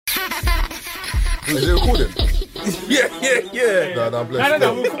Was it recording? Yeah. Nah, I'm blessed.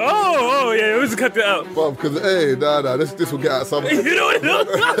 Oh, yeah, we just cut it out. Because, hey, this will get out some. You know what?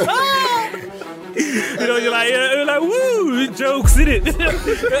 You know, you're like, woo, jokes in it.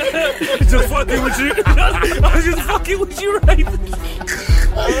 Just fucking with you. I was just fucking with you, right?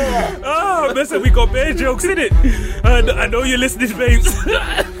 Oh, listen, we got bad jokes in it. I know you're listening, babes.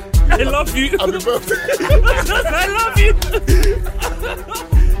 I love you. Happy birthday. I love you.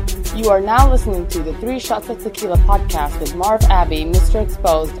 You are now listening to the 3 Shots of Tequila podcast with Marv Abbey, Mr.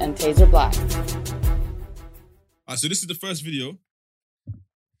 Exposed, and Taser Black. Alright, so this is the first video.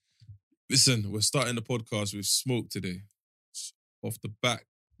 Listen, we're starting the podcast with smoke today. Off the back.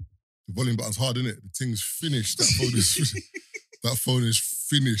 The volume button's hard, isn't it? The thing's finished. That phone is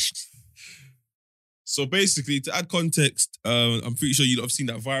finished. So basically, to add context, I'm pretty sure you've seen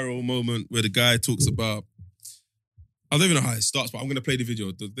that viral moment where the guy talks about. I don't even know how it starts, but I'm going to play the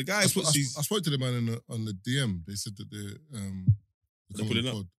video. The guy puts these. I spoke to the man on the DM. They said that They're putting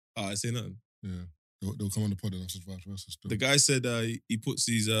up. I say nothing. Yeah, they'll come on the pod and that's vice versa. The guy said he puts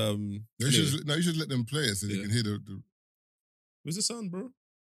these. You should let them play it so they can hear the. Where's the sound, bro?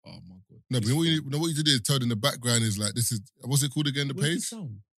 Oh my god. No, but what you need to do is tell them the background is like this is what's it called again? The Where's page. the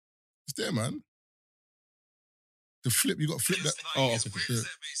sound? It's there, man. The flip, you got to flip that. Oh, okay.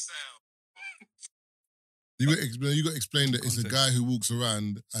 You got to explain that it's a guy who walks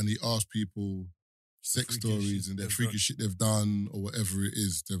around and he asks people sex stories and their freaky shit they've done or whatever it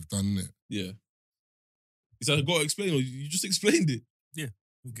is they've done it. Yeah. He said, I got to explain, or you just explained it. Yeah,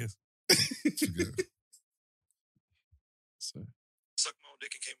 I guess. So. Suck my own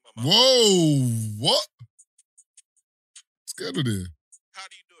dick and came in my mouth. Whoa, what? Scared of there. How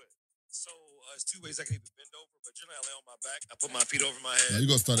do you do it? So it's 2 ways I can either bend over, but generally I lay on my back, I put my feet over my head, Nah, you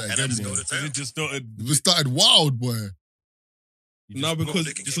got to start that and I again, just go boy. to town. It just started. We started wild, boy. No, because.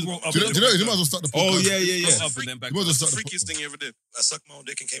 Just roll up Do you know, you might as well start the podcast. Oh, yeah. Up and then back. You might as well That's start the the freakiest thing you ever did. I sucked my own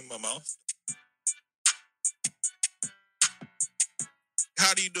dick and came in my mouth.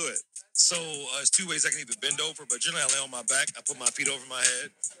 How do you do it? So it's 2 ways I can either bend over, but generally I lay on my back, I put my feet over my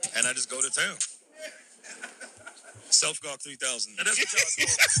head, and I just go to town. Self-Gawk 3000. And that's what y'all call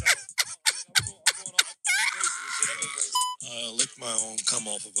it. Lick my own cum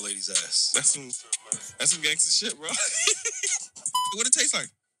off of a lady's ass. That's some gangster shit, bro. What it taste like?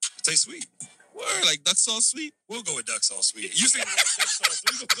 It tastes sweet. Word, like duck sauce sweet? We'll go with duck sauce sweet. You say the word duck sauce, so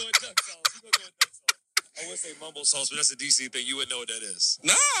we gonna go with duck sauce. I would say mumble sauce, but that's a DC thing. You wouldn't know what that is.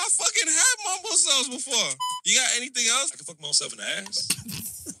 Nah, I fucking had mumble sauce before. You got anything else? I can fuck myself in the ass.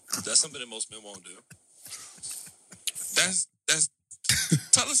 That's something that most men won't do. That's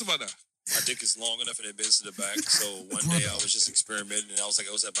tell us about that. My dick is long enough and it bends to the back. So one day I was just experimenting and I was like,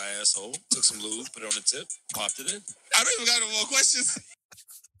 I was at my asshole. Took some lube, put it on the tip, popped it in. I don't even got no more questions.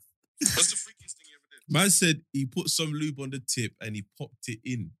 What's the freakiest thing you ever did? Man said he put some lube on the tip and he popped it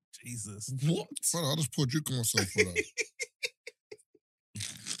in. Jesus. What? Brother, I just poured drink on myself for that.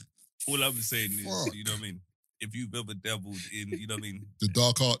 All I'm saying is, Fuck. you know what I mean? If you've ever dabbled in, you know what I mean? The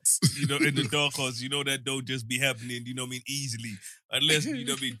dark arts. You know, in the dark arts, you know that don't just be happening, you know what I mean, easily. Unless, you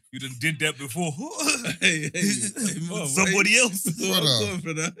know what I mean, you done did that before. Hey, Marv, Somebody else.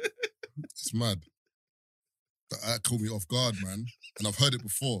 Brother. It's mad. That caught me off guard, man. And I've heard it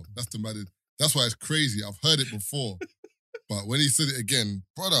before. That's why it's crazy. I've heard it before. But when he said it again,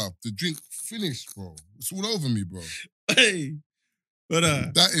 brother, the drink finished, bro. It's all over me, bro. Hey. But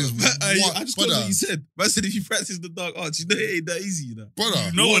That is what, I just got brother. what you said. Man said if you practice the dark arts, you know it ain't that easy, you know. Brother,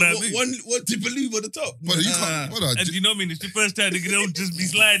 You know what I mean? One tip of lube on the top. brother, you can't, brother. And you know what I mean? It's the first time they don't just be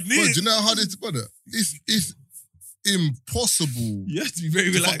sliding Brother, in. do you know how this, brother? It's impossible You have to be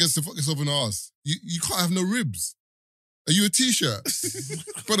very to fuck relaxed. yourself in the ass. You can't have no ribs. Are you a t-shirt?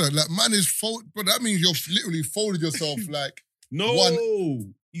 Brother, like man is fold, brother, that means you've literally folded yourself like No,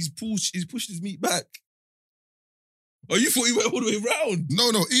 he's pushed his meat back. Oh, you thought he went all the way round?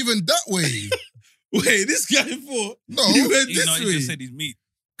 no, even that way. Wait, this guy thought No. he went You this know, way. he just said his meat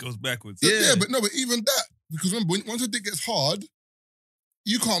goes backwards. Yeah, but even that, because remember, once a dick gets hard,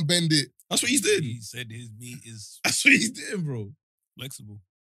 you can't bend it. That's what he's doing. He said his meat is That's what he's doing, bro. flexible.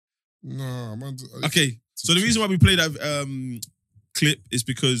 No, man. Okay, so the reason why we played that clip is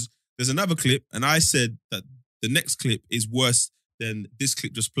because there's another clip, and I said that the next clip is worse than this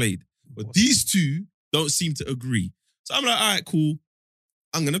clip just played. But these two don't seem to agree. So I'm like, all right, cool.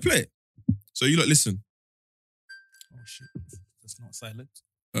 I'm going to play it. So you lot listen. Oh, shit. That's not silent.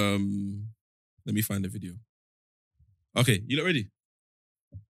 Let me find the video. Okay, you lot ready?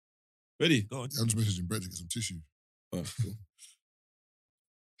 Ready? Go on. I'm just messaging Brett to get some tissue. Oh, cool.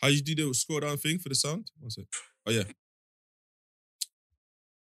 How you do the scroll down thing for the sound? One sec. Oh, yeah.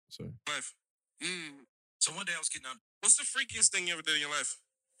 Sorry. Wife, So one day I was getting out. What's the freakiest thing you ever did in your life?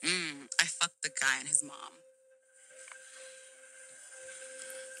 I fucked the guy and his mom.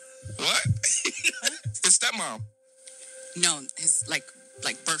 What? His stepmom. No, his like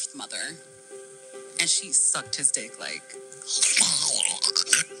birth mother. And she sucked his dick like.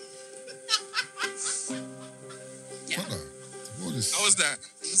 Yeah. Brother, what is... How was that?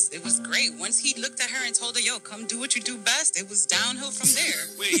 It was great. Once he looked at her and told her, yo, come do what you do best, it was downhill from there.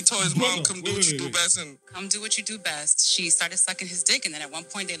 Wait, he told his mom, come do what you do best, and Come do what you do best. She started sucking his dick, and then at one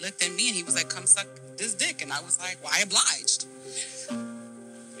point they looked at me and he was like, come suck this dick. And I was like, well, I obliged.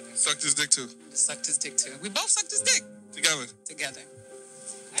 sucked his dick too. Sucked his dick too. We both sucked his dick. Together.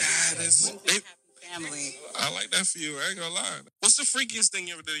 That is... happy family. I like that for you. I ain't gonna lie. What's the freakiest thing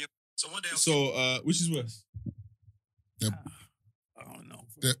you ever did in your... So one day I was... So, which is worse? I don't know.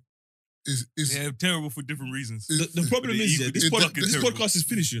 They're terrible for different reasons. The problem is, this podcast is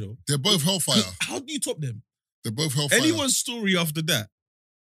finished, you know. They're both hellfire. How do you top them? They're both hellfire. Anyone's story after that,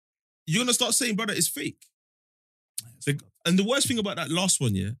 you're gonna start saying, brother, it's fake. And the worst thing about that last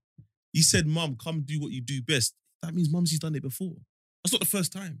one, yeah, he said, Mum, come do what you do best. That means Mumsy's done it before. That's not the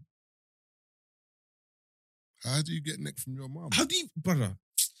first time. How do you get neck from your mum? How do you, brother?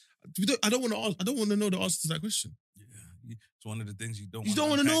 I don't want to know the answer to that question. Yeah, it's one of the things you don't. You don't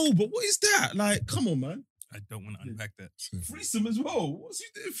want to know, but what is that? Like, come on, man. I don't want to unpack that. Threesome as well. What's he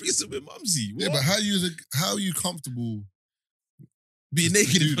doing? Threesome with Mumsy? What? Yeah, but how are you comfortable being to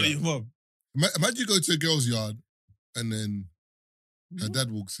naked do in front of that? your mum? Imagine you go to a girl's yard and then her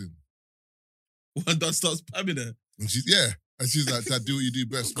dad walks in. One dad starts pamming her. And she's like, Dad, do what you do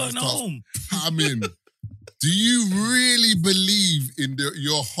best. I'm going home. Pamming. Do you really believe in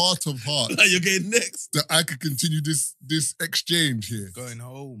your heart of hearts Like, you're getting next. that I could continue this exchange here? Going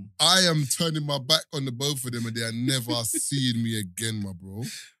home. I am turning my back on the both of them and they are never seeing me again, my bro.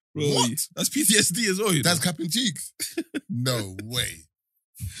 Bro, What? That's PTSD as well. You know? That's capping cheeks. No way.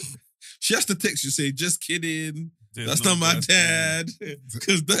 She has to text you, say, just kidding. There's That's no not my best dad.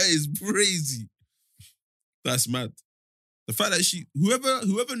 Because that is crazy. That's mad. The fact that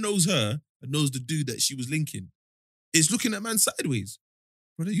whoever knows her and knows the dude that she was linking is looking at man sideways.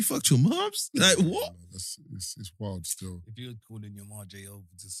 Brother, you fucked your moms? Like, what? It's wild still. If you're calling your mom J over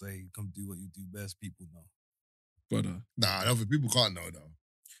to say, come do what you do best, people know. Brother. Nah, other people can't know though.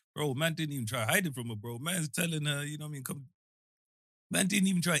 Bro, man didn't even try to hide it from her, bro. Man's telling her, you know what I mean? Come. Man didn't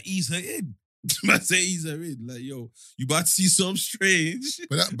even try to ease her in. Man say ease her in. Like, yo, you about to see something strange.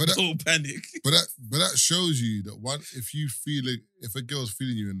 But that Don't panic. But that shows you that if a girl's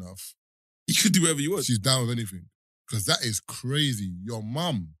feeling you enough, You could do whatever you want. she's down with anything. Because that is crazy. Your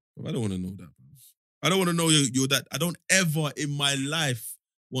mum. I don't want to know that, bro. I don't want to know you're that. I don't ever in my life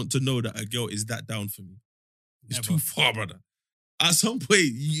want to know that a girl is that down for me. It's Never. too far, brother. At some point,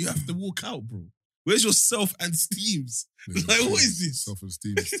 you have to walk out, bro. Where's your self-esteems? Like, what is this?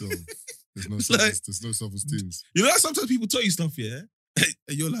 Self-esteem still. There's no Like- self-esteem. You know, like sometimes people tell you stuff, yeah?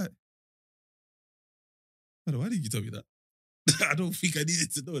 And you're like, why did you tell me that? I don't think I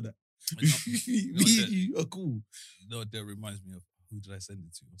needed to know that. You know what You are cool. You know what that reminds me of? Who did I send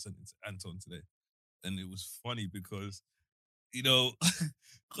it to? I sent it to Anton today. And it was funny because, you know,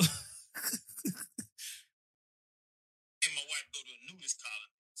 And my wife go to a nudist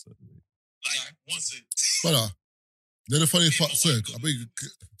colony. Like, once a... Brother, then the funniest part,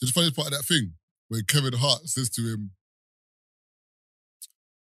 the funniest part of that thing, when Kevin Hart says to him,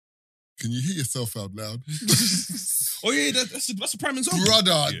 can you hear yourself out loud? Oh yeah, that's a prime example.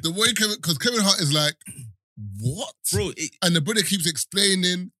 Brother, Yeah. the way because Kevin Hart is like, what? Bro, And the brother keeps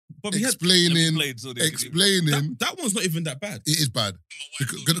explaining, but we had explaining. that one's not even that bad. It is bad.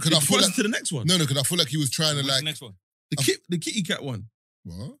 Because I It feel passes like, to the next one. no, because I feel like he was trying to What's like, the next one? The kitty cat one.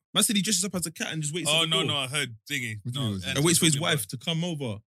 what? Man said he dresses up as a cat and just waits. Oh, at the no, door. I heard thingy. What do you mean, was it? And waits for his Anton's wife to come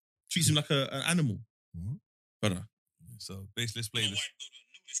over. Treats him like an animal. What? Brother. talking about- So, basically, let's play My this. wife go to a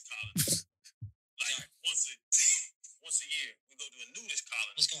nudist colony. Like, once a year, we go to a nudist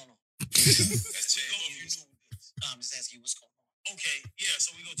colony. What's going on? That's we go if you knew this. No, I'm just asking you what's going on. Okay, yeah,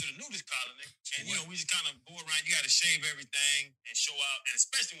 so we go to the nudist colony, and you know, we just kind of go around. You got to shave everything and show out, and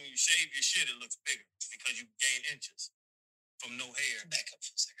especially when you shave your shit, it looks bigger because you gain inches from no hair. Back up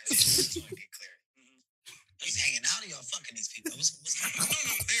for a second. I just want to get clear. He's hanging out or y'all fucking these people? What's No,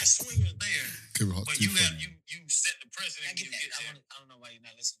 happening? they're swingers there, Kevin Hart's but too you have funny. you set the I precedent get when you that. get there. I don't know why you're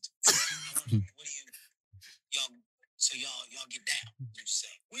not listening to me. What do you, y'all get down, what you say?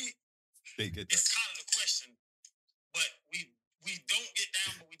 They get that. It's kind of the question, but we don't get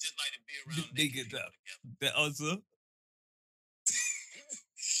down, but we just like to be around. They naked get people down. together. That answer?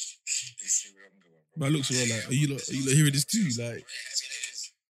 You see where I'm going, bro. Man looks around like, are you lot hearing this too? Like,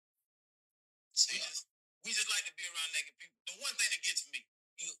 We just like to be around naked people. The one thing that gets me,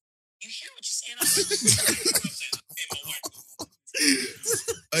 You hear what you're saying? you know what I'm saying? Me and my wife.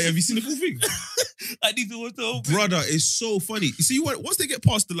 Hey, have you seen the full thing? I need to watch the whole thing. Brother, it's so funny. You see, once they get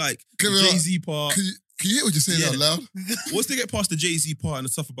past the Kevin, Jay-Z part, Can you hear what you're saying Yeah. out loud? once they get past the Jay-Z part and the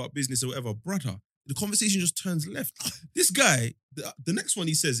stuff about business or whatever, brother, the conversation just turns left. This guy, the next one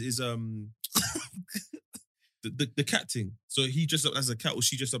he says is the cat thing. So he dressed up as a cat or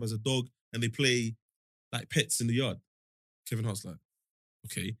she dressed up as a dog and they play like pets in the yard. Kevin Hart's like,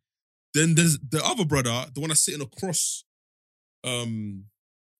 okay. Then there's the other brother, the one that's sitting across from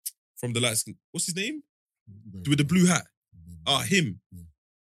the lights. What's his name? With the blue hat. Him. Yeah.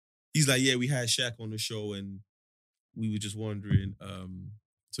 He's like, yeah, we had Shaq on the show and we were just wondering.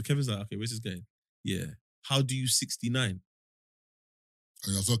 So Kevin's like, okay, where's this guy? Yeah. How do you 69?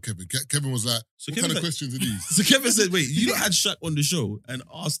 I saw Kevin. Kevin was like, So what Kevin's kind of like- questions are these? So Kevin said, wait, you had Shaq on the show and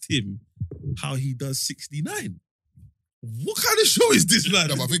asked him how he does 69? What kind of show is this, man?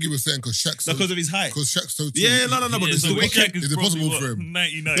 No, but I think he was saying because Shaq's so, Because of his height. because Shaq's so tall. Yeah, no, but it's the way Kevin. Is it possible for him?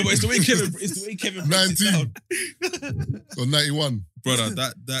 99. No, but it's the way Kevin. It's the way Kevin breaks it 19. down. Or 91. Brother.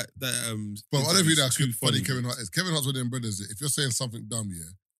 That But I don't think that's too funny. Kevin Hart is. Kevin Hart's one of them brothers. If you're saying something dumb, yeah,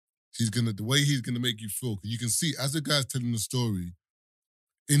 the way he's gonna make you feel. Because you can see as the guy's telling the story,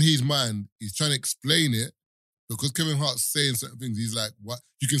 in his mind, he's trying to explain it. Because Kevin Hart's saying certain things, he's like, "What?"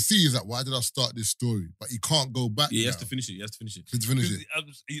 You can see he's like, "Why did I start this story?" But he can't go back. Yeah, he has now. to finish it. He has to finish it. To finish it,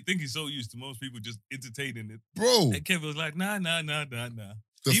 You think he's so used to most people just entertaining it. bro. And Kevin was like, nah.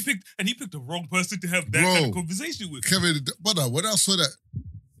 The He picked the wrong person to have that Bro. kind of conversation with. Kevin, brother, when I saw that,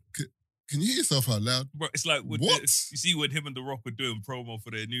 can you hear yourself out loud? Bro, it's like with What? you see when him and The Rock were doing promo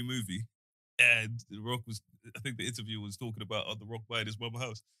for their new movie, and The Rock was, I think the interview was talking about The Rock buying his mum a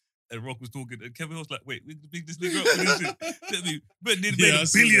house. And Rock was talking, and Kevin was like, wait, we can pick this nigga up for this shit. But then Yeah, I made $1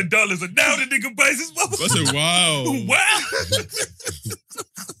 saw billion, and now the nigga buys his mum. I said, wow. Wow.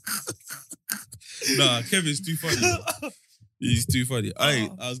 Nah, Kevin's too funny. He's too funny. I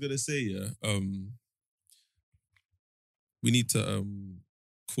was gonna say, we need to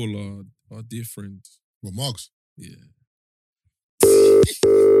call our dear friend. Well, Marks, Yeah. I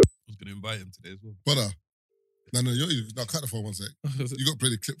was going to invite him today as well. brother. No, cut the phone 1 sec. You got to play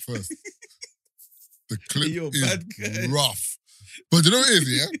the clip first. The clip You're a is bad guy. rough. But you know what it is,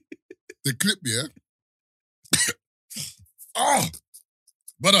 yeah? The clip, yeah?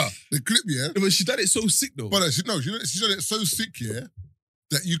 Brother, the clip, yeah? No, but she done it so sick though. Brother, she done it so sick, yeah?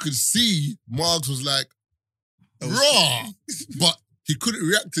 That you could see Marks was like, raw. But he couldn't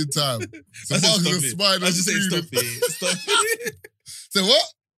react in time. So I said, Marks stop was it. smiling. I was just saying, stop screaming. it. Stop it. So what?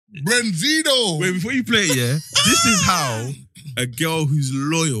 Brenzino. Wait, before you play it, yeah, this is how a girl who's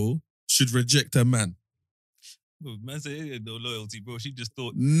loyal should reject her man. Man said, "It ain't no loyalty, bro." She just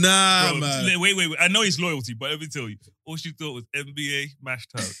thought, Nah, bro, man. wait. I know it's loyalty, but let me tell you, all she thought was NBA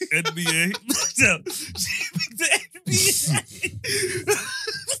mashed out. NBA mashed out. She picked the NBA.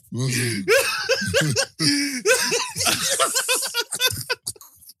 What's it?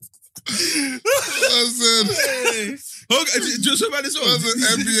 I said, Just about this one. That's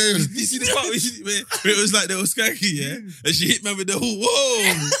an NBA. You see the part where it was like they were skanky, yeah? And she hit man with the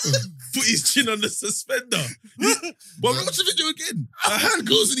whoa! Put his chin on the suspender. But watch the video again. Her hand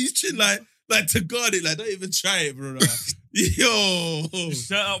goes in his chin like to guard it. Like, don't even try it, bro. Yo.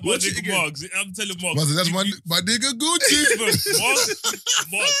 Shout out my Watch it nigga again. Marks. I'm telling Marks. But that's my nigga Gucci.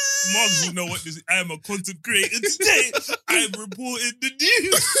 Marks will know what this is. I am a content creator today. I am reporting the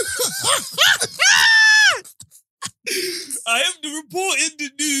news. I am the reporting the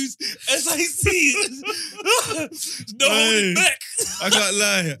news as I see it. No holding back. I can't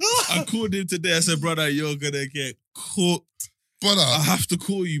lie. I called him today. I said, brother, you're gonna get cooked. Brother, I have to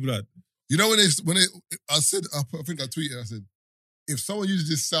call you, blood. you know I said, I think I tweeted, I said, if someone uses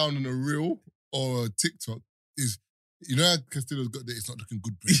this sound on a reel or a TikTok, you know how Castillo's got that it's not looking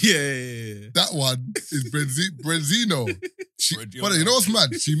good, Brent? Yeah. That one is Brenzino. Brediano. Brother, you know what's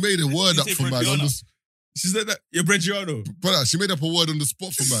mad? She made a word You up say for man. Brediano? She said that. You're Breggiano. Brother, she made up a word on the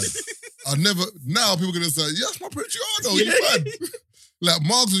spot for man. Now people are going to say, yes, my Brediano, you man. Like,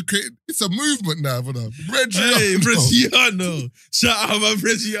 Marks is creating, it's a movement now, brother. Brediano. Hey, Breggiano. Shout out my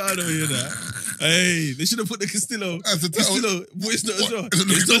Breggiano, you know. Hey, they should have put the Castillo. As the title. Castillo voice note as well. Is it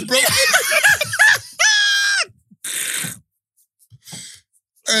looking good, bro?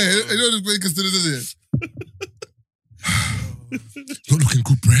 Hey, you know this way Castillo does it? Not looking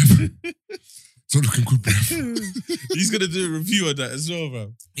good, bruv. It's not looking good, bruv. He's going to do a review on that as well,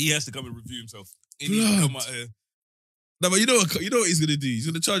 bro. He has to come and review himself. He needs to come out here. No, but you know what he's going to do? He's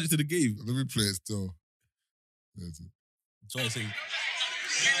going to charge it to the game. Let me play it still. There's it. So I say,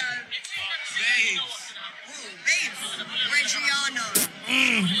 Reggiano.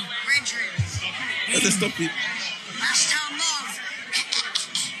 Let's stop it. Ashtown Mom.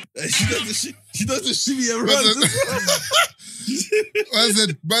 She does the shimmy and I runs.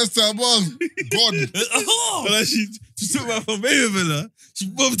 said, Master Boss, gone. Oh, But like, she took my from Mayweather. She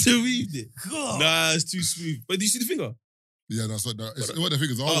bumped and weaved it. God. Nah, it's too smooth. But do you see the finger? Yeah, that's what that. It's what the thing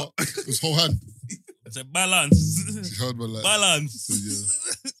is. His whole hand. It's a balance. She held me like. Balance.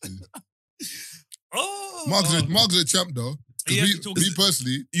 Yeah. Oh. Mark's a champ though. 'Cause Yeah, me, you talk- me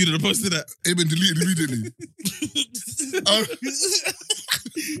personally, You done posted that. it been deleted immediately.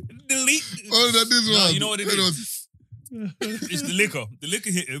 Delete. Oh, that this No, one. you know what it That is? was- It's the liquor. The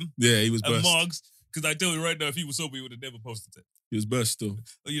liquor hit him. Yeah, he was And burst. Marks, because I tell you right now, if he was sober, he would have never posted it. He was burst still.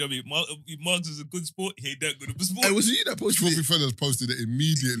 You know what I mean? Marks is a good sport. He ain't that good of a sport. Hey, was it you that posted Trophy it? fellas posted it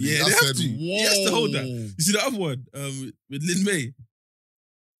immediately. Yeah, I they have said, to. whoa. He has to hold that. You see the other one with Lin May?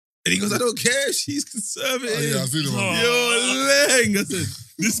 And he goes, I don't care if she's conservative. Oh, yeah, I see the one. Oh. You're leng. I said,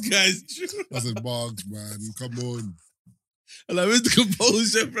 this guy's true. I said, Marks, man, come on. I'm like, where's the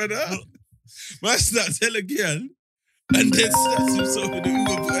composure, brother? Man snaps hell again and then snaps himself in the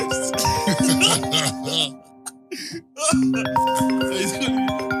Uber burst.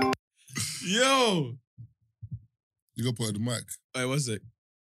 Yo. You gotta put it on the mic. Alright, one sec.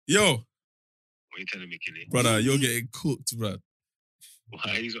 Yo, What are you telling me, Killy? brother, you're getting cooked, bro.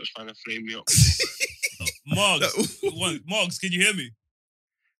 Why are you not trying to flame me up? Marks, can you hear me?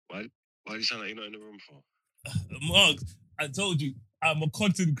 Why do you sound like you're not in the room for? Marks, I told you, I'm a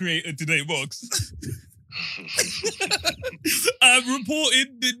content creator today, Marks. I'm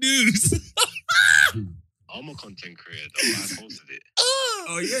reporting the news. I'm a content creator, though. I posted it.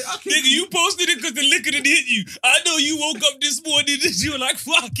 Oh, yeah, okay. Nigga, you posted it because the liquor didn't hit you. I know you woke up this morning and you were like,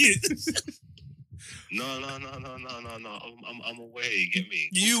 fuck it. No. I'm aware, you get me?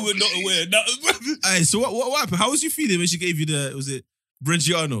 You were not aware. No, Alright, so what happened? How was you feeling when she gave you was it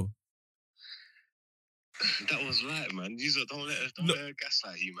Breggiano? That was right, man. Don't let her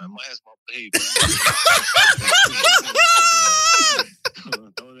gaslight you, man. Maya's my babe.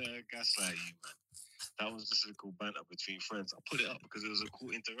 Don't let her gaslight you, man. That was just a cool banter between friends. I put it up because it was a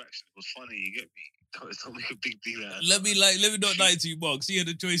cool interaction. It was funny, you get me? Don't make a big deal out of it. let me not lie to you, Marks. He had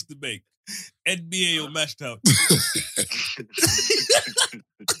a choice to make. NBA or Mashed Out.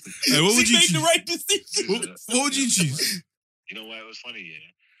 Hey, what would She you made the choose? right decision. What would you choose? You know why it was funny,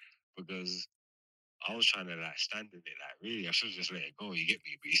 yeah? Because I was trying to like stand in it, like really, I should have just let it go, you get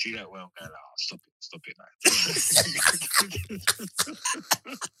me? But you see that way I'm going like, oh, stop it, like.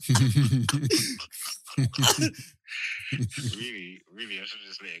 really, I should have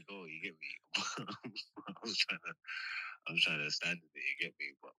just let it go, you get me? I'm trying to stand in it, you get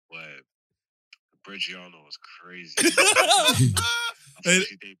me? But boy, Breggiano was crazy. I thought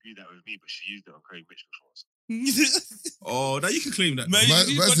she debuted that with me, but she used it on Craig Mitchell before. Oh, now you can claim that. Man, Man-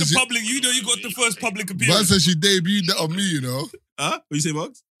 you man got the says you- public. You know, you got the first public Man appearance. said she debuted that on me, you know. Huh? What you say,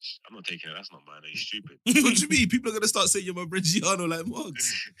 Marks? I'm not taking it, that's not mine, are you stupid? What do you mean? People are gonna start saying you're my Breggiano like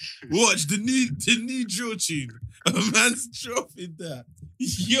Marks. Watch the new drill tune. A man's dropping that.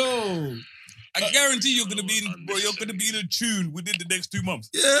 Yo. I guarantee you're gonna be in, bro. You're gonna be in a tune within the next 2 months.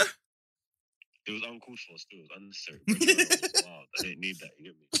 Yeah. It was uncalled for still, it was unnecessary. Breggiano was wild, I didn't need that, you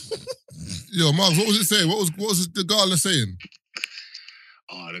get me? Yo, Marks, what was it saying? What was the gala saying?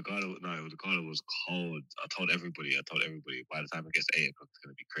 Oh, the gala was cold. I told everybody, by the time it gets to 8 o'clock, it's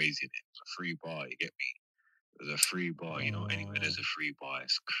going to be crazy. It was a free bar, you get me? It was a free bar, you know, anywhere there's a free bar,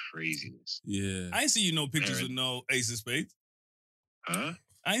 it's craziness. Yeah. I ain't see you no pictures with no Ace of Spades. Huh?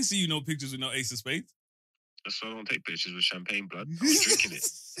 I ain't see you no pictures with no Ace of Spades. That's why I don't take pictures with champagne blood. I was drinking it.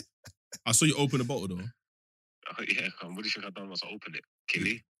 I saw you open a bottle though. Oh, yeah, what do you think I've done once I opened it?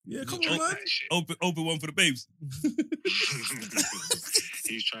 Killy? Yeah, come Drink on, man. that shit. Open one for the babes.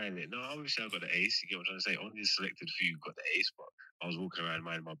 He's trying it. No, obviously I got the ace. You get what I'm trying to say? Only a selected few got the ace, but I was walking around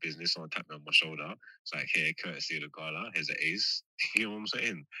minding my business. Someone tapped me on my shoulder. It's like, here, courtesy of the gala. Here's the ace. You know what I'm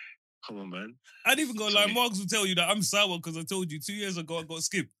saying? Come on, man. I didn't even go lie. Marks will tell you that I'm sour because I told you 2 years ago I got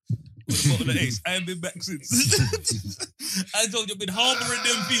skipped with a bottle of Ace. I ain't been back since. I told you I've been harboring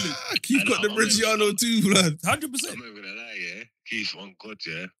them feelings. Keith got the Breggiano too, blood. 100%. I'm not even gonna lie, yeah. Keith, on God,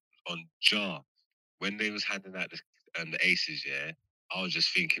 yeah, on Jar, when they was handing out the aces, yeah, I was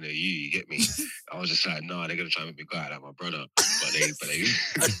just thinking of you get me? I was just like, no, they're gonna try and make me go out like my brother. But they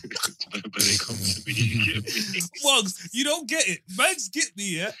come to me, you get me? Marks, you don't get it. Man skipped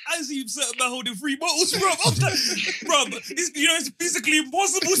me, yeah? I see him certain man holding 3 bottles, bro. I'm like, bro, it's physically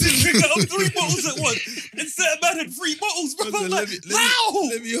impossible to drink out of 3 bottles at once. And certain man had 3 bottles, bro. I'm like, wow!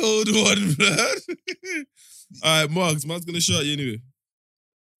 Let me hold one, blood. All right, Marks. Man's gonna shot you anyway.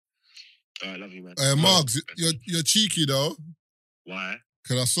 I love you, man. Marks, you're cheeky though. Why?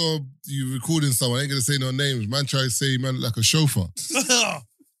 Cause I saw you recording someone. I ain't gonna say no names. Man tried to say man look like a chauffeur.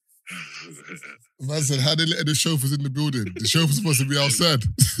 Man said, how they letting the chauffeurs in the building? The chauffeur's supposed to be outside.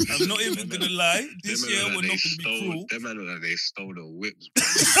 I'm not even gonna lie. This year we're not gonna be cruel. Them man look like they stole the whips.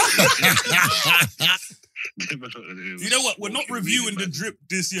 You know what? We're not reviewing the drip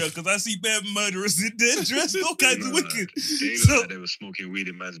this year because I see bare murderers in there dressed all kinds of wicked. They look like they were smoking weed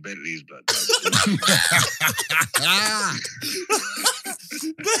in man's Bentley's, blood.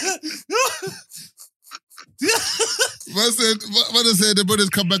 Man said the brothers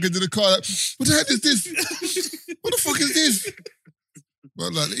come back into the car like, what the heck is this? What the fuck is this?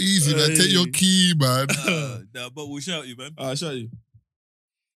 Man, like, easy, man. Take your key, man. Nah, but we'll shout you, man. I'll shout you.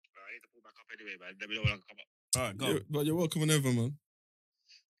 I need to pull back up anyway, man. Let me know when I come up. All right, go. But you're welcome whenever, man.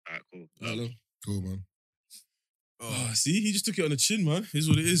 Alright, cool. Hello. Cool, man. Oh, see, he just took it on the chin, man. Here's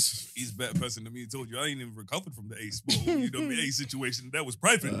what it is. He's a better person than me. I told you, I ain't even recovered from the ace. Bottle. You know, the ace situation, that was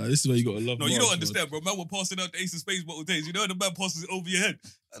private. This is why you got to love No, you Marks, don't understand, bro. Man, we're passing out the ace of space bottle days. You know, the man passes it over your head.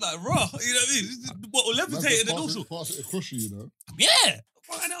 I'm like, raw. You know what I mean? The bottle levitated and also. Pass it across you, you know. Yeah.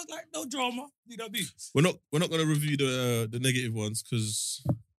 And I was like, no drama. You know what I mean? We're not going to review the negative ones because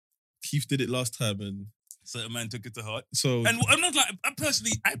Keith did it last time, and Certain man took it to heart. so And I'm not like, I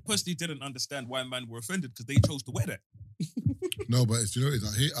personally didn't understand why men were offended because they chose to wear that. No, but it's, you know,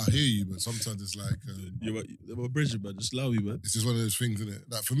 I hear you, but sometimes it's like you're a Bridget, man. Just allow me, man. it's just one of those things, isn't it?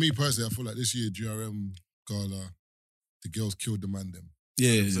 Like for me personally, I feel like this year GRM gala, the girls killed the man. Them Yeah,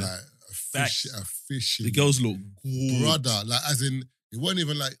 It's yeah. like a fishing. The girls look good. brother, like as in it wasn't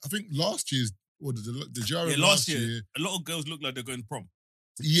even like I think last year's or the GRM Yeah, last year. a lot of girls look like they're going prom.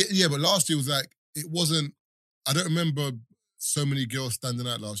 Yeah, but last year was like it wasn't. I don't remember so many girls standing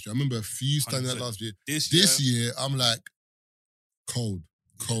out last year. I remember a few standing out 100%. last year. This Year, I'm like cold.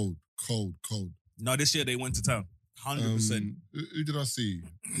 No, this year they went to town. 100%. Who did I see?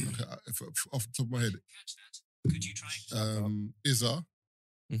 Okay, off the top of my head, Could you try? Izza.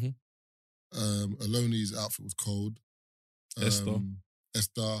 Mhm. Aloni's outfit was cold. Esther.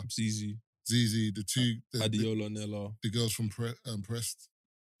 Zizi, Zizi, the Adiola, Nella. the girls from Prest,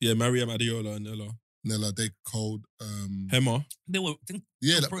 Yeah, Mariam Adiola and Nella. Nella, they cold. Hema. They were, I think,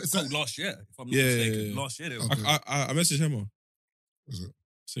 Yeah, cold that, last year, if I'm not Yeah, mistaken. yeah, yeah. Last year they were. Okay. I messaged Hema. was it?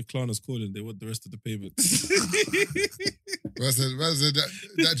 Said Klarna's calling. They want the rest of the payment. Man said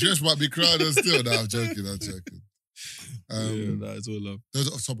that dress might be crowded still. No, I'm joking. That is all love. Those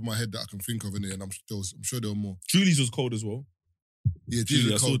are off the top of my head that I can think of in it, and I'm sure there were more. Julie's was cold as well. Yeah, Julie,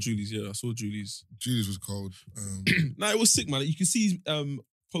 I Julie's saw cold. Julie's. Yeah, I saw Julie's. Julie's was cold. Nah, it was sick, man. You can see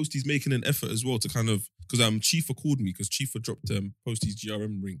Posty's making an effort as well to kind of because Chifa called me because Chifa dropped Posty's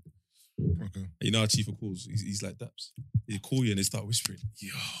GRM ring. Okay. And you know how Chifa calls? He's like Daps. He call you and they start whispering, yo,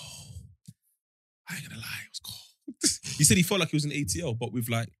 I ain't gonna lie, it was cold. He said he felt like he was in ATL, but with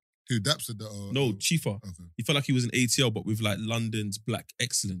like Who Dap said that? no Chifa. Okay. He felt like he was in ATL, but with like London's black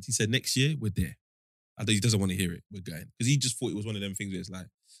excellence. He said next year we're there. I think he doesn't want to hear it. We're going because he just thought it was one of them things where it's like,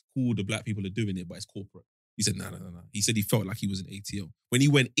 cool, the black people are doing it, but it's corporate. He said, no. He said he felt like he was in ATL. When he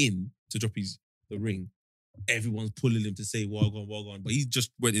went in to drop the ring, everyone's pulling him to say, Wagwan. But he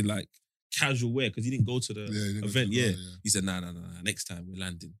just went in like casual wear because he didn't go to the Yeah, he didn't go to event. the Yeah. bar, yeah. He said, nah. Next time we're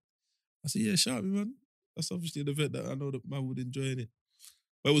landing. I said, yeah, shout me, man. That's obviously an event that I know that man would enjoy in it.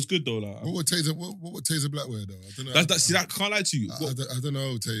 But it was good though. Like, What would Taser Black wear though? I don't know. see, that can't lie to you. I don't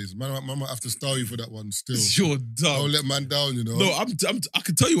know, Taser. Man might have to style you for that one still. You're dumb. Don't let man down, you know. No, I can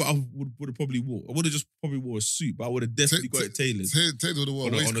tell you what I would have probably wore. I would have just probably wore a suit, but I would have definitely got it tailored Taser would have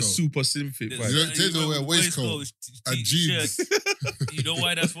worn a on a waistcoat. super slim fit. You Right? know, Taser will wear a waistcoat and jeans. You know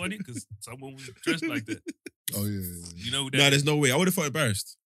why that's funny? Because someone was dressed like that. Oh yeah. You know that. Nah, there's no way. I would have felt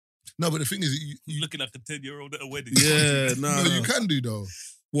embarrassed. No, but the thing is, You're looking like a 10-year-old at a wedding. Yeah, nah. no, you can do though.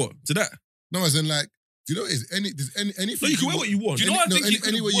 What? To that? No, as in like, do you know? There's anything? No, you can wear what you want. Do you know what I think you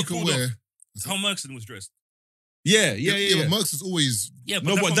any could've way you can pulled wear. How Merckson was dressed. Yeah. But Mercs is always. Yeah,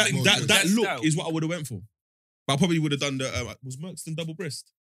 No, but that's what I'm saying. that look style. is what I would have went for. But I probably would have done the. Was Merkston double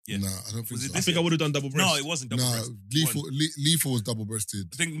breast? Yeah. Nah, I don't think Was it so. I this think I would have done double breast. No, it wasn't double Nah, breast. Lethal was double breasted.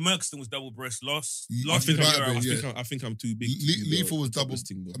 I think Merkston was double breast last I think year. might have been, yeah. I think I'm too big. Lethal was double.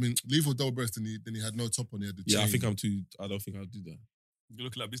 Thing, I mean, Lethal was double breasted, and then he had no top on. He had the chain. yeah, I think I'm too. I don't think I'll do that. You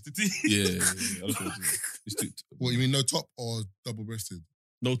look like Mr. T. Yeah. I don't think I'll do that. It's too. What you mean? No top or double breasted?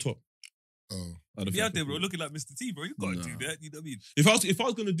 No top. Oh, I don't Be think I out there, could bro, do it. looking like Mr. T, bro. You gotta Nah. do that. You know what I mean? If I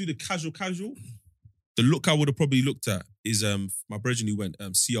was gonna do the casual, the look I would have probably looked at is my brethren who went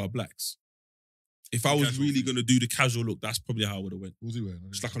CR Blacks. If I was Casual really fit. gonna do the casual look, that's probably how I would have went. what was he wearing?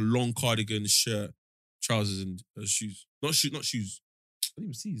 Just like a long cardigan, shirt, trousers, and shoes. Not shoes. didn't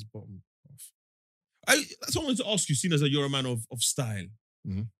even see his bottom half. That's what I wanted to ask you, seeing as you're a man of style.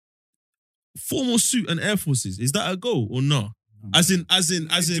 Mhm. Formal suit and Air Forces, is that a go or no? As in.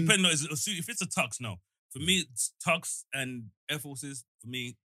 Depending on a suit. If it's a tux, no. For me, it's tux and Air Forces. For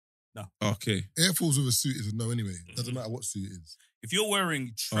me, Okay. Air Force with a suit is a no anyway. Doesn't matter what suit it is. if you're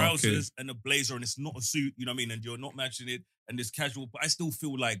wearing trousers and a blazer and it's not a suit, you know what I mean, and you're not matching it and it's casual, but I still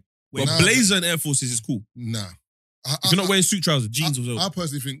feel like But Nah, blazer and Air Forces is cool. Nah. If you're not wearing suit trousers, jeans or I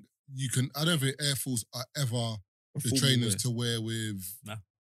personally think you can. I don't think Air Force are ever the trainers to wear with Nah.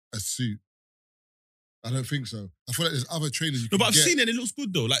 a suit. I don't think so. I feel like there's other trainers you No, can but I've get. seen it and it looks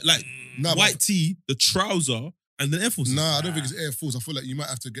good though. Like Nah, white tee, the trouser, and then Air Forces. Nah, I don't think it's Air Force. I feel like you might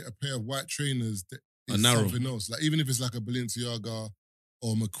have to get a pair of white trainers that A is narrow. something else. Like even if it's like a Balenciaga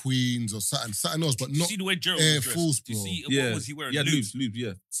or McQueen's or something else, but you not see the way Gerald Air was dressed? Force, Do you bro. see Yeah. what was he wearing? Yeah, Loops. loops,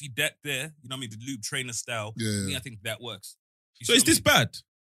 yeah. See that there? You know what I mean? The loop trainer style. Yeah. Me, I think that works. You So see is what I this mean? bad?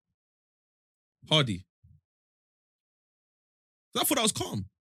 Hardy. I thought that was calm.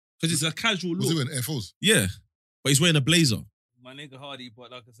 Because it's a casual Was he look. wearing Air Force? Yeah. But he's wearing a blazer. My nigga Hardy, but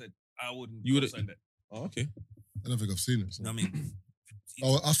like I said, I wouldn't You wouldn't- sign that. Oh, okay. I don't think I've seen it. So. You know what I mean?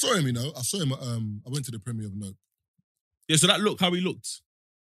 Oh, I saw him. You know, I saw him. I went to the premiere of Nope. Yeah, so that look, how he looked.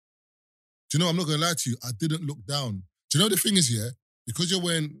 Do you know? I'm not gonna lie to you. I didn't look down. Do you know the thing is here? Because you're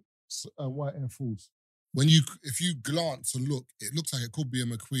wearing white Air Force. If you glance and look, it looks like it could be a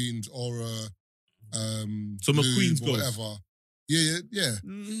McQueen's or a So Louvre McQueen's or goes. whatever. Yeah.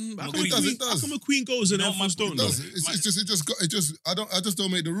 How McQueen come does, it does. How come McQueen goes and You know, Air Force my- don't? It though? does. It just. I just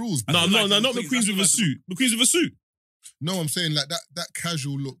don't make the rules. I No, feel no, like no, the not McQueen's- McQueen's I feel with a like suit. McQueen's with a suit. No, I'm saying like that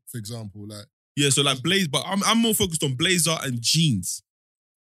casual look, for example, like Yeah, so like blazer, but I'm more focused on blazer and jeans.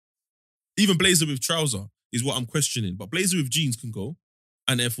 Even blazer with trouser is what I'm questioning. But blazer with jeans can go,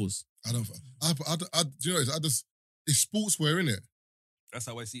 and Air Force. I don't. Do you know? It's sportswear, innit? That's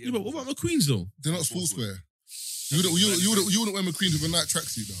how I see it. Yeah, but what about McQueen's though? They're not sportswear. You wouldn't wear McQueen's with a night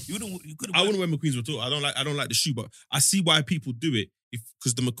tracksuit though. You could I wouldn't wear McQueen's at all. I don't like the shoe, but I see why people do it.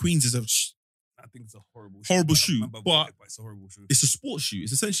 Because the McQueen's is I think it's a horrible Horrible I shoe, remember but- buying it, it's a horrible shoe. it's a sports shoe.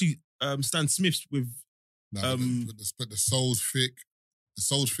 It's essentially Stan Smith's with. Nah, but the sole's thick. The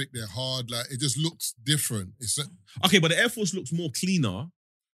sole's thick. They're hard. Like it just looks different. Okay, but the Air Force looks more cleaner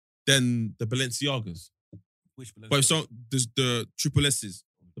than the Balenciagas. Which But if there's the triple S's,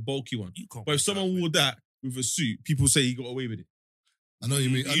 the bulky one. you can't But if someone wore that with a suit, people say he got away with it. I know what you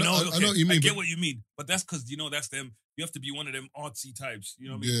mean. I know okay, what you mean. I get but- what you mean, but that's because that's them. You have to be one of them artsy types. You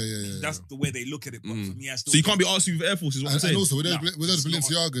know what I Yeah, mean? yeah. That's the way they look at it. But for me, I still. So you can't be arsy with Air Force, is what I'm And saying. also with Nah, those it's not.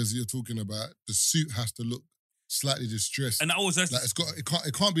 Balenciagas you're talking about, the suit has to look slightly distressed. And I always ask, Like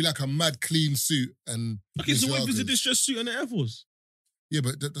it can't be like a mad clean suit and Okay, so what if it's a Balenciagas. distressed suit and an Air Force? Yeah,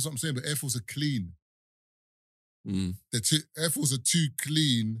 but that's what I'm saying. But Air Force are clean. Mm. Air Force are too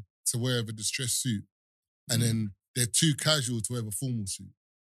clean to wear with a distressed suit, and then they're too casual to wear a formal suit.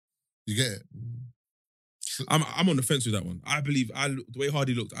 You get it? I'm on the fence with that one. I believe the way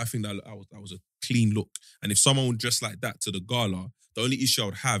Hardy looked, I think that was a clean look. And if someone would dress like that to the gala, the only issue I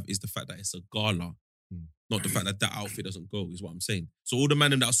would have is the fact that it's a gala, not the fact that that outfit doesn't go. Is what I'm saying. So all the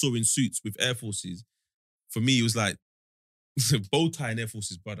men that I saw in suits with Air Forces, for me, it was like bow tie and Air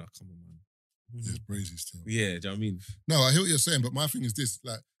Forces, brother. Come on, man. It's crazy still. Yeah, do you know what I mean? No, I hear what you're saying, but my thing is this: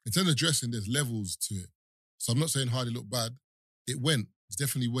 like in terms of dressing, there's levels to it. So I'm not saying Hardy looked bad. It went. It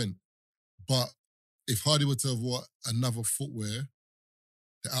definitely went. But if Hardy were to have wore another footwear,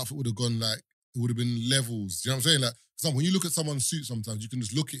 the outfit would have gone like it would have been levels. Do you know what I'm saying? Like, for example, when you look at someone's suit, sometimes you can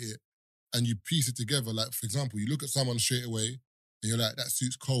just look at it and you piece it together. Like, for example, you look at someone straight away and you're like, that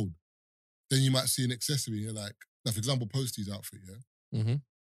suit's cold. Then you might see an accessory and you're like, for example, Posty's outfit, yeah? Mm-hmm.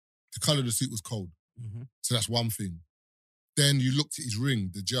 The colour of the suit was cold. Mhm. So that's one thing. Then you looked at his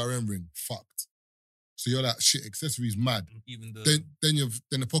ring, the GRM ring, fucked. So you're like, shit, accessories mad. even the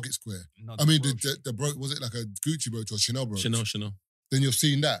Then the pocket square. not I mean, brooch. the brooch, was it like a Gucci brooch or Chanel brooch? Chanel. Then you're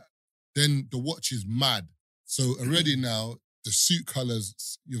seeing that. Then the watch is mad. So already now, the suit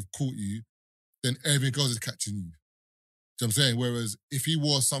colours you've caught you, then everything else is catching you. Do you know what I'm saying? Whereas if he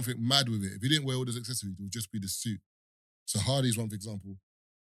wore something mad with it, if he didn't wear all those accessories, it would just be the suit. So Hardy's one, for example,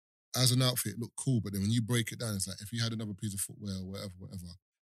 as an outfit, it looked cool, but then when you break it down, it's like if you had another piece of footwear or whatever.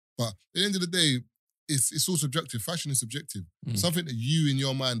 But at the end of the day, it's all subjective. Fashion is subjective. Mm. Something that you in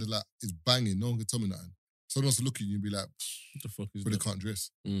your mind are like is banging. No one can tell me nothing. Someone else will look at you and be like, What the fuck is but they that? can't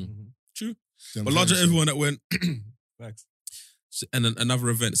dress. True. You know But what I'm larger saying? everyone that went Facts. and another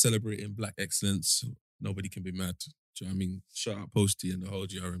event celebrating Black excellence. Nobody can be mad. Do you know what I mean? Shout out Posty and the whole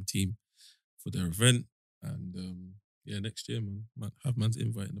GRM team for their event. And yeah, next year, man. Have man's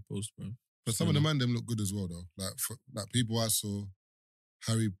invite in the post, bro. But some of the man them look good as well, though. Like people I saw,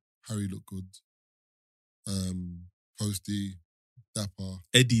 Harry looked good. Posty, Dapper.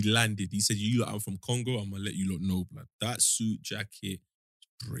 Eddie landed. He said, "You lot, I'm from Congo. I'm gonna let you lot know, blood. That suit jacket,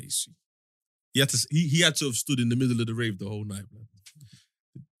 crazy. He had to have stood in the middle of the rave the whole night, blood.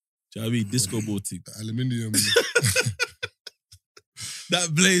 Do you know what I mean? Disco ball thing. The aluminium. That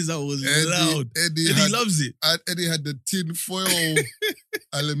blazer was loud. Eddie loves it. Eddie had the tin foil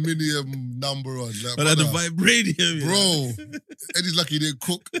aluminium number on. Like, But the vibranium, bro. Eddie's lucky he didn't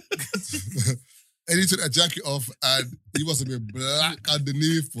cook. Eddie took that jacket off and he must have been black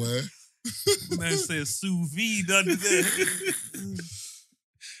underneath, boy. Man said sous vide under there.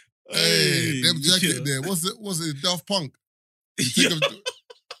 Hey, them jacket there. What's it? Daft Punk.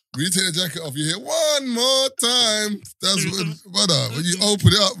 When you take the jacket off, you hear one more time. That's what, brother. When you open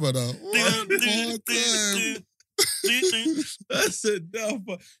it up, brother. One more time. That's a Daft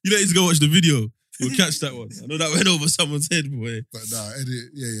Punk. You need to go watch the video. You'll catch that one. I know that went over someone's head, boy. But nah, Eddie,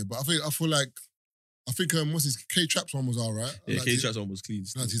 yeah. But I think what's his K-Trap's one was all right. Yeah, K-Trap's one was clean.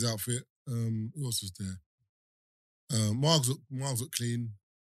 That's his outfit. Who else was there? Margs looked clean.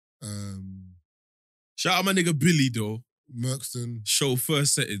 Shout out my nigga Billy though. Merkston. Show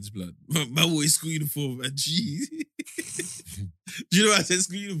first settings, blood. My boy's school uniform and jeez. Do you know why I said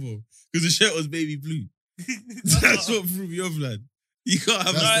school uniform? Because the shirt was baby blue. That's what threw me off, lad. You can't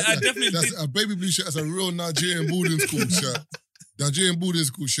have I definitely that's a baby blue shirt. That's a real Nigerian boarding school shirt. Nigerian boarding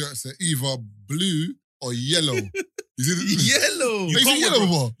school shirts are either blue or yellow. You see the yellow. You can't yellow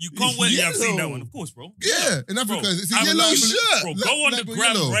before. You can't wear. Yeah, I've seen that one, of course, bro. Yeah, in Africa, Bro, it's a I'm yellow like, shirt. Bro, go on the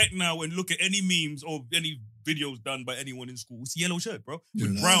gram yellow. right now and look at any memes or any videos done by anyone in school. It's a yellow shirt, bro.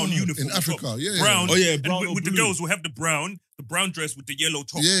 With Yeah. brown uniform. In on top. Africa, yeah. Brown. Oh, yeah, And brown or with the blue. girls will have the brown dress with the yellow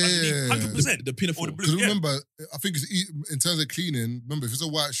top. Yeah, underneath, 100%. The pinafore. Or the blue. Because Yeah. remember, I think in terms of cleaning, remember, if it's a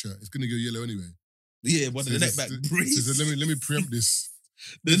white shirt, it's going to go yellow anyway. Yeah, one of the neck back braids. So let me preempt this.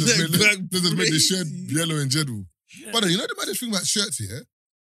 The neck back Let's just make the shirt braids. yellow in general. Yeah. But you know the maddest thing about shirts here?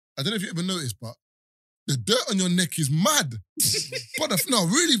 I don't know if you ever noticed, but the dirt on your neck is mad. Brother,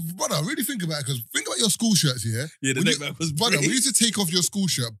 really think about it, because think about your school shirts here. Yeah, the When neck you- back was Brother, when you braids. used to take off your school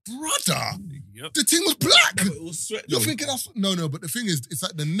shirt, brother, Yep. the thing was black. No, it was sweat. You're though. thinking that's no, but the thing is, it's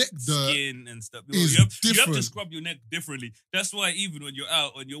like the neck dirt. Skin and stuff. is You have to different. scrub your neck differently. That's why even when you're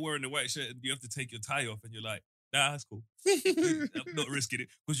out and you're wearing a white shirt and you have to take your tie off and you're like, nah, that's cool. I'm not risking it.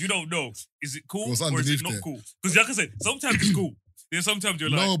 Because you don't know, is it cool What's or is it underneath not there? cool? Because like I said, sometimes it's cool. Then sometimes you're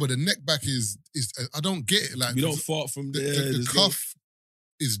like, No, but the neck back is I don't get it. Like We don't fart from the, there. the There's no- cuff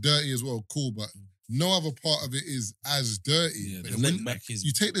is dirty as well, cool, but no other part of it is as dirty. Yeah, But the when neck back is.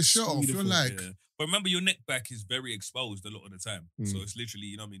 you take the shirt off, you're beautiful, like, yeah. But remember, your neck back is very exposed a lot of the time. So Mm. it's literally,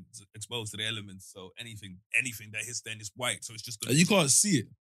 you know what I mean, it's exposed to the elements. So anything that hits then is white. So it's just And gonna you can't see it.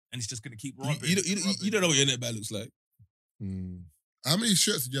 and it's just gonna keep You, rubbing. you don't know what your neck back looks like. How many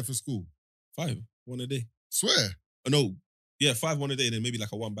shirts did you have for school? 5, one a day. Swear. Oh, no, yeah, 5 one a day, and then maybe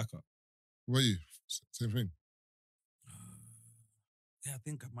like a 1 backup. What are you? Same thing. Yeah, I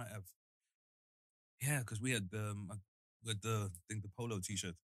think I might have. Yeah, because we had the polo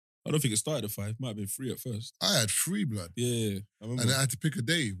t-shirt. I don't think it started at 5. Might have been 3 at first. I had 3 blood. Yeah, I remember. And I had to pick a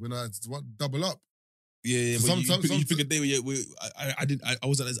day when I had to double up. yeah, So but you pick a day where I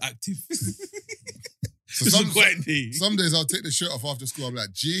wasn't as active. So It's some, a quiet day. some days I'll take the shirt off after school. I'm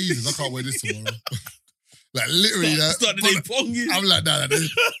like, Jesus, I can't wear this tomorrow. Like literally, Start the day ponging. I'm like, nah, I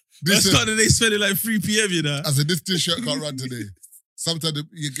this started the day spending like 3 p.m. You know. I said, this shirt can't run today. Sometimes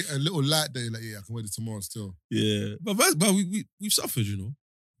you get a little light day, like, yeah, I can wear this tomorrow still. Yeah, but we've suffered, you know.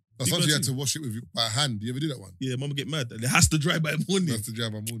 But sometimes you had to wash it by hand. Do you ever do that one? Yeah, mama get mad. And it has to dry by morning. That's the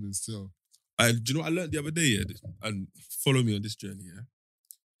drive by morning still. And do you know what I learned the other day? Yeah, and follow me on this journey. Yeah.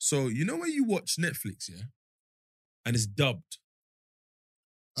 So you know when you watch Netflix, yeah, and it's dubbed.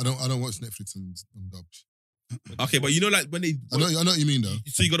 I don't watch Netflix and dubs. Okay, but you know, like when they, I know what you mean though.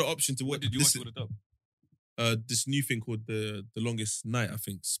 so you got the option to What watch. did you watch with the dub? This new thing called the Longest Night, I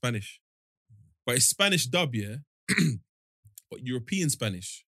think, Spanish. But it's Spanish dub, yeah, but European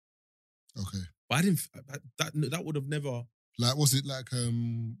Spanish. Okay. But I didn't. That would have never. Like, what's it like?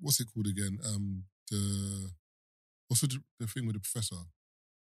 What's it called again? What's the thing with the professor?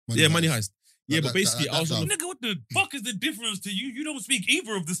 Money Heist. Yeah, Like but that- basically, that- I was that on the. Nigga, what the fuck is the difference to you? You don't speak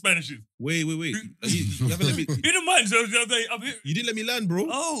either of the Spanishes. Wait. You haven't let me. You didn't mind, so I'm here. You didn't let me land, bro.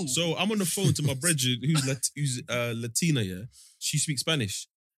 Oh. So I'm on the phone to my brethren who's Latina, yeah. She speaks Spanish.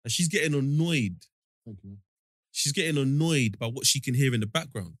 And she's getting annoyed. Thank you. She's getting annoyed by what she can hear in the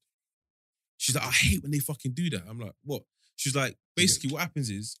background. She's like, I hate when they fucking do that. I'm like, what? She's like, basically what happens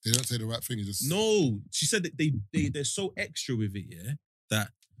is, They don't say the right thing. It's just no. She said that they're so extra with it, yeah, that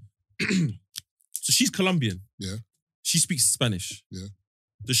so she's Colombian. Yeah. She speaks Spanish. Yeah.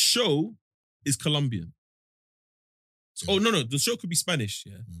 The show is Colombian. Oh, no. The show could be Spanish,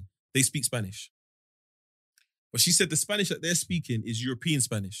 yeah. They speak Spanish. But she said the Spanish that they're speaking is European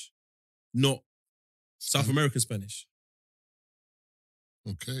Spanish, not South American Spanish.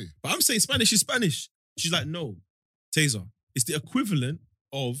 Okay. But I'm saying Spanish is Spanish. She's like, no, Taser. It's the equivalent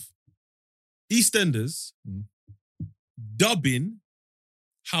of EastEnders dubbing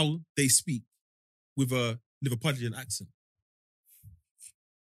how they speak with a Liverpudlian accent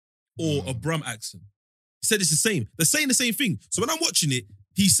or a Brum accent. He said it's the same. They're saying the same thing. So when I'm watching it,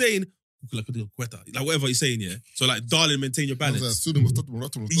 he's saying, like whatever he's saying, yeah. So like, darling, maintain your balance.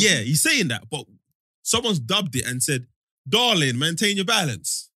 Yeah, he's saying that, but someone's dubbed it and said, darling, maintain your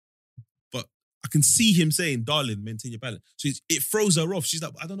balance. But I can see him saying, darling, maintain your balance. So it throws her off. She's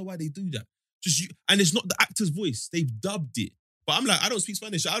like, I don't know why they do that. And it's not the actor's voice. They've dubbed it. But I'm like, I don't speak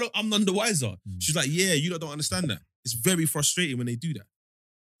Spanish. I'm none the wiser. She's like, yeah, you don't understand that. It's very frustrating when they do that.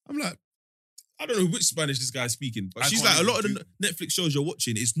 I'm like, I don't know which Spanish this guy's speaking. But she's like, a lot of the Netflix shows you're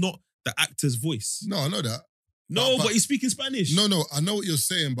watching, it's not the actor's voice. No, I know that. No, but he's speaking Spanish. No, I know what you're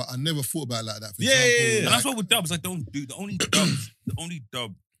saying, but I never thought about it like that. For Yeah. And that's what with dubs I don't do. The only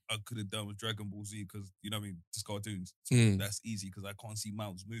dub I could have done was Dragon Ball Z because, you know what I mean, just cartoons. So that's easy because I can't see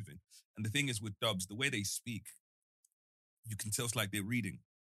mouths moving. And the thing is with dubs, the way they speak, you can tell it's like they're reading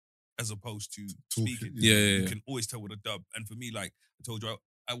as opposed to speaking. You can always tell with a dub. And for me, like I told you,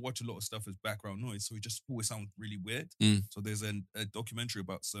 I watch a lot of stuff as background noise, so it just always sounds really weird. So there's a documentary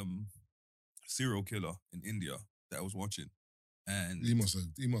about some serial killer in India that I was watching. And he must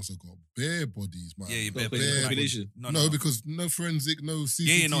have got bare bodies, man. Yeah, bare bodies. No, because no forensic, no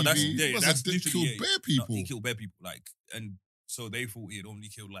CCTV. That's literally killed bare people. No, he killed bare people, and so they thought he had only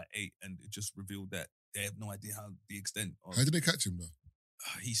killed 8, and it just revealed that they have no idea how the extent of. How did they catch him though?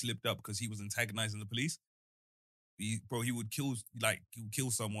 He slipped up because he was antagonizing the police. He would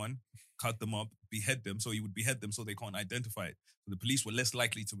kill someone, cut them up, behead them. So he would behead them so they can't identify it. So the police were less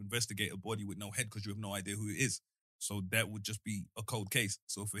likely to investigate a body with no head because you have no idea who it is. So that would just be a cold case.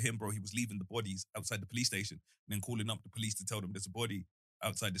 So for him, he was leaving the bodies outside the police station and then calling up the police to tell them there's a body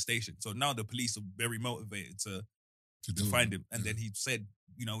outside the station. So now the police are very motivated to find him. And then he said,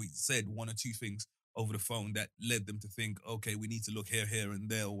 one or two things over the phone that led them to think, okay, we need to look here, and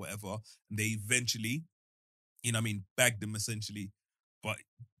there or whatever. And they eventually, bagged them essentially. But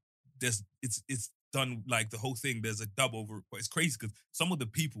it's done like the whole thing. There's a dub over it. But it's crazy because some of the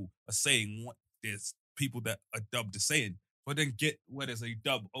people are saying what there's people that are dubbed are saying, but then get where there's a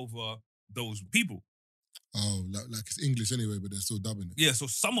dub over those people. Oh, like it's English anyway, but they're still dubbing it. Yeah, so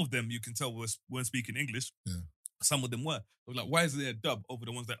some of them you can tell weren't speaking English. Yeah. Some of them were. So like, why is there a dub over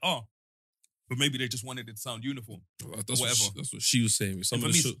the ones that are? But maybe they just wanted it to sound uniform. That's what she was saying. For me,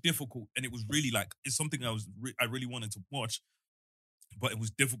 it's difficult, and it was really like it's something I really wanted to watch, but it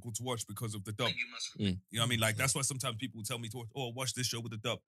was difficult to watch because of the dub. You know what I mean? Like that's why sometimes people tell me to watch this show with the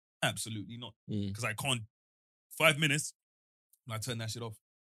dub. Absolutely not, because I can't. 5 minutes, and I turn that shit off.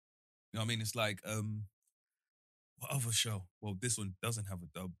 You know what I mean? It's like what other show? Well, this one doesn't have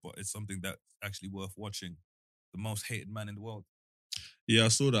a dub, but it's something that's actually worth watching. The Most Hated Man in the World. Yeah, I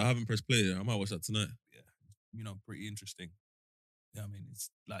saw that. I haven't pressed play yet. I might watch that tonight. Yeah, pretty interesting. Yeah, I mean,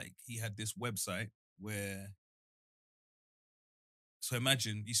 it's like he had this website where. So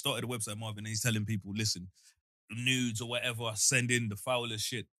imagine he started a website, Marvin, and he's telling people, listen, nudes or whatever, send in the foulest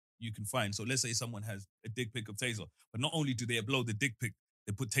shit you can find. So let's say someone has a dick pic of Taser, but not only do they upload the dick pic,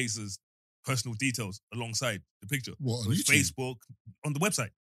 they put Taser's personal details alongside the picture. What, on YouTube? Facebook, on the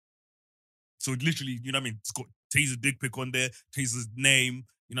website. So literally, you know what I mean? It's got Taser's dick pic on there, Taser's name,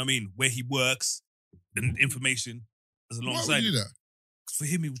 you know what I mean? Where he works, and information is alongside. Why would you do that? Because for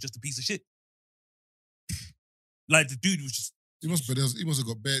him, he was just a piece of shit. Like the dude was just. He must have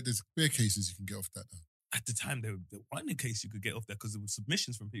got there's bare cases you can get off that though. At the time, there wasn't a case you could get off that because there were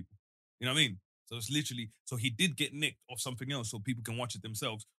submissions from people. You know what I mean? So it's literally, so he did get nicked off something else so people can watch it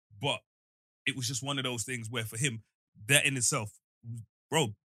themselves. But it was just one of those things where for him, that in itself,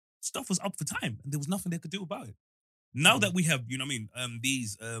 bro, stuff was up for time and there was nothing they could do about it. Now that we have, you know what I mean,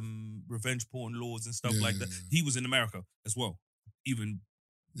 these revenge porn laws and stuff like that, he was in America as well. Even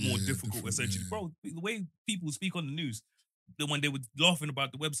more difficult, essentially. Bro, the way people speak on the news, when they were laughing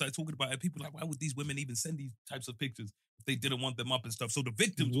about the website, talking about it, people were like, why would these women even send these types of pictures if they didn't want them up and stuff? So the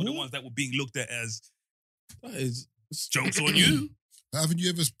victims were the ones that were being looked at as jokes on you. Haven't you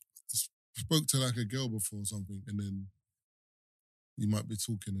ever spoke to like a girl before or something, and then you might be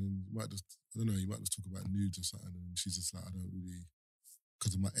talking and you might just talk about nudes or something, and she's just like, I don't really,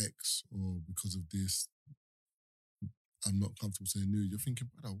 because of my ex or because of this, I'm not comfortable saying nude. You're thinking,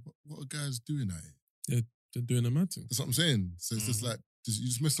 brother, what are guys doing at it? They're doing a mad thing. That's what I'm saying. So it's just like, you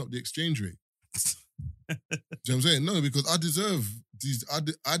just messed up the exchange rate. Do you know what I'm saying? No, because I deserve these.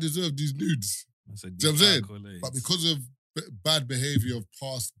 I deserve these nudes. I said, Do you know what I'm saying? accolades. But because of bad behavior of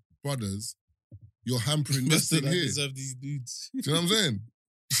past brothers, you're hampering this That's thing I here. deserve these dudes. Do you know what I'm saying?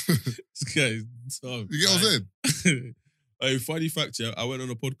 This guy is dumb. You get what I'm saying? Hey, funny fact, yeah, I went on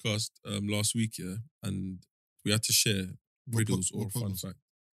a podcast last week, yeah, and we had to share riddles or what fun podcast? fact.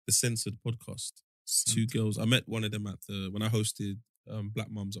 The Censored podcast. Two girls. I met one of them when I hosted Black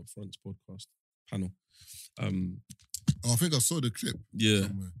Mums Up Front's podcast panel. Oh, I think I saw the clip Yeah.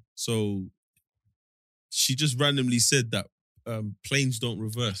 somewhere. So she just randomly said that planes don't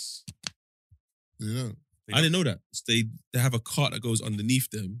reverse. You know, They I didn't know that. So they have a cart that goes underneath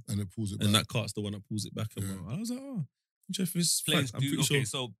them, and it pulls it back. and that cart's the one that pulls it back. And Yeah. I was like, oh, interesting. Planes I'm do. pretty Okay, sure.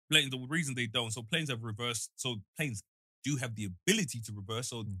 so planes. The reason they don't. So planes have reverse. So planes do have the ability to reverse.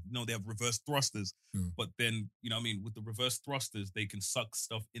 So they have reverse thrusters. Yeah. But then what I mean, with the reverse thrusters, they can suck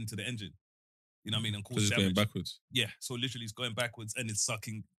stuff into the engine. You know what I mean, and cause Because it's going damage. backwards. Yeah. So literally, it's going backwards and it's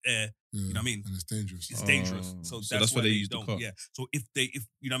sucking air. Yeah, You know what I mean? And it's dangerous. It's dangerous. Oh, So so that's why they they use the don't. car. Yeah. So if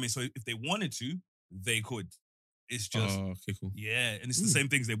you know what I mean. So if they wanted to, they could. It's just Oh, okay, cool. yeah, and it's the same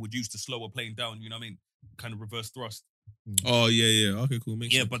things they would use to slow a plane down. You know what I mean? Kind of reverse thrust. Oh, yeah. Okay, cool.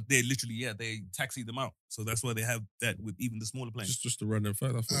 Makes Yeah, sense. but they literally they taxi them out. So that's why they have that with even the smaller planes. Just a random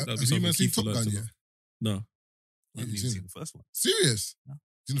fact. I thought that'd be Have you something man seen Keith Top would like Gun to yet? know. No, I Yeah, haven't you even seen seen it? the first one. Serious? No.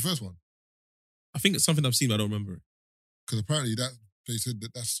 Seen the first one? I think it's something I've seen, but I don't remember it. Because apparently they said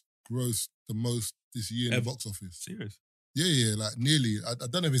that's grossed the most this year in the Ever? box office. Serious. Yeah, like nearly. I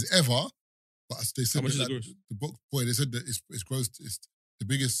don't know if it's ever, but they said How much that, is it like, gross? the box boy. They said that it's grossed. It's the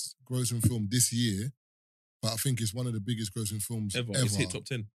biggest grossing film this year, but I think it's one of the biggest grossing films Ever. ever. It's hit top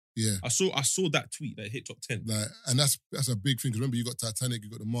 10. Yeah, I saw that tweet that it hit top 10. like, and that's a big thing. 'Cause remember, you got Titanic, you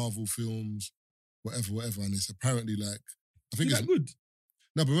got the Marvel films, whatever, and it's apparently like I think Is it's that good?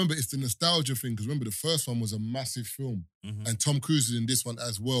 no, but remember it's the nostalgia thing. Because remember the first one was a massive film, Mhm. and Tom Cruise is in this one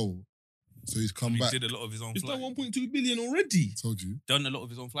as well, so he's come He back. did a lot of his own It's done flying. 1.2 billion already. Told you, Done a lot of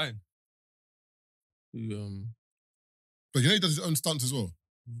his own flying. but you know he does his own stunts as well.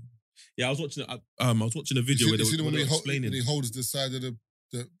 Yeah, I was watching a video where You see the one they when were he explaining. when he holds the side of the.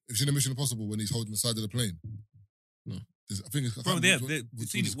 Have you seen the Mission Impossible when he's holding the side of the plane? No. I think it's. I Bro, can't they've remember what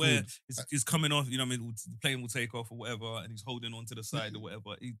seen it's it where called. it's coming off, you know what I mean? The plane will take off or whatever, and he's holding on to the side or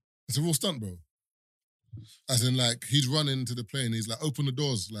whatever. It's a real stunt, bro. As in, like, he's running to the plane, he's like, open the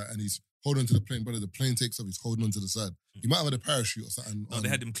doors, like, and he's holding to the plane, brother. The plane takes off, he's holding onto the side. He might have had a parachute or something. No, they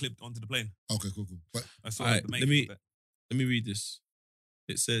had him clipped onto the plane. Okay, cool. But I saw Alright, the let making me- of that. Let me read this.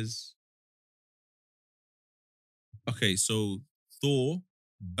 It says, okay, so Thor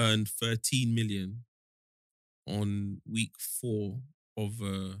earned 13 million on week 4 of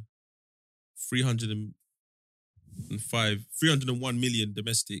 301 million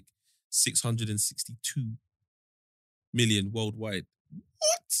domestic, 662 million worldwide.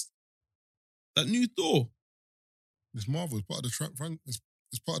 What? That new Thor? it's Marvel, it's part of the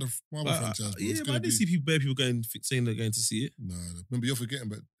it's part of the Marvel franchise, bro. Yeah, It's but gonna I didn't see people saying they're going to see it. Nah, remember, you're forgetting,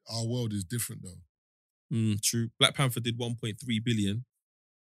 but our world is different, though. True. Black Panther did 1.3 billion.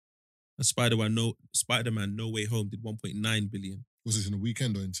 And Spider-Man No Way Home did 1.9 billion Was this in a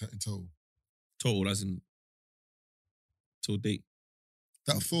weekend or in total? total, as in till date.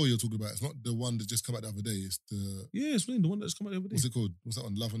 That Thor you're talking about, it's not the one that just come out the other day. It's the, Yeah, it's really the one that's come out the other day. what's it called? What's that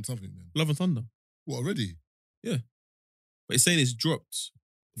one? Love and something then? Love and Thunder. What, already? But it's saying it's dropped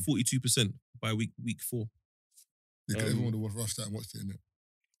 42% by week 4. Yeah, 'cause everyone would have rushed that and watched it, innit?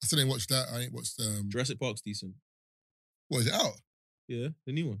 I still ain't watched that. I ain't watched, Jurassic Park's decent. what, is it out? Yeah,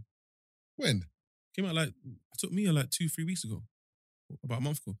 the new one. When? Came out it took me like 2-3 weeks ago. About a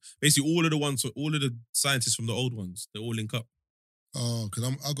month ago. Basically, all of the scientists from the old ones, they all link up. Oh, because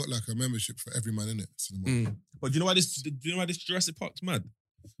I got like a membership for every man in it. Cinema. But do you know why this Jurassic Park's mad?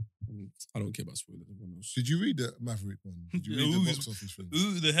 I don't care about spoilers. Everyone knows. Did you read the Maverick one? Did you read Who the is- box office thing?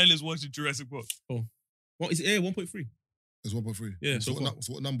 Who the hell is watching Jurassic Park? What is it? 1.3. It's 1.3. Yeah, So, so far.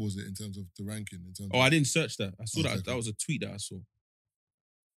 what number was it in terms of the ranking? In terms Oh, I didn't search that. I saw Okay, that. That was a tweet that I saw.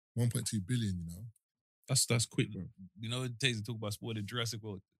 1.2 billion, you know? That's quick, bro. You know, it takes to talk about spoiling Jurassic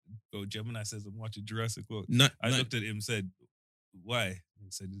World. Bro, Gemini says I'm watching Jurassic World. I looked at him and said, why? He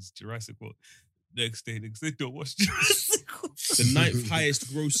said, it's Jurassic World. Next day, don't watch Jurassic World. the 9th highest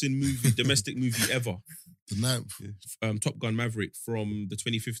grossing domestic movie ever. The 9th. Top Gun Maverick from the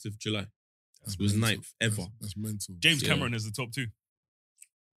 25th of July. It was mental. 9th ever. That's mental. James Yeah. Cameron is the top 2.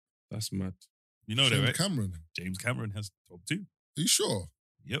 That's mad. You know that, James right? Cameron. James Cameron has top 2. Are you sure?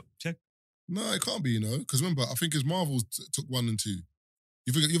 Yep, check. No, it can't be, you know? Because remember, I think his Marvel took 1 and 2.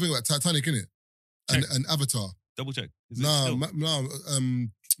 You think about Titanic, innit? And Avatar. Double check. Is it Nah, still? Marvel.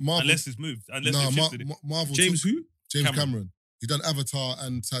 Unless it's moved. Unless Nah, they've shifted it. Marvel. James took who? James Cameron. Cameron. He done Avatar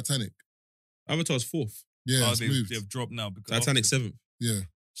and Titanic. Avatar's 4th. Yeah, Oh, it's they've moved. dropped now. Because Titanic after- 7th. Yeah.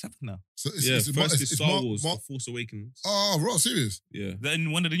 7th now. So it's, Yeah, it's, first it's is Star Mar- Wars, Mar- The Force Awakens. Oh, right, serious? Yeah.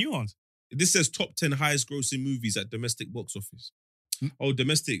 Then one of the new ones. This says top 10 highest grossing movies at domestic box office. Oh,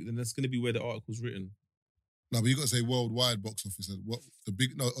 domestic, then that's going to be where the article's written. No, but you got to say worldwide box office. What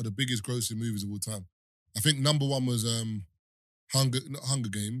the biggest grossing movies of all time? I think number one was not Hunger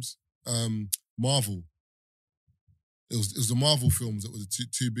Games, Marvel. It was the Marvel films that were the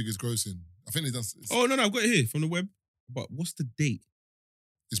two biggest grossing. I think they done. Oh, no, I've got it here from the web. But what's the date?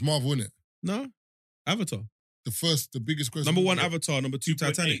 It's Marvel, isn't it? No? Avatar. The biggest grossing. Number one, movie. Avatar. Number two, 2.8.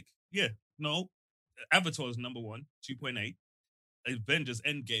 Titanic. Yeah. No. Avatar is number 1, 2.8. Avengers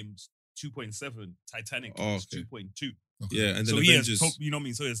Endgame's 2.7. Titanic Oh, is okay. 2.2. Okay. Yeah, and then So he has Avengers. top, you know what I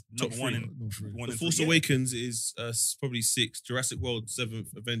mean? So it's top number 1 three. and No, three. 1 The and Force 3. Awakens is probably 6th. Jurassic World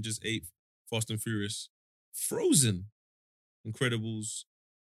 7th. Avengers 8th. Fast and Furious. Frozen. Incredibles.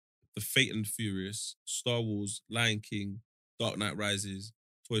 The Fate and Furious. Star Wars. Lion King. Dark Knight Rises.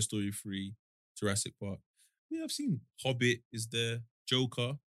 Toy Story 3. Jurassic Park. Yeah, I've seen Hobbit is there.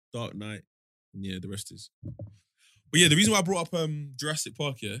 Joker. Dark Knight. And yeah, the rest is. But yeah, the reason why I brought up Jurassic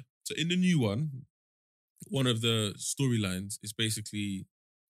Park, yeah. So in the new one of the storylines is basically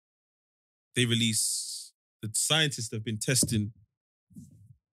they release the scientists have been testing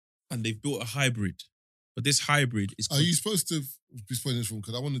and they've built a hybrid. But this hybrid is Are you supposed to be spoiling this film?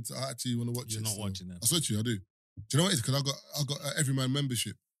 Because I actually want to watch You're it. not so- watching that. I swear to you, I do. Do you know what it is? Because I got Everyman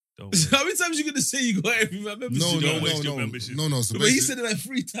membership. Don't worry. How many times you gonna say you got every membership? don't waste your membership. No. So But he basically- said it like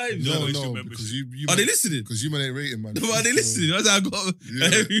 3 times. Don't waste no, your because membership. you Are man- they listening? Because you man ain't rating, man. But are they So- listening? I got Yeah.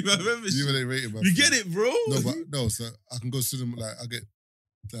 every You man membership. ain't rating, man. You get it, bro. No, so I can go cinema. Like I get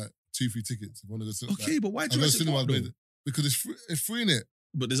like 2 free tickets. If I want to go cinema. Okay, but why I go Jurassic cinema Park, though? because it's free in it.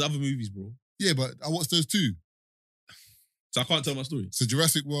 But there's other movies, bro. Yeah, but I watched those 2. So I can't tell my story. So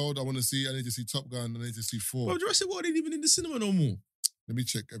Jurassic World, I want to see. I need to see Top Gun. I need to see 4. Bro, Jurassic World ain't even in the cinema no more. Let me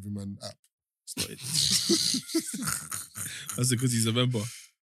check Everyman app. It's not it. That's because he's a member.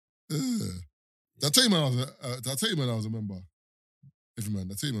 Did I tell you when I was a member? Everyman,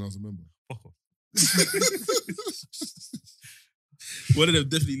 did I tell you when I was a member? Fuck off. One of them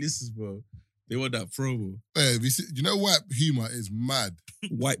definitely listens, bro. They want that promo. Hey, you know white humor is mad.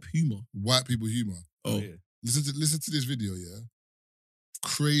 Wipe humor. White people humor. Oh. Yeah. Listen to this video, yeah.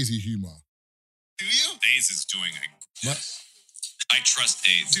 Crazy humor. Do you? AIDS is doing Ma- I trust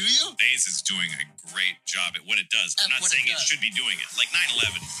AIDS. Do you? AIDS is doing a great job at what it does. I'm At not what saying it it does. should be doing it. Like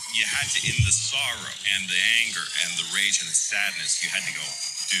 9/11, you had to end the sorrow and the anger and the rage and the sadness. You had to go,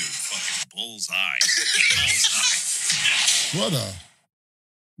 dude, fucking bullseye. Bullseye. Brother,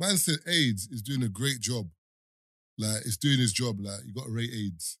 man said AIDS is doing a great job. Like, it's doing his job. Like, you got to rate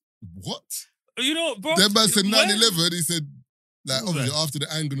AIDS. What? You know, bro. That man said when- 9/11. He said, like, Bullseye. obviously, after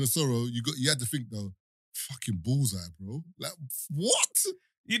the anger and the sorrow, you had to think, though, fucking bullseye, bro. Like, what?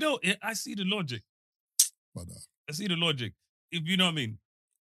 You know, I see the logic. Brother. I see the logic. If you know what I mean,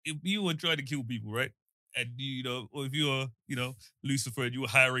 if you were trying to kill people, right? And you know, or if you were, Lucifer and you were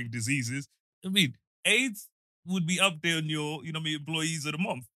hiring diseases, I mean, AIDS would be up there on your, employees of the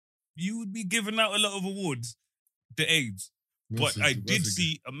month. You would be giving out a lot of awards to AIDS. But I did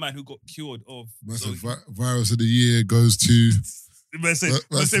see a man who got cured of. So Virus of the year goes to. man said,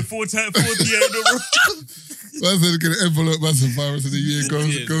 That's- fourth year in a row. Man said, get an envelope. Man said, Virus of the year Yeah,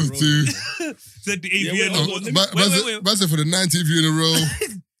 goes bro. to. Said the Yeah, AVN. well, award. Man said, for the 19th year in a row,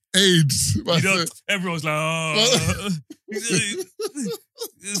 AIDS. Man You know, said, everyone's like, oh.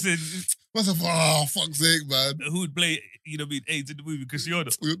 Said, man said, oh, fuck's sake, man. who would play, AIDS in the movie? Cristiano.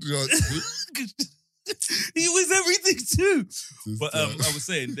 You know, He was everything too. just, But I was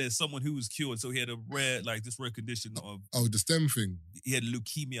saying, there's someone who was cured, so he had a rare condition of oh, the stem thing. he had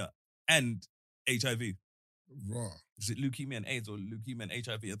leukemia and HIV. Raw. Is it leukemia and AIDS or leukemia and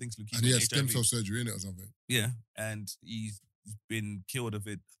HIV? I think it's leukemia And he had and stem HIV. cell surgery in it or something. Yeah, and he's been cured of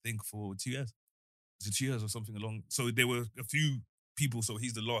it, I think, for 2 years. Is it 2 years or something along? So there were a few people, so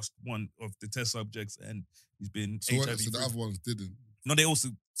he's the last one of the test subjects, and he's been So, HIV so the free. other ones didn't. No, they also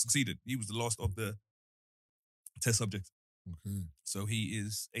succeeded. He was the last of the test subjects. Okay. So he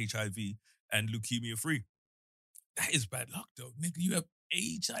is HIV and leukemia free. That is bad luck, though. Nigga, you have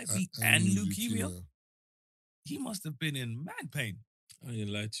HIV and leukemia? He must have been in mad pain. I ain't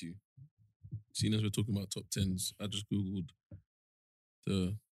lie to you. Seeing as we're talking about top 10s, I just Googled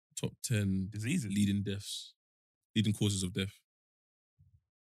the top 10 Diseases. leading causes of death.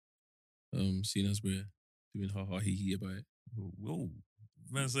 Seeing as we're doing ha ha he he about it. Whoa.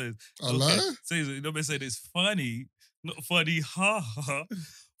 Man says, I lie? Says, you know, man said it's funny, not funny, ha ha,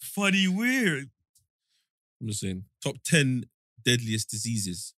 funny weird. I'm just saying. Top 10 deadliest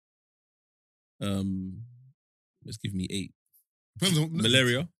diseases. Let's give me 8. Depends on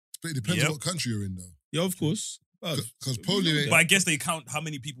Malaria. But it depends Yep. on what country you're in, though. Yeah, of course. Because polio ain't. But I guess they count how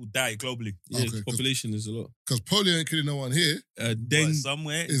many people die globally. Yeah, Okay, population is a lot. Because polio ain't killing no one here. Dengue, But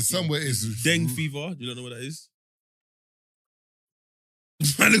somewhere. In somewhere, it's dengue fever. You don't know what that is?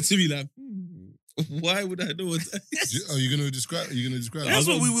 Man looked at me like, why would I know what that is? Are you gonna describe? Are you gonna describe? That's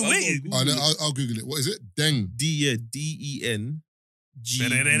it? what we were waiting. I'll Google it. What is it? Dengue. DENGE.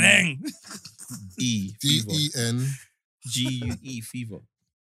 Dang. Fever. DEN. GUE fever.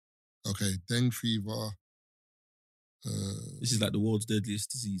 Okay, dengue fever. This is like the world's deadliest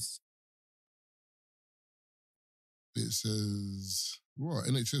disease. It says what?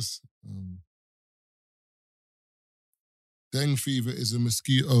 NHS. Dengue fever is a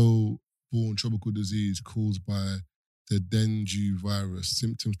mosquito-borne tropical disease caused by the dengue virus.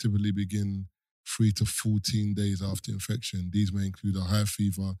 Symptoms typically begin 3 to 14 days after infection. These may include a high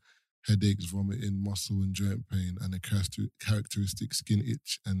fever, headaches, vomiting, muscle and joint pain, and a characteristic skin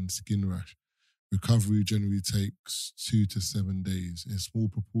itch and skin rash. Recovery generally takes 2 to 7 days. In small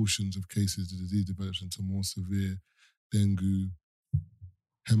proportions of cases, the disease develops into more severe dengue,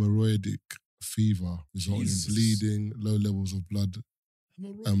 hemorrhoidic fever, resulting Jesus. in bleeding, low levels of blood,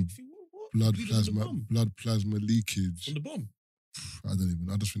 Hemorrhoidic fever? What? blood Bleeding from the plasma, bum? blood plasma leakage. From the bum. I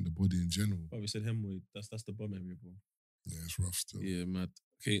just think the body in general. Oh, we said hemorrhoid. That's the bum area, bro. Yeah, it's rough still. Yeah, mad.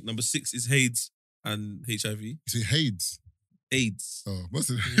 Okay, number 6 is AIDS and HIV. You say AIDS. AIDS. Oh, what's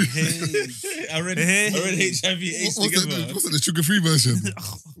it? I read HIV AIDS together. What's it? The sugar-free version.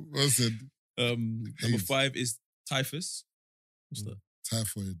 What's it? Number AIDS. 5 is typhus. What's that?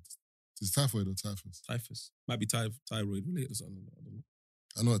 Typhoid. Is it typhoid or typhus? Typhus. Might be thyroid related or something. I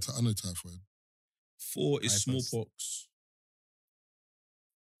don't know. I know typhoid. 4 is Typhus. smallpox.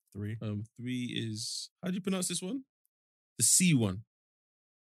 3. 3 is, how do you pronounce this one? The C one.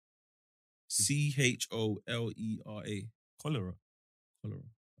 CHOLERA. Cholera. Cholera.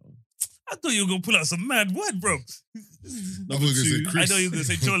 I thought you were going to pull out some mad word, bro. Number two, say I Chris. know you were going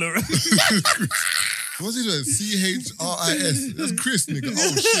to say cholera. What's he doing? CHRIS. That's Chris, nigga.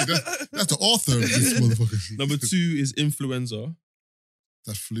 Oh shit, that's the author of this motherfucker. Number 2 is influenza.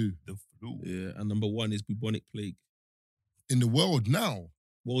 That's flu. The flu. Yeah. And number 1 is bubonic plague. In the world now.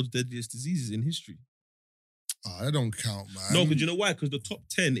 World's deadliest diseases in history. That don't count, man. No, because you know why? Because the top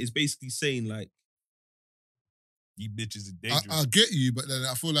 10 is basically saying like, You bitches are dangerous. I get you, but then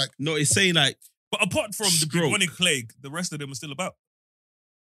I feel like no, it's saying like, but apart from the Stroke. bubonic plague, the rest of them are still about.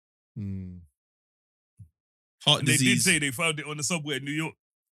 heart And they did disease. say they found it on the subway in New York.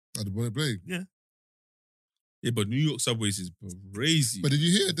 the bubonic plague. Yeah, but New York subways is crazy. But did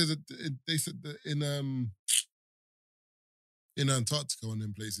you hear? They said that in Antarctica, one of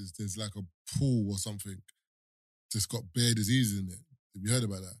them places, there's like a pool or something that's got bare disease in it. Have you heard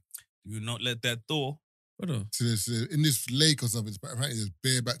about that? Do not let that thaw. Brother, So there's in this lake or something, apparently there's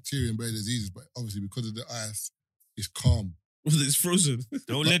bare bacteria and bare diseases, but obviously because of the ice, it's calm. it's frozen.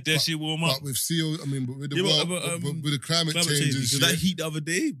 Don't But- let that but- shit warm up. But with CO, I mean, but with the Yeah, world, but, with the climate, Climate change and change. So shit, that heat the other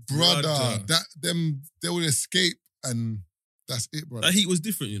day, brother, they will escape and that's it, brother. that heat was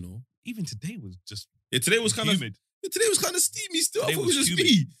different, you know. Even today was just Yeah, today was kind of humid. steamy still. Today I thought it was was just humid.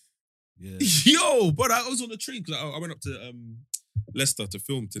 me. Yeah. Yo, but I was on the train because I went up to Leicester to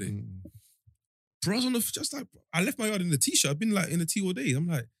film today. Mm. Bro, I was on the just like I left my yard in the t-shirt. I've been like in the tea all day. I'm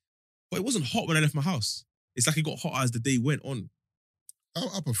like, but it wasn't hot when I left my house. It's like it got hotter as the day went on.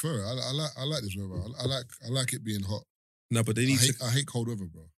 I prefer it. I like this weather. I like it being hot. No, but they need to. I hate cold weather,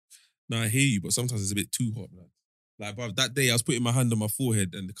 bro. No, I hear you, but sometimes it's a bit too hot, man. Like, bro, that day I was putting my hand on my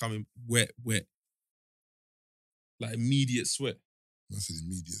forehead and coming wet, like immediate sweat. That's an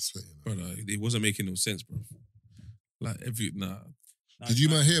immediate sweat. You know? Bro, it wasn't making no sense, bro. Like nah. Did you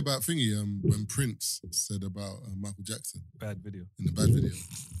man hear about thingy? When Prince said about Michael Jackson Bad video. in the bad video?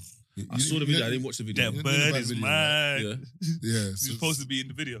 I saw the video. I didn't watch the video. That you know the bird bad is video, mine. Yeah. Yeah, He's supposed to be in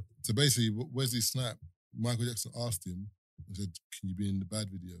the video. So basically, Wesley Snipes, Michael Jackson asked him and said, "Can you be in the bad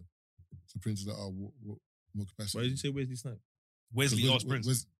video?" So Prince was like, "Oh, what capacity?" Why did you say Wesley Snipes? Wesley asked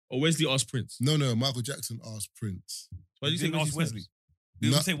Prince. Wesley asked Prince. No, Michael Jackson asked Prince. Why did you say Didn't ask Wesley.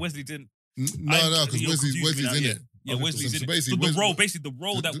 Did No. you say Wesley didn't? No, because you're confusing me Wesley's now, in yeah. it. Yeah, Okay, Wesley's so in it. basically, So the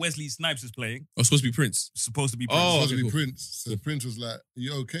role that the- Wesley Snipes is playing Oh, supposed to be Prince. is supposed to be Prince. Oh, supposed to okay, be cool. Prince. So Prince was like, "Are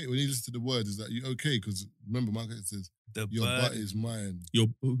you okay?" When he listened to the words, is that you okay? Because remember, Michael Jackson says, The "Your bird butt is mine." Your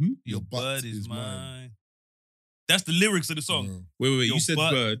who? Your butt bird is is mine. mine. That's the lyrics of the song. Wait. Your You said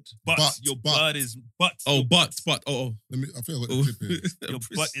butt- bird. But your butt is butt. Oh, butt. Oh. Let me. I think I got the clip here. Your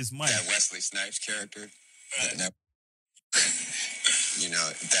butt is mine. That Wesley Snipes character. That, you know,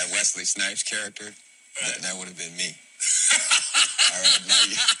 that Wesley Snipes character, that would have been me. All right,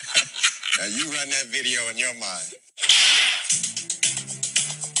 now you run that video in your mind.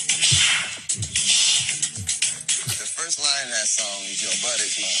 The first line of that song is "Your butt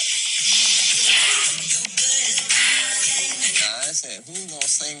is mine." Now I said, who gonna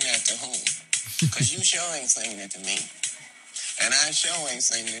sing that to whom? Because you sure ain't singing it to me, and I sure ain't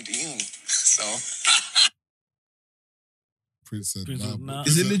singing it to you. So. Prince said, Prince nah. was, nah.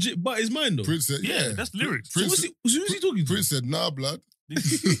 Is it legit? But it's mine though. Prince said, Yeah, yeah. that's lyrics. So Prince, who's he talking to? Prince said, nah, blood.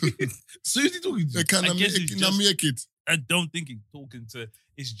 So who's he talking to? Can I guess it's just- make it? I don't think he's talking to.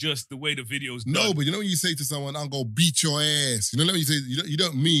 It's just the way the video's done. No, but you know when you say to someone, I'm going to beat your ass. You know when you say, you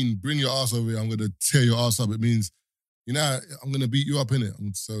don't mean bring your ass over here, I'm going to tear your ass up. It means, you know, I'm going to beat you up in it.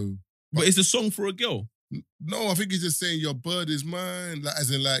 So, But it's a song for a girl. no, I think he's just saying your bird is mine. Like,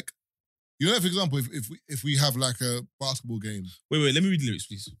 as in like, you know, for example, if we have like a basketball game. Wait, let me read the lyrics,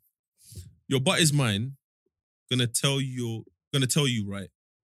 please. Your butt is mine. Gonna tell you right.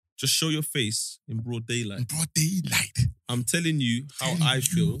 Just show your face in broad daylight. In broad daylight. I'm telling you how Telling I you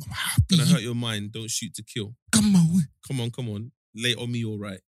feel. I'm happy. Gonna hurt your mind. Don't shoot to kill. Come on. Come on. Lay it on me all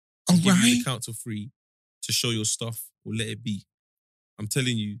right. All Give you right. the count to 3 to show your stuff or let it be. I'm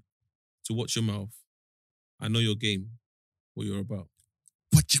telling you to watch your mouth. I know your game, what you're about.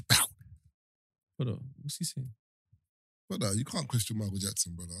 What you about? Hold on, what's he saying? Brother, you can't question Michael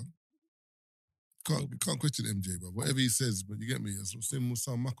Jackson, brother. You can't question MJ, bro. Whatever he says, but you get me? It's the same with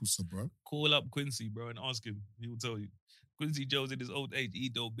Sam Makusa, bro. Call up Quincy, bro, and ask him. He will tell you. Quincy Jones in his old age, he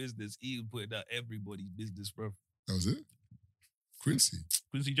do business. He will put out everybody's business, bro. That was it? Quincy.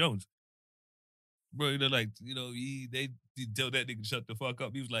 Quincy Jones. Bro, you know, like, you know, they tell that nigga to shut the fuck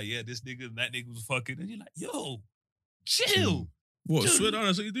up. He was like, yeah, this nigga and that nigga was fucking. And you're like, yo, chill. What? Dude. Swear down,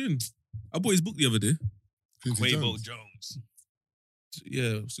 that's what you're doing. I bought his book the other day. Quincy Quavo Jones. Jones.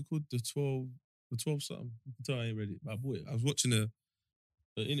 Yeah, what's it called? The 12 something. You can tell I ain't read it, but I bought it. I was watching an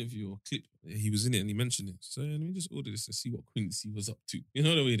interview or clip. He was in it and he mentioned it. So let me just order this and see what Quincy was up to. You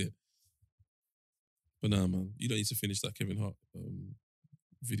know the way there. But nah, man, you don't need to finish that Kevin Hart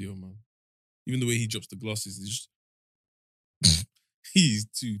video, man. Even the way he drops the glasses, is just he's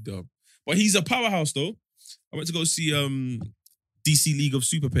too dumb. But he's a powerhouse, though. I went to go see DC League of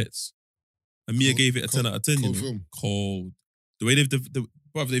Super Pets, and Mia Cold- gave it a 10 out of 10. cold you know? film. Cold. The way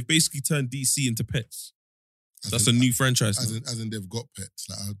they've basically turned DC into pets. As That's in- a new franchise. As now. in they've got pets.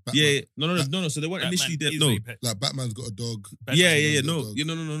 Like Yeah. No. So they weren't initially there. No. Like Batman's got a dog. Yeah. got a No. dog.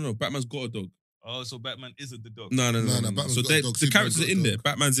 No. Batman's got a dog. Oh, so Batman isn't the dog. No. Batman's So got a dog. the Superman's characters got are a in there. dog.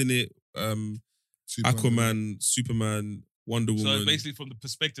 Batman's in it. Superman. Aquaman, Superman, Wonder So Woman. it's basically from the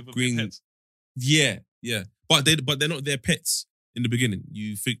perspective of Green- their pets. Yeah. But they're not their pets in the beginning.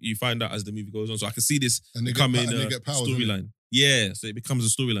 You find out as the movie goes on. So I can see this And they becoming and they a get powers. innit? storyline. Yeah, so it becomes a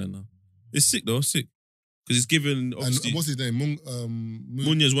storyline now. It's sick though, sick. Because it's given And obviously what's his name?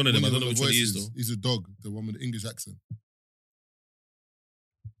 Munya's one of them. I Munya's don't know which one he is voices. though. He's a dog, the one with the English accent.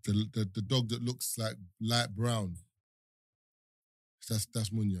 The dog that looks like light brown. That's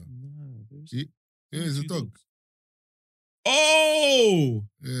Munya. Yeah, he's a dog. Oh!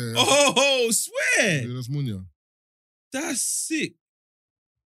 Yeah. Oh, swear! Yeah, that's Munya. That's sick.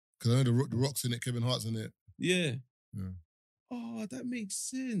 Because I know the Rock's in it, Kevin Hart's in it. Yeah. Yeah. Oh, that makes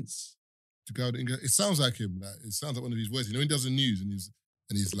sense. The guy with the English, it sounds like him. Like it sounds like one of his voices. You know, he does the news and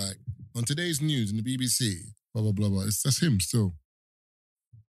he's like, on today's news in the BBC, blah blah blah blah. That's him still.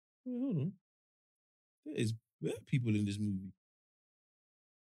 Wait, hold on. There are people in this movie.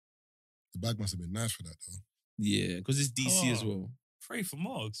 The bag must have been nice for that though. Yeah, because it's DC as Oh. well. Pray for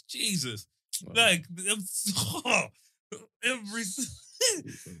Marks. Jesus. Oh. Like, every...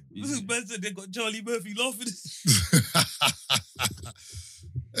 This man said they got Charlie Murphy laughing.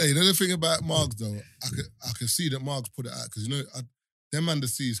 Hey, you know the thing about Margs though, I can see that Margs put it out because you know them man to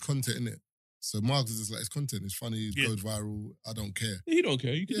see his content in it. So Margs is just like his content. It's funny, it Yeah. goes viral. I don't care. He don't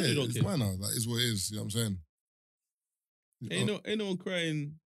care. You can Yeah, say he don't it's care. mine now. Like it's what it is. You know what I'm saying? Ain't no one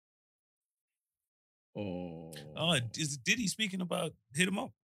crying. Oh. Oh, is Diddy speaking about hit him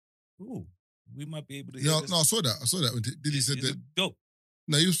up? Ooh, we might be able to hear Yeah, this. no, I saw that when Diddy said Is that. it dope?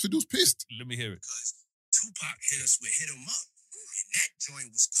 No, he was pissed. Let me hear it. Because Tupac hit us with Hit 'Em Up. And that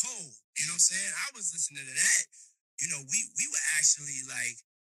joint was cold. You know what I'm saying? I was listening to that. You know, we were actually like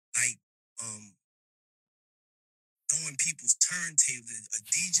throwing people's turntables. A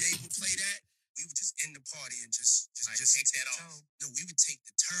DJ would play that. We would just end the party and just take that off. No, we would take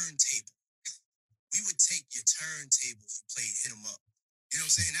the turntable. We you would take your turntables, you played Hit 'Em Up. You know what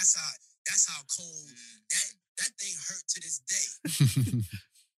I'm saying? That's how cold that thing hurt to this day.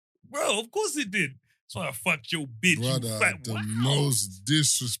 Bro, of course it did. So I fucked your bitch, Brother, you fat the wow. most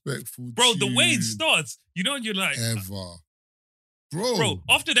disrespectful Bro, the way it tune starts, you know, and you're like, ever. Bro. bro,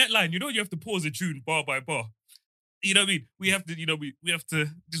 after that line, you know, you have to pause the tune bar by bar. You know what I mean? We have to, you know, we have to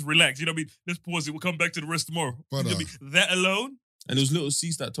just relax. You know what I mean? Let's pause it. We'll come back to the rest tomorrow. You know what I mean? That alone, And it was Little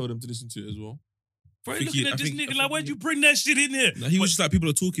Cease that told him to listen to it as well. bro, think looking he- at I this think- I nigga think like, why'd he- you bring that shit in here? Nah, he But- was just like, people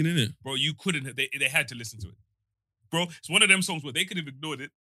are talking, innit? bro, you couldn't. They had to listen to it, bro. It's one of them songs where they could have ignored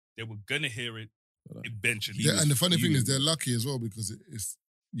it. They were gonna hear it eventually. Yeah, and the funny thing is, fuming. they're lucky as well because it's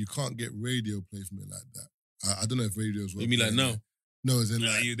you can't get radio play from it like that. I don't know if radios were. You mean like playing now? it. No, as in Nah,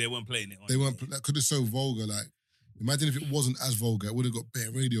 like they weren't playing it. they weren't because it's so vulgar. Like, imagine if it wasn't as vulgar, it would have got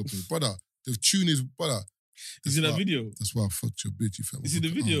better radio play. Brother, the tune is brother. You see that why- video? That's why I fucked your bitch. You felt You see the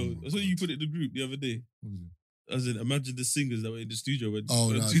video? Oh, I saw you put it in the group the other day. what was it? As in, imagine the singers that were in the studio when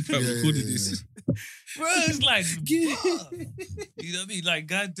Oh, no, Tupac yeah, recorded yeah, this. Bro, it's like, fuck. You know what I mean? Like,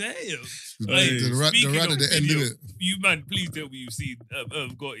 goddamn. Hey, the rat speaking at of the end, video, innit? You man, please tell me you've seen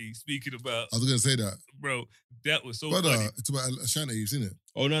Gotti speaking about, I was gonna say that, bro. That was so brother. funny, It's about Ashanti. You've seen it?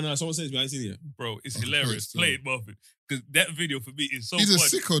 Oh, no. Someone says me. I ain't seen it yet. bro. It's Oh, hilarious. please, Play it, Muffin, because that video for me is so He's a funny.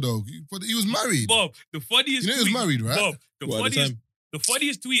 sicko though. But he was married. Bob, the funniest. You know he was tweet, married, right? Bob, the What, at the funniest. time? The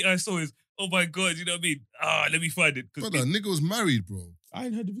funniest tweet I saw is, "Oh my god," you know what I mean? Let me find it. 'Cause Brother, nigga was married, bro. I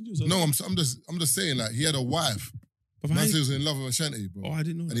ain't heard the videos. No, I'm just saying, like, he had a wife. But Man I, said he was in love with Ashanti, bro. oh, I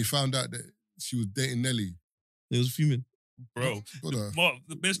didn't know. And he found out that she was dating Nelly. It was fuming. bro, Brother. Mark,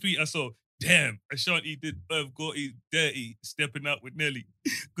 the best tweet I saw. Damn, Ashanti did Gotti dirty stepping out with Nelly.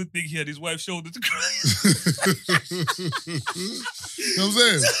 Good thing he had his wife's shoulder to cry. You know what I'm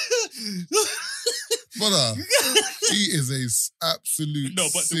saying? Brother, he is a absolute No,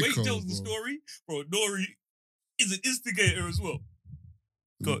 but the way he sicko, tells the bro. story, bro, Nori is an instigator as well.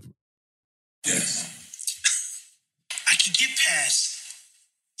 Go. I could get past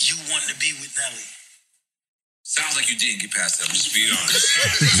you wanting to be with Nelly. Sounds like you didn't get past that. I'm just being honest.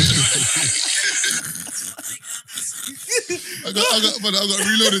 I got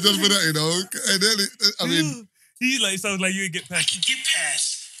reloaded just for that, you know. And then I mean, He like sounds like you ain't get I past. could get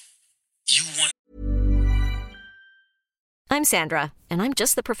past you want. I'm Sandra, and I'm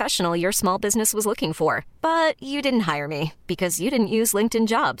just the professional your small business was looking for. But you didn't hire me because you didn't use LinkedIn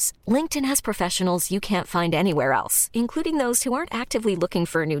Jobs. LinkedIn has professionals you can't find anywhere else, including those who aren't actively looking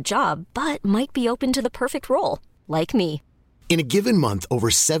for a new job, but might be open to the perfect role, like me. In a given month, over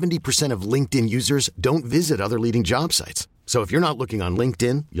 70% of LinkedIn users don't visit other leading job sites. So if you're not looking on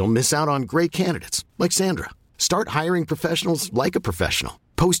LinkedIn, you'll miss out on great candidates like Sandra. Start hiring professionals like a professional.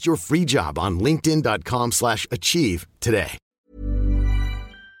 Post your free job on linkedin.com/achieve today.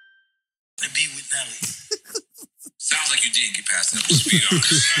 To be with Nelly. Sounds like you didn't get past that. I'm just being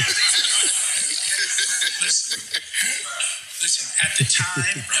honest. Listen, at the time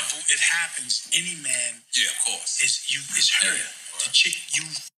it happens, any man Yeah, of course. is hurt. The chick you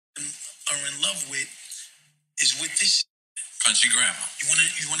are in love with is with this. Country grandma. You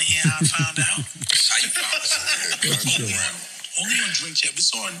wanna hear how I found out? How you found only on Drink Champ. It's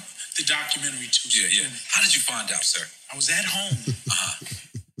on the documentary too. so Yeah. How did you find out, sir? I was at home.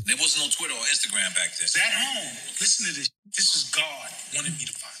 There wasn't no Twitter or Instagram back then. I was at home. Listen to this. This is God wanted me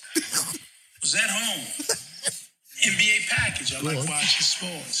to find out. I was at home. NBA package. I like watching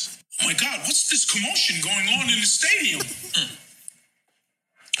sports. Oh my God, what's this commotion going on in the stadium?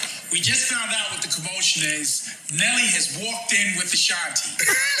 We just found out what the commotion is. Nelly has walked in with Ashanti.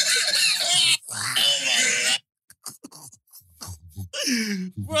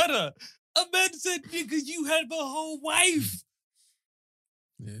 Brother, a man said, nigga, you had my whole wife.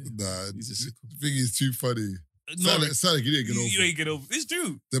 Yeah. nah, He's a sicko. the thing is too funny. No, Sound like you didn't get over you it. ain't get over. It's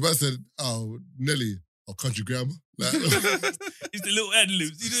true. The man said, "Oh, Nelly, country grandma." Like, It's the little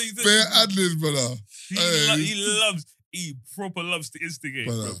ad-libs. You know, he said- bare ad-libs, brother. He proper loves to instigate.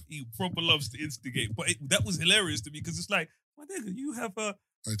 Brother. Bro. He proper loves to instigate. But that was hilarious to me because it's like, my nigga, you have a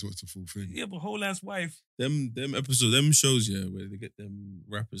full thing. You have a whole ass wife. Them episodes, them shows, yeah, where they get them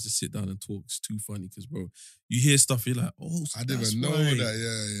rappers to sit down and talk. It's too funny because, bro, you hear stuff, you're like, oh, I didn't even know why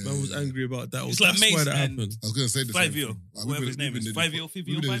that. Yeah. Man was angry about that. It's That's like why Mace that and happened. I was going to say the Five same Yo, thing. Like, whatever his name is. 5 Yo, 5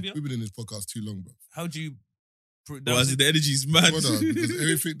 Yo, 5 Yo. We've been in this podcast too long, bro. How do you? Well, as in the energy's mad. Brother, because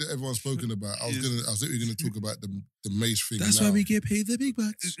everything that everyone's spoken about, I was literally going to talk about the Mace thing. That's now. why we get paid the big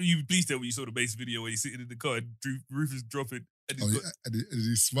bucks. You please tell me you saw the bass video where he's sitting in the car and Rufus dropping. And he's got, and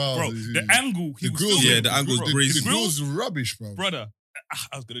he smiles. bro, and the angle he the was grills, filming, Yeah, the angle's bro, crazy. The grills is rubbish, bro. brother.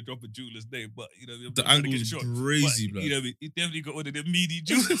 I was gonna drop a jeweler's name, but you know, I'm The not trying to angle get is shot. crazy, But, blood. you know, what I mean? He definitely got one of the meaty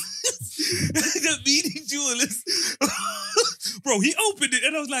jewelers. The meaty jewelers. Bro, he opened it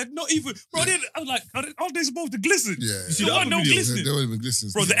and I was like, not even, bro. Then I was like, aren't they supposed to glisten? Yeah. You see No the one, other no video? glistening. They weren't even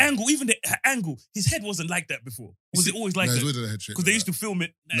glistening. Bro, the angle, even the angle, his head wasn't like that before. Was it always like No, it's that? always at a head shape. Because they used to film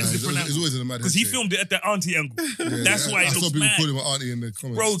it at a different it's angle. always in a mad Because head he shape. filmed it at that auntie angle. Yeah, That's why I it saw looks people mad. calling my auntie in the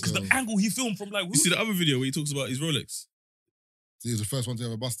comments. Bro, because so. the angle he filmed from like, You see the other video where he talks about his Rolex? He was the first one to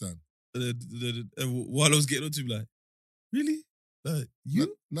have a bust down. While I was getting onto him, like, really? Like,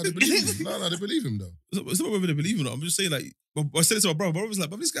 you? No, they believe him. No, they believe him though. It's not whether they believe it or not. I'm just saying, like, I said it to my brother. My brother was like,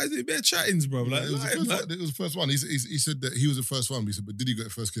 but this guy's doing bare chattings, bro. Like, it, was lying, like- it was the first one. He said that he was the first one, but he said, but did he get the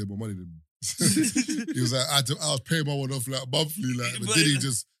first kid more money than me? He was like, I was paying my one off like monthly, like, but did he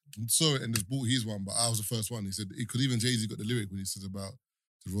just saw it and just bought his one? But I was the first one. He said, because even Jay-Z got the lyric when he says about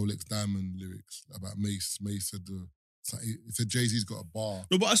the Rolex diamond lyrics about Mace. Mace said he said Jay-Z's got a bar.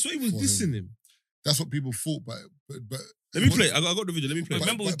 No, but I swear he was for dissing him. That's what people thought, but Let me play it. I got the video. Let me play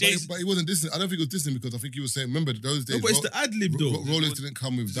it. but he wasn't dissing. I don't think he was dissing because I think he was saying, remember those days. No, but it's the ad lib though. Rolex didn't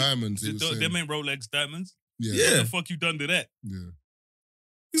come with diamonds. He was saying, Them ain't Rolex diamonds. Yeah. What the fuck you done to that? Yeah.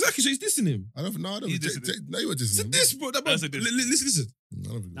 Exactly. So he's dissing him. I don't know. He's dissing him. No, you were dissing It's a him. diss, bro. That's a diss. Listen. I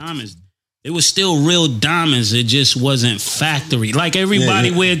don't think Diamonds. They were still real diamonds. It just wasn't factory. Like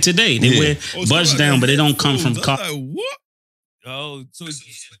everybody wear today. They wear bust down, but they don't come from car. What? Oh, so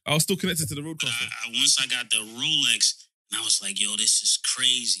I was still connected to the roadcaster. Once I got the Rolex, and I was like, yo, this is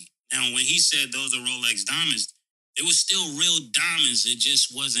crazy. Now, when he said those are Rolex diamonds, it was still real diamonds. It just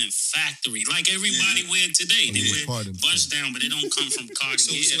wasn't factory. Like everybody wear today. They wear bust down, but they don't come from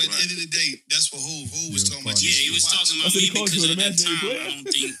Cartier. So at the end of the day, that's what Hov was talking about. Yeah, he was talking about That's what me he called because you, at that the time, man. I don't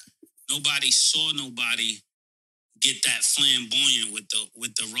think nobody saw nobody get that flamboyant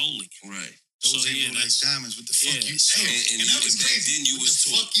with the Rollie. Right. So Those ain't Rolex diamonds. What the fuck you? And that was crazy. Then you was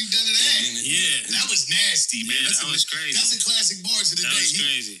what the fuck you done to that? Yeah, that was nasty, man. Yeah, that was crazy. That's a classic bar to the That day. was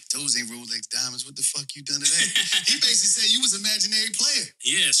crazy. Those ain't Rolex diamonds. What the fuck you done to that? He basically said you was an imaginary player.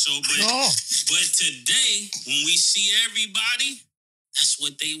 Yeah, so but today when we see everybody, that's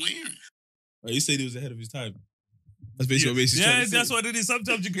what they wearing. He said he was ahead of his time. That's basically what Mace is trying yeah, to that's say. what it is.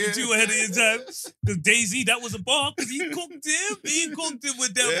 Sometimes you can be too ahead of your time. Because Daisy, that was a bar. Because he cooked him. He cooked him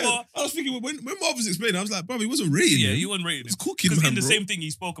with that bar. I was thinking when Marv was explaining, I was like, bro, he wasn't rating. Yeah, him. he wasn't rating. He was cooking, Because man, in the bro. same thing, he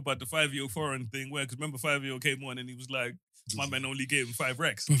spoke about the 5-year foreign thing. Where, because remember, 5-year came on and he was like, my man only gave him 5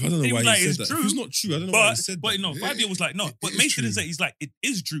 racks. Bruv, I don't know he why was like, he it's said that. true. If it's not true, I don't know why he said but that. no, 5-year was like, no. But is Mace didn't true. say, he's like, it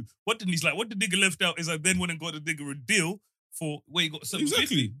is true. What did he's like, what the nigga left out is I then went and got the nigga a deal for where he got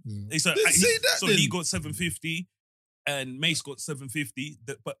 750. Exactly. He said, Then say that so then. he got 750 and Mace got 750.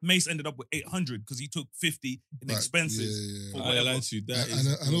 But Mace ended up with 800 because he took 50 in Right, expenses. yeah. for I whatever. lied to you. That And-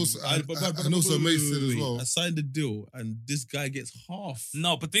 is, and also- but and also Mace said as well- I signed the deal, and this guy gets half.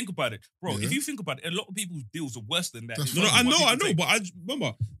 No, but think about it, bro. Yeah. If you think about it, a lot of people's deals are worse than that. That's in No, terms I of what know, people take. but I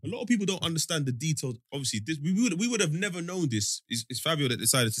remember a lot of people don't understand the details. Obviously, this we would have never known this. It's Fabio that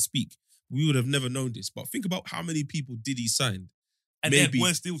decided to speak. We would have never known this. But think about how many people did he sign? And they had maybe-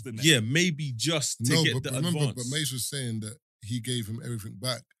 worse deals than that. Yeah, maybe just to No, get but the remember, advance. but Mace was saying that he gave him everything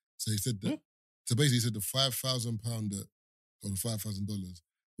back. So he said that. What? So basically, he said the £5,000 or the $5,000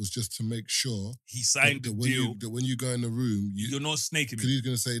 was just to make sure He signed the when deal. when you go in the room, You're not snaking because me. he's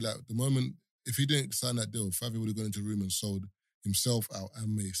gonna say like the moment if he didn't sign that deal, Fabio would have gone into the room and sold himself out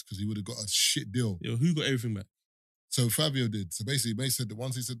and Mace because he would have got a shit deal. Yo, who got everything back? So Fabio did. So basically, Mace said that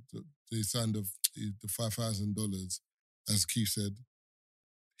once he said that he signed the $5,000, as Keith said,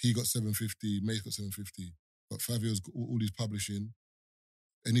 he got 750, Mace got 750. But Fabio's got all his publishing.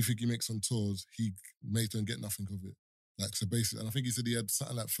 Anything he makes on tours, Mace don't get nothing of it. Like so, basically, and I think he said he had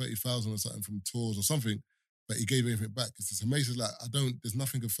something like 30,000 or something from tours or something, but he gave everything back. So Mace is like, there's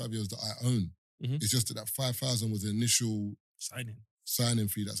nothing of Fabio's that I own. Mhm. It's just that 5,000 was the initial signing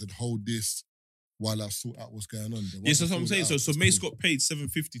fee that said hold this while I sort out what's going on. Then Yes, once that's I what I'm sort it saying. out, So it's Mace cool. got paid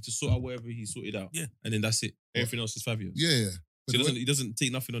 750 to sort out whatever he sorted out. Yeah. And then that's it. Everything else is Fabio's. Yeah. So he doesn't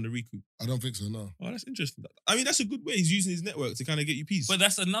take nothing on the recoup. I don't think so, no. Oh, that's interesting. I mean, that's a good way. He's using his network to kind of get you peace. But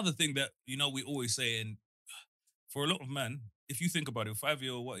that's another thing that, we always say, and for a lot of men, if you think about it,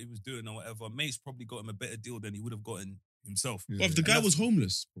 5-year or what he was doing or whatever, Mace probably got him a better deal than he would have gotten himself. Yeah. But if the guy was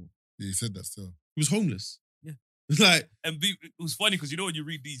homeless, bro. Yeah, he said that still. He was homeless. Yeah. It's like, it was funny because when you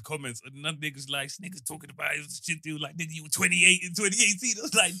read these comments and none niggas like, niggas talking about it was a shit deal, like, nigga, you were 28 in 2018. I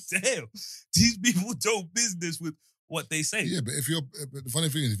was like, damn, these people don't business with what they say. Yeah, but but the funny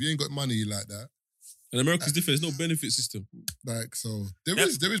thing is, if you ain't got money like that, and America's different. There's no benefit system. like so, there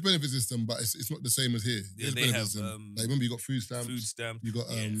is benefit system, but it's not the same as here. Yeah, There's they benefit have, system. Like remember, you got food stamps, Food stamps. you got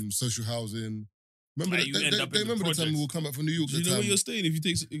social housing, Remember, Like, you end up in the remember the time projects. we will come back from New York. Do you that know where time- you're staying if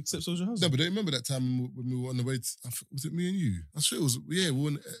you accept social housing? No, but they remember that time when we were on the way to, was it me and you? I'm sure it was, we were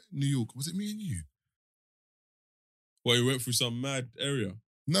in New York. Was it me and you? Well, you went through some mad area.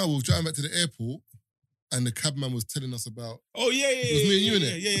 No, we were driving back to the airport and the cabman was telling us about, Oh, yeah. It was me and you,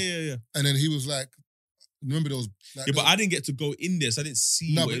 innit? Yeah. and then he was like, remember those, like, Yeah, but I didn't get to go in there, so I didn't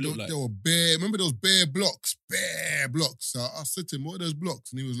see no, what but it looked there, like. there were bare, remember those bare blocks? So I said to him, what are those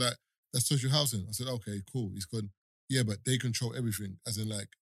blocks? And he was like, that's social housing. I said, okay, cool. He's gone, yeah, but they control everything. As in, like,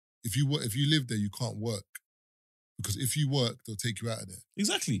 if you live there, you can't work. Because if you work, they'll take you out of there.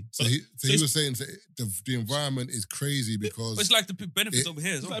 Exactly. So he was saying that the environment is crazy because... But it's like the benefits over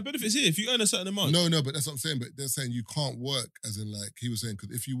here as It's well. like benefits here. If you earn a certain amount. No, but that's what I'm saying. But they're saying you can't work, as in, like, he was saying,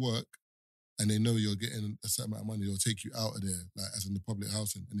 because if you work and they know you're getting a certain amount of money, they'll take you out of there, like, as in the public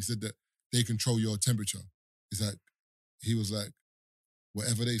housing. And he said that they control your temperature. It's like, he was like,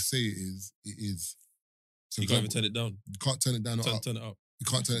 whatever they say it is, it is. So You can't even turn it down. You can't turn it down or up. Turn it up. You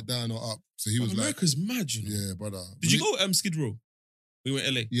can't turn it down or up. So he But was America's mad, you know. yeah, brother. Did you go Skid Row? We went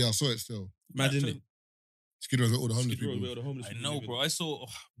LA. Yeah, I saw it still. Mad, didn't it? Skid Row, all the homeless Skid Row, people. where all the homeless I people know, live in. bro. I saw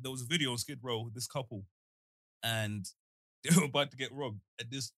there was a video on Skid Row with this couple, and they were about to get robbed.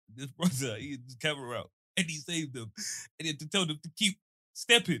 And this brother, he had his camera out, and he saved them, and he had to tell them to keep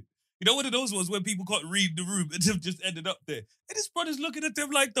stepping. You know, one of those ones where people can't read the room and they've just ended up there. And this brother's looking at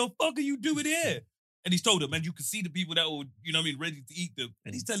them like, the fuck are you doing here? And he's told them, and you can see the people that were, you know what I mean, ready to eat them.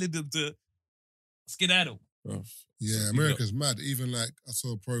 And he's telling them to skedaddle. Yeah, America's mad. Even like I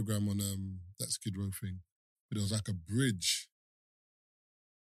saw a program on that Skid Row thing, but it was like a bridge.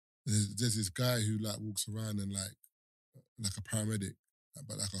 There's this guy who like walks around and like a paramedic,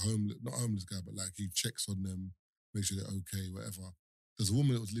 but like not homeless guy, but like he checks on them, makes sure they're okay, whatever. There's a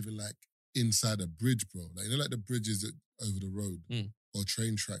woman that was living like inside a bridge, bro. Like, you know, like the bridges that over the road or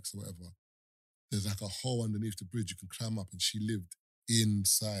train tracks or whatever. There's like a hole underneath the bridge you can climb up, and she lived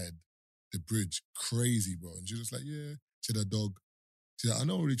inside the bridge. Crazy, bro. And she was just like, yeah. She had a dog. She's like, I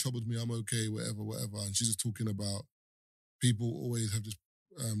know it really troubles me. I'm okay, whatever. And she's just talking about people always have this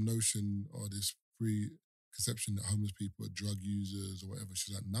notion or this preconception that homeless people are drug users or whatever.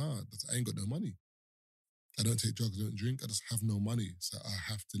 She's like, nah, I ain't got no money. I don't take drugs, I don't drink. I just have no money, so I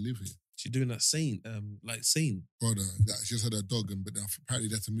have to live here. She's doing that sane. Brother, she just had a dog, but apparently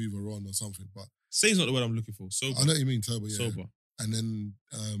they had to move her on or something. But sane's not the word I'm looking for. Sober. I know what you mean, sober, yeah. Sober. And then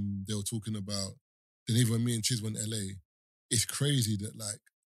they were talking about, then even when me and Chiz went to LA, it's crazy that like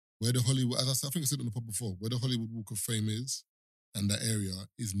where the Hollywood, as I said, I think I said it on the pod before, where the Hollywood Walk of Fame is and that area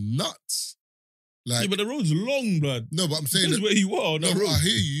is nuts. Like, yeah, but the road's long, blood. No, but I'm saying Depends where you are on no, that road. I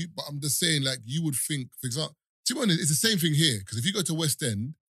hear you, but I'm just saying, like, you would think, for example, to be honest, it's the same thing here. Because if you go to West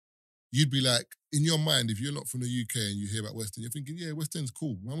End, you'd be like, in your mind, if you're not from the UK and you hear about West End, you're thinking, yeah, West End's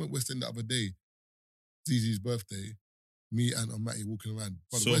cool. When I went West End the other day, Zizi's birthday, me and Matty walking around.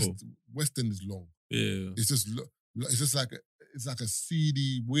 But Soho. West End is long. Yeah. It's just like a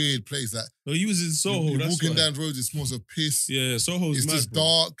seedy, weird place. Like, No, you was in Soho. You're that's walking why. down roads, it smells of piss. Yeah, Soho's It's mad, just bro.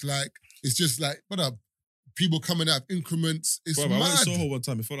 dark. Like, it's just like, people coming out of increments. It's Bro, mad. I went to Soho one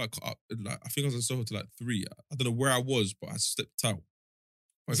time. It felt like I think I was in Soho till like 3. I don't know where I was, but I stepped out.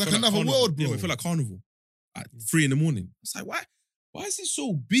 But It's it like felt another carnival. world, Yeah, bro. but it felt like carnival at 3 a.m. It's like, why is it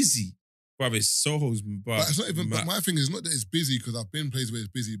so busy? Bro, it's Soho's But it's not even. But my thing is not that it's busy, because I've been places where it's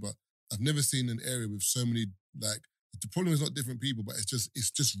busy, but I've never seen an area with so many, like, the problem is not different people, but it's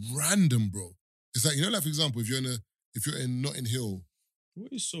just random, bro. It's like, you know, like, for example, if you're in Notting Hill,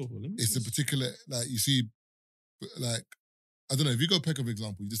 What is Soho? Let me it's a particular, like, you see, like, I don't know, if you go Peckham, for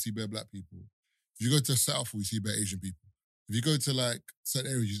example, you just see bare black people. If you go to Southall, you see bare Asian people. If you go to, like,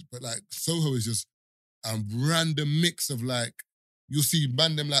 certain areas, but, like, Soho is just a random mix of, like, you'll see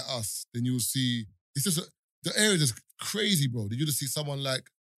man them like us, then you'll see, it's just, the area is crazy, bro. Then you just see someone, like,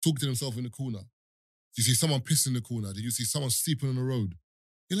 talking to themselves in the corner. You see someone pissing in the corner. Then you see someone sleeping on the road.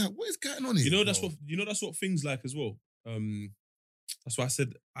 You're like, what is going on here? You know, bro? that's what things like as well. That's why I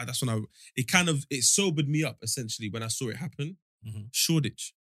said that's when it sobered me up essentially when I saw it happen.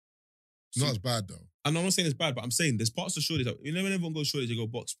 Shoreditch. Not as bad though. And I'm not saying it's bad, but I'm saying there's parts of Shoreditch. You know, when everyone goes Shoreditch, they go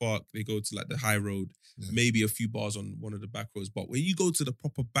Box Park, they go to like the high road, maybe a few bars on one of the back roads. But when you go to the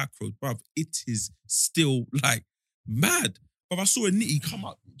proper back road, bruv, it is still like mad. But I saw a nitty come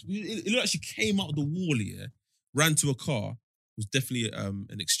out. It looked like she came out of the wall here, ran to a car. It was definitely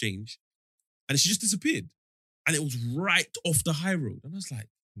an exchange. And she just disappeared. And it was right off the high road. And I was like,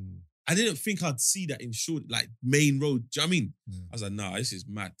 I didn't think I'd see that in short, like main road. Do you know what I mean? I was like, nah, this is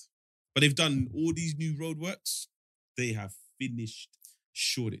mad. But they've done all these new roadworks. They have finished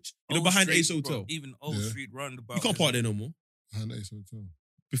Shoreditch. You know, Old behind Street, Ace bro, Hotel. even Old Street roundabout. You can't park there no more. Behind Ace Hotel.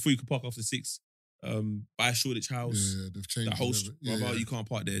 Before you could park after 6. by Shoreditch House. Yeah, they've changed That whole it, yeah, you can't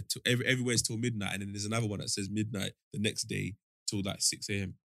park there. Everywhere's till midnight, and then there's another one that says midnight the next day till like 6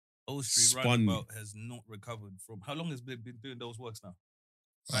 a.m. Old Street Roundabout has not recovered from. How long has they been doing those works now?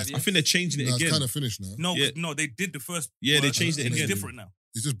 5 years? I think they're changing it again. It's kind of finished now. No, they did the first. Yeah, they work, changed it and again. It's different now.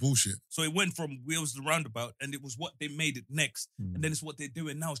 It's just bullshit. So it went from Wheels to Roundabout, and it was what they made it next, and then it's what they're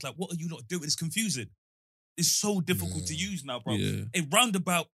doing now. It's like, what are you not doing? It's confusing. It's so difficult to use now, bro. Yeah. A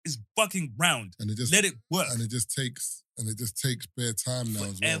roundabout is fucking round. And it just let it work. And it just takes bare time now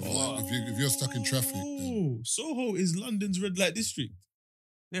as well. Like, if you're stuck in traffic, then Soho is London's red light district.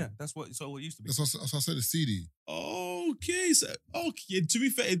 Yeah, that's what Soho used to be. that's what I said. The CD. Okay, to be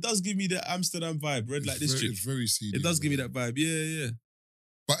fair, it does give me the Amsterdam vibe, red light district. It's very CD. It does give me that vibe. Yeah.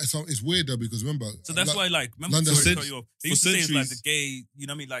 But it's weird though because remember. So that's why, like, remember, London sorry to cut you off. They used to say it's like the centuries. gay, you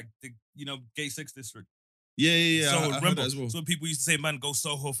know what I mean, like the gay sex district. Yeah. So I heard remember, that as well. so people used to say, "Man, go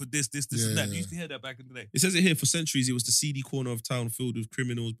Soho for this, and that." You used to hear that back in the day. It says it here, for centuries, it was the seedy corner of town filled with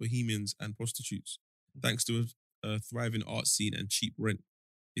criminals, bohemians, and prostitutes. Thanks to a thriving art scene and cheap rent.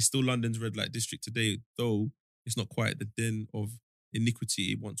 It's still London's red light district today, though it's not quite the den of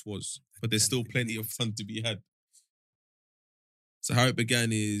iniquity it once was. But there's still plenty of fun to be had. So how it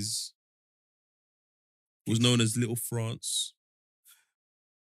began was known as Little France.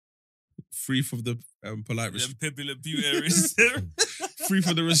 Free from the polite free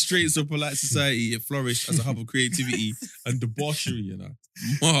from the restraints of polite society, it flourished as a hub of creativity and debauchery, you know.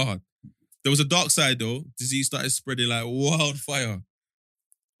 Mad. There was a dark side though. Disease started spreading like wildfire.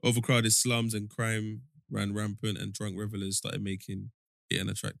 Overcrowded slums and crime ran rampant, and drunk revelers started making it an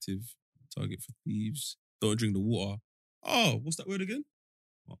attractive target for thieves. Don't drink the water. Oh, what's that word again?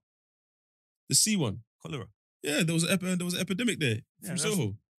 What? The C one. Cholera. Yeah, there was an epidemic there from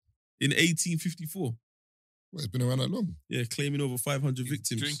Soho in 1854. Well, it's been around that long. Yeah, claiming over 500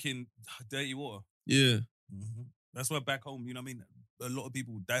 victims. Drinking dirty water. Yeah. Mm-hmm. That's why back home, you know what I mean? A lot of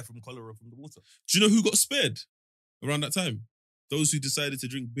people die from cholera from the water. Do you know who got spared around that time? Those who decided to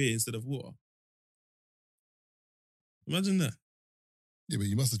drink beer instead of water. Imagine that. Yeah, but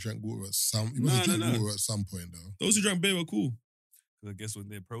you must have drank water at some. You must have drank water at some point, though. Those who drank beer were cool. Because I guess when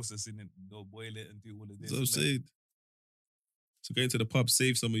they're processing it, they'll boil it and do all of this. That's what I'm saying. So going to the pub,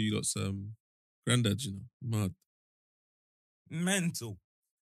 save some of you lot's granddad, you know. Mad. Mental.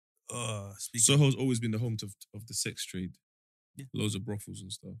 Soho's always been the home of the sex trade. Yeah. Loads of brothels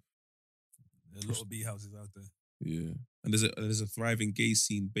and stuff. There are a lot of bee houses out there. Yeah. And there's a thriving gay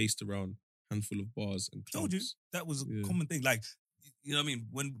scene based around a handful of bars and clubs. Told you, that was a common thing. Like, you know what I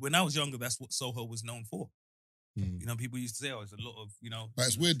mean? When I was younger, that's what Soho was known for. You know, people used to say, it's a lot of, you know. But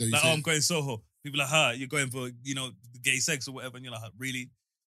it's weird though. Like, I'm going Soho. People are like, you're going for, you know, gay sex or whatever. And you're like, really?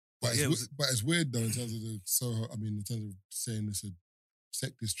 But it's weird though in terms of the Soho, I mean, in terms of saying it's a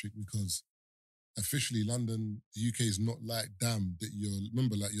sex district, because officially London, the UK is not like Dam that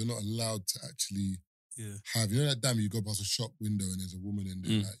you're not allowed to actually have, you know that Dam, you go past a shop window and there's a woman in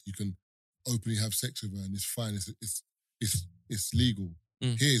there, like, you can openly have sex with her and it's fine, it's legal.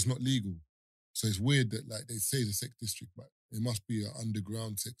 Here it's not legal. So it's weird that like they say it's a sex district, but it must be an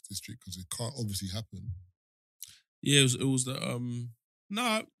underground sex district because it can't obviously happen. Yeah, it was the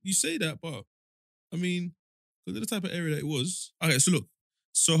nah, you say that, but I mean, because of the type of area that it was. Okay, so look,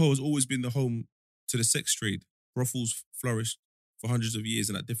 Soho has always been the home to the sex trade. Brothels flourished for hundreds of years,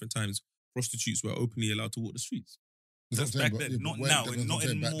 and at different times, prostitutes were openly allowed to walk the streets. That's back then, not now, not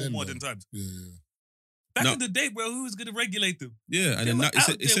in more modern times. Yeah. Back in the day, bro, who was going to regulate them? Yeah, and then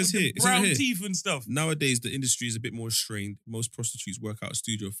it says here, brown teeth and stuff. Nowadays, the industry is a bit more restrained. Most prostitutes work out of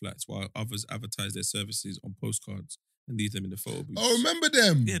studio flats, while others advertise their services on postcards and leave them in the photo booths. Oh, remember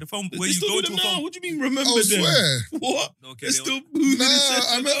them? Yeah, the phone They where you still go do to them a phone. now. What do you mean remember them? Swear. What? Okay, They're still moving. Nah,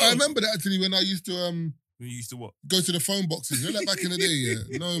 I remember that actually when I used to You used to what? go to the phone boxes. You know, like back in the day,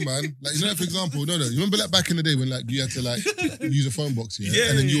 yeah. No, man. Like, you know, for example, no. You remember like back in the day when like you had to like use a phone box,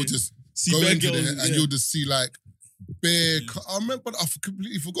 yeah, and then you would just See go bad into girls, there and you'll just see like bare. I remember. I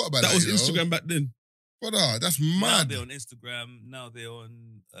completely forgot about that. That was you know? Instagram back then. But that's Now mad. they're on Instagram. Now they're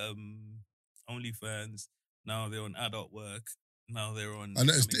on OnlyFans. Now they're on adult work. Now they're on. I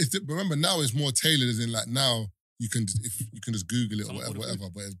know. But remember, now it's more tailored. As in, like now you can just Google it or whatever.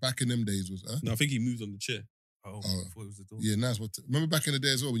 But it's back in them days was. No, I think he moved on the chair. Oh, I thought it was the door. Yeah, now it's what. Remember back in the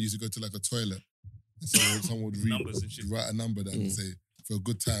day as well when you used to go to like a toilet and someone would Numbers and shit. write a number down and say for a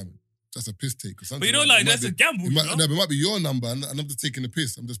good time. That's a piss take. But you know, like that's a gamble. No, but it might be your number, and I'm just taking a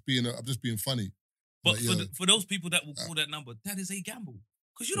piss. I'm just being funny. But for those people that will call that number, that is a gamble.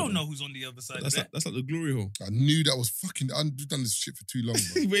 Because you don't know who's on the other side of that. That's like the glory hole. I knew that was fucking. I've done this shit for too long,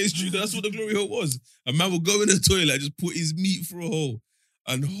 bro. But it's true. That's what the glory hole was. A man would go in the toilet, just put his meat through a hole.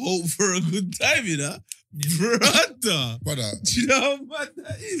 and hope for a good time, you know? Brother. Brother, Do you know how mad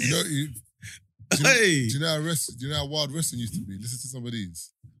that is? do you know how wild wrestling used to be? Listen to some of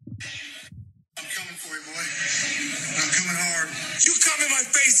these. I'm coming for you, boy. I'm coming hard. You come in my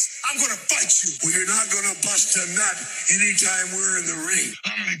face, I'm gonna fight you. Well, you're not gonna bust a nut anytime we're in the ring.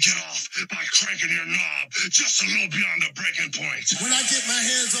 I'm gonna get off by cranking your knob just a little beyond the breaking point. When I get my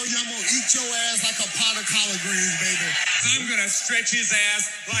hands on you, I'm gonna eat your ass like a pot of collard greens, baby. I'm gonna stretch his ass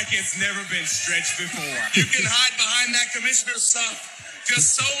like it's never been stretched before. You can hide behind that commissioner stuff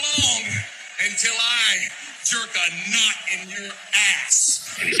just so long until I jerk a knot in your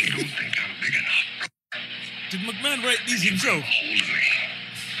ass. And if you don't think I'm big enough, Did McMahon write these himself? hold of me,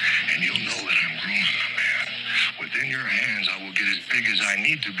 and you'll know that I'm growing, my man. Within your hands, I will get as big as I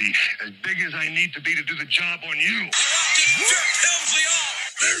need to be, as big as I need to be to do the job on you. Jerk Helmsley off.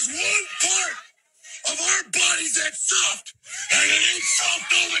 There's one part of our bodies that's soft, and it ain't soft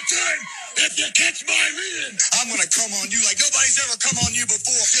all the time. If you catch my meaning, I'm gonna come on you like nobody's ever come on you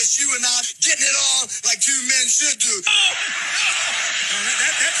before. Just you and I getting it on like two men should do.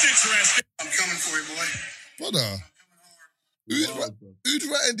 That's interesting. I'm coming for you, boy. Brother, who's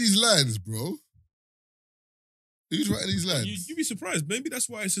writing these lines, bro? Who's writing these lines? You'd be surprised. Maybe that's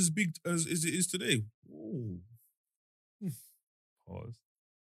why it's as big as it is today. Whoa. Pause.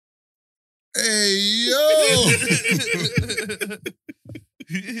 Hey, yo!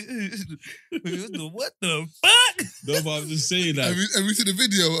 What the fuck? No, but I'm just saying that. Have you seen the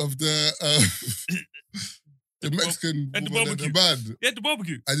video of the Mexican At the woman, barbecue. the man? Yeah, at the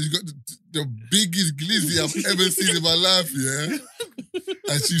barbecue. And he's got the biggest glizzy I've ever seen in my life, yeah?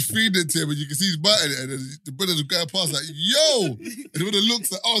 And she's feeding it to him, and you can see he's biting it, and then the brother's going past like, yo! And the brother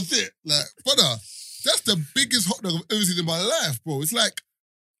looks like, oh, shit. Like, brother, that's the biggest hot dog I've ever seen in my life, bro. It's like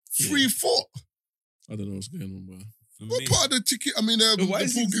 3 foot. I don't know what's going on, bro. What part of the chicken, I mean, the Why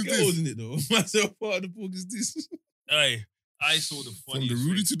is pork it is girls this? in it, though? Myself, part of the pork is this. Hey, I saw the From funniest the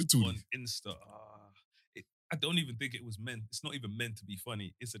Rudy thing to the Tootie. on Insta. I don't even think it was meant. It's not even meant to be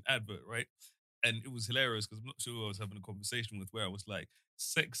funny. It's an advert, right? And it was hilarious because I'm not sure who I was having a conversation with where I was like,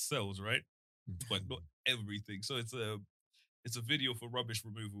 sex sells, right? But not everything. So it's a video for rubbish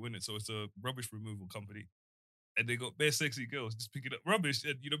removal, isn't it? So it's a rubbish removal company. And they got bare sexy girls just picking up rubbish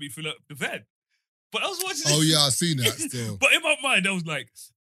and, fill up the van. But I was watching this. Oh, yeah, I've seen that still. But in my mind, I was like,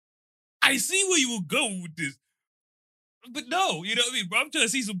 I see where you will go with this. But no, you know what I mean? Bro, I'm trying to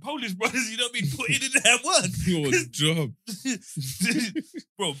see some Polish brothers, you know what I mean, putting in that work. Your job.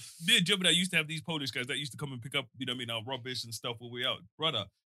 Bro, me and Jim and I used to have these Polish guys that used to come and pick up, you know what I mean, our rubbish and stuff when we're out. Brother,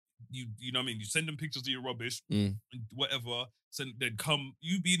 you know what I mean? You send them pictures of your rubbish, whatever, then come,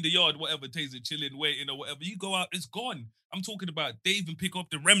 you be in the yard, whatever, Taser, chilling, waiting or whatever. You go out, it's gone. I'm talking about they even pick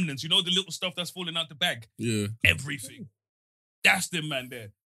up the remnants, you know, the little stuff that's falling out the bag. Yeah. Everything. That's them man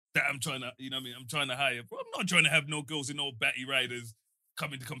there. That I'm trying to, you know what I mean? I'm trying to hire. Bro, I'm not trying to have no girls in no batty riders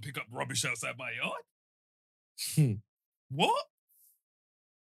coming to come pick up rubbish outside my yard. What?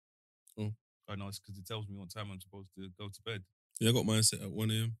 Oh. I know, it's because it tells me what time I'm supposed to go to bed. Yeah, I got mine set at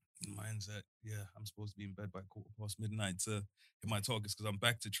 1 a.m. Mine's at, I'm supposed to be in bed by midnight to hit my targets because I'm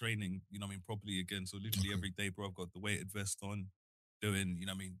back to training, you know what I mean, properly again. So literally every day, bro, I've got the weighted vest on, doing, you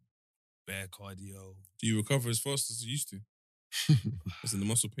know what I mean, bare cardio. Do you recover as fast as you used to? As in the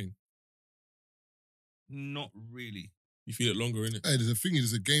muscle pain? Not really. You feel it longer, innit? Hey, there's a thing,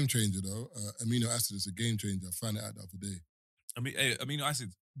 there's a game changer, though. Amino acid is a game changer. I found it out the other day. I mean, amino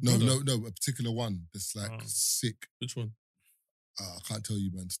acids. No, a particular one that's like sick. Which one? I can't tell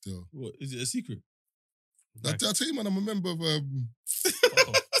you, man, still. What, is it a secret? I'll tell you, man, I'm a member of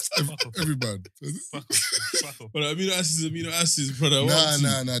every band. But amino acids, brother.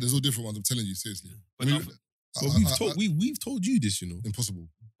 Nah, there's all different ones, I'm telling you, seriously. But we've told you this, you know. Impossible.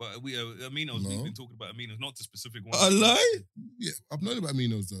 But aminos, we've been talking about aminos, not the specific ones. A lie? Yeah, I've known about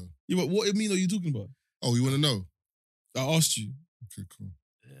aminos, though. Yeah, but what amino are you talking about? Oh, you want to know? I asked you. Okay, cool.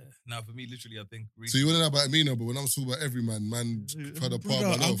 Yeah. Now, for me, literally, I think... So you want to know about amino, but when I'm talking about every man trying to part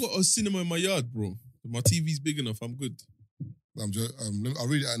my I've got a cinema in my yard, bro. My TV's big enough. I'm good. I'm joking. I'll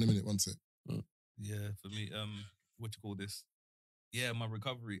read it out in a minute. One sec. Yeah, for me, what you call this? Yeah, my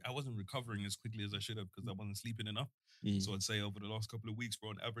recovery. I wasn't recovering as quickly as I should have because I wasn't sleeping enough. So I'd say over the last couple of weeks, bro,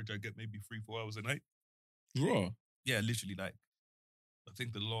 on average, I get maybe 3-4 hours a night. Raw? Yeah, literally, like, I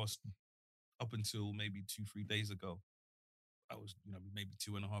think the last, up until maybe 2-3 days ago, I was, maybe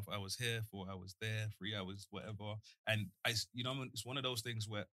 2.5 hours here, 4 hours there, 3 hours, whatever. And it's one of those things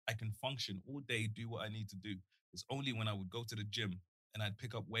where I can function all day, do what I need to do. It's only when I would go to the gym and I'd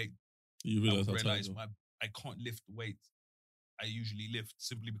pick up weight, you realize I can't lift weights I usually lift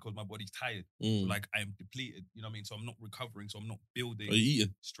simply because my body's tired. Mm. So like I'm depleted, you know what I mean? So I'm not recovering, so I'm not building Are you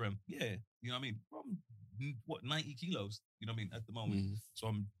eating? strength. Yeah, you know what I mean? I'm, 90 kilos, you know what I mean, at the moment. Mm. So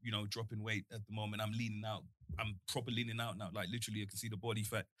I'm, dropping weight at the moment. I'm leaning out. I'm proper leaning out now. Like literally I can see the body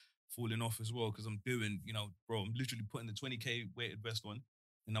fat falling off as well because I'm doing, bro, I'm literally putting the 20K weighted vest on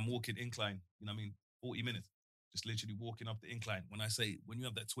and I'm walking incline, 40 minutes. Just literally walking up the incline. When you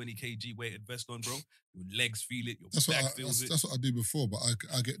have that 20 kg weighted vest on, bro, your legs feel it, your back feels it. That's what I do before, but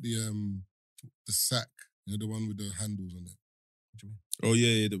I get the sack, the one with the handles on it. What do you mean? Oh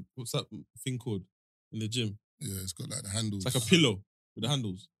yeah. What's that thing called in the gym? Yeah, it's got like the handles. It's like a pillow with the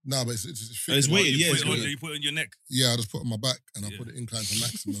handles. No, but it's And it's weighted, yeah. You put it on your neck. Yeah, I just put it on my back and I put it incline to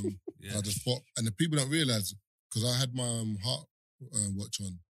maximum. Yeah. I just pop. And the people don't realise, because I had my heart watch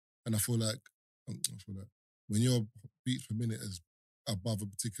on, and I feel like when your beats per minute is above a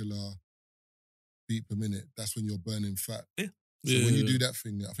particular beat per minute, that's when you're burning fat. Yeah. So when you do that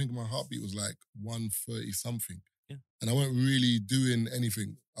thing, I think my heartbeat was like 130 something. Yeah. And I wasn't really doing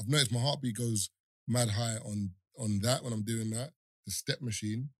anything. I've noticed my heartbeat goes mad high on that when I'm doing that. The step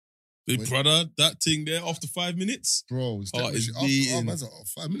machine. Big brother, that thing there after 5 minutes. Bro, step Heart is machine. beating. After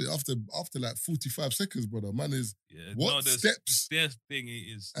 5 minutes, after like 45 seconds, brother. Man is the steps? Their thing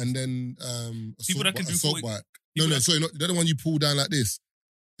is And then people that can do assault 40 bike. No, sorry, not the other one you pull down like this.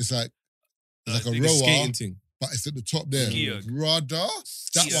 It's like a the rower, skating thing. but it's at the top there. Ski erg. Brother,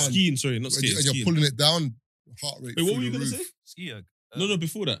 that one. Skiing, sorry, not skating. And you're skiing. pulling it down, heart rate. Wait, what through were you the gonna roof. say? ski erg. No,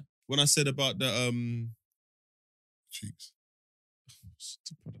 before that. When I said about the cheeks.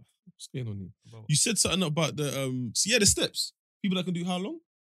 Brother, what's going on here? You said something about the the steps. People that can do how long?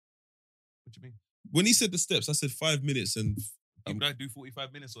 What do you mean? When he said the steps, I said 5 minutes and People that do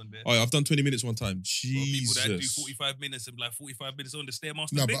 45 minutes on there. oh, I've done 20 minutes one time. Bro, Jesus. people that do 45 minutes and like 45 minutes on the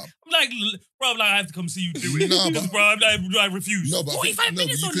Stairmaster No, thing. but- I'm like, bro, I have to come see you do it. No, Because, but- bro, I refuse. No, but 45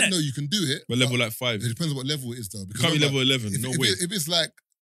 minutes on that. you can do it. But level like 5. It depends on what level it is though. Can't be remember, level 11. If, No if way. If it's like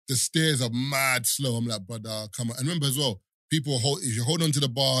the stairs are mad slow, I'm like, brother, come on. And remember as well, people if you hold on to the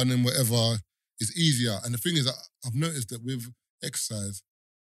bar and then whatever, it's easier. And the thing is, I've noticed that with exercise,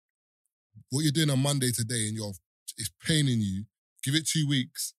 what you're doing on Monday today and it's paining you, give it 2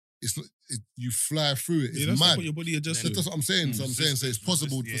 weeks, you fly through it. It's That's mad. what your body adjusts to. That's what I'm saying. So I'm saying, so it's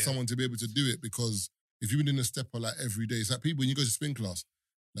possible yeah. for someone to be able to do it because if you've been in a stepper like every day, it's like people when you go to spin class.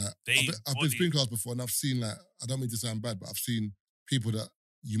 Like I've been spin class before and I've seen like, I don't mean to sound bad, but I've seen people that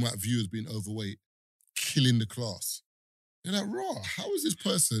you might view as being overweight killing the class. You're like, raw, how is this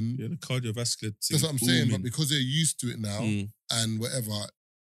person? Yeah, the cardiovascular. That's what I'm saying, but booming. because they're used to it now and whatever,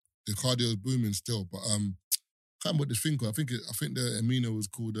 the cardio is booming still. But I can't remember what this thing called. I think the amino was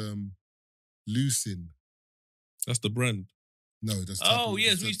called leucine. That's the brand. No, that's Oh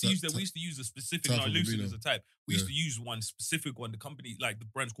yes, we used to use that. We used to use a specific. type No, of Lucid amino. is a type. We used to use one specific one. The company, like the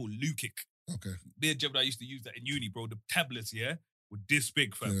brand's called Lukic. Okay. Their job, I used to use that in uni, bro. The tablets, were this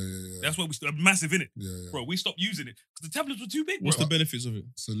big, fam. Yeah. That's why we still massive in it, Yeah. bro. We stopped using it because the tablets were too big, bro. What's the benefits of it?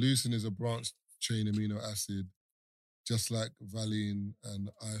 So leucine is a branched chain amino acid, just like valine and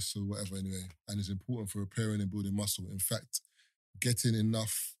iso, whatever anyway, and it's important for repairing and building muscle. In fact, getting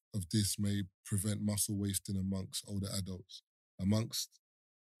enough of this may prevent muscle wasting amongst older adults. Amongst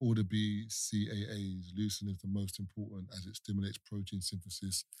all the BCAAs, leucine is the most important as it stimulates protein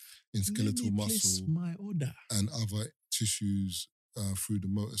synthesis in skeletal muscle my order. and other tissues through the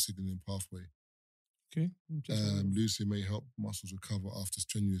motor signaling pathway. Okay. Leucine may help muscles recover after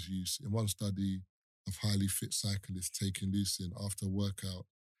strenuous use. In one study of highly fit cyclists taking leucine after a workout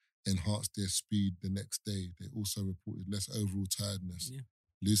enhanced their speed the next day. They also reported less overall tiredness. Yeah.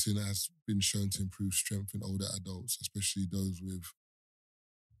 Leucine has been shown to improve strength in older adults, especially those with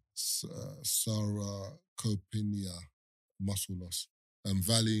sarcopenia, muscle loss.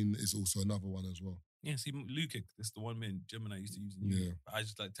 Valine is also another one as well. Yeah, see, Lukic, that's the one man Gemini used to use. Yeah. But I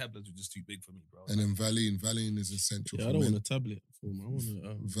just like tablets were just too big for me, bro. And then Valine is essential Yeah, for I don't men. want a tablet form. I want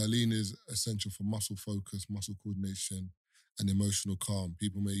Valine is essential for muscle focus, muscle coordination, and emotional calm.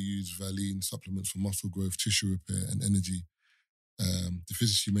 People may use Valine supplements for muscle growth, tissue repair, and energy.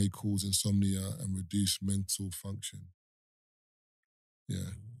 Deficiency may cause insomnia and reduce mental function.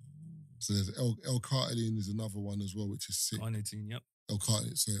 Yeah. So there's L-carnitine is another one as well, which is sick. Carnitine, yep.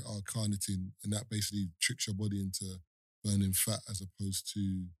 L-carnitine, and that basically tricks your body into burning fat as opposed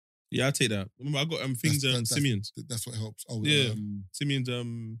to. Yeah, I take that. Remember, I got things Simeon's. That's what helps. Oh Yeah, Simeon's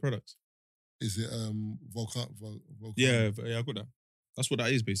products. Is it Volcan? Yeah, I got that. That's what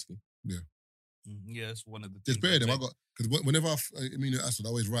that is basically. Yeah. Yeah, it's one of the There's things. better them. I got because whenever I amino acid, I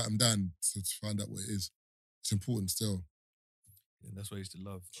always write them down to find out what it is. It's important still. Yeah, that's what I used to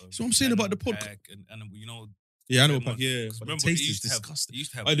love. So I'm saying about the Animal podcast. Pack and you know, Yeah, Animal Them Pack. ones. Yeah, 'Cause but remember, the they taste is used to have- disgusting. they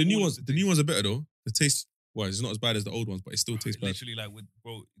used to have Oh, the new all of ones. the The new ones are better though. The taste, well, it's not as bad as the old ones, but it still tastes bad. Literally, like with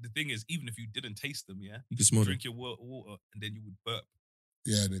bro. The thing is, even if you didn't taste them, yeah, You can smell them. drink your water, and then you would burp,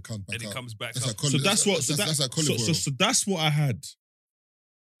 Yeah, and it comes back and it up. comes back That's up. like coli- So that's what. So that's like so, olive so, oil. so that's what I had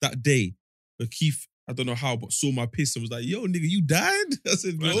that day. But Keith, I don't know how, but saw my piss and was like, "Yo, nigga, you died?" I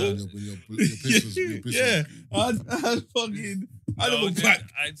said, "No." When your piss was, your piss Yeah, was- I had fucking Animal then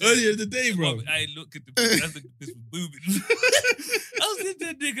Pack earlier in the day, bro. I look at the piss. I think the piss was booming. I was at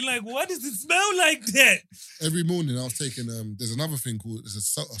that nigga like, why does it smell like that? Every morning I was taking there's another thing called there's a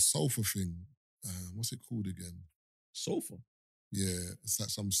sulfur thing. What's it called again? Sulfur. Yeah, it's like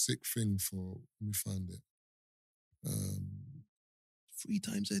some sick thing for. Let me find it. 3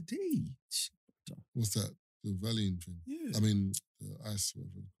 times a day. What's that? The Valium thing. Yeah. I mean the ice.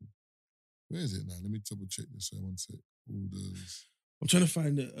 Whatever it's called. Where is it now? Let me double check this. So one sec. Orders. I'm trying to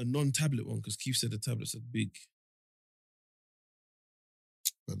find a non-tablet one because Keith said the tablets are big.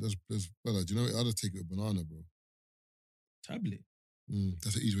 But there's brother, do you know what? I'll just take it with banana, bro. Tablet.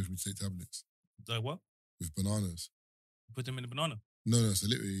 That's an easy way for me to take tablets Like what? with bananas. Put them in a banana. No. So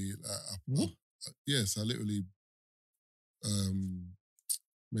literally, What? Yes, I literally,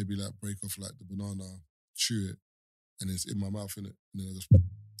 maybe like break off like the banana, chew it, and it's in my mouth, innit? And then I just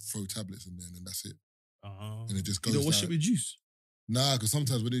throw tablets in there, and then that's it. And it just goes. You don't wash like, it with juice. Nah, because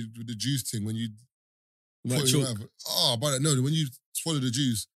sometimes with the juice thing, when you You might put it in choke. your mouth, no, when you swallow the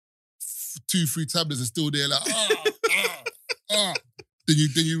juice, 2-3 tablets are still there, like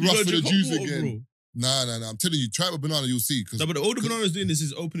Then you rush gotta for the drink hot juice water, again. bro. Nah. I'm telling you, try it with banana, you'll see. No, but all the bananas doing this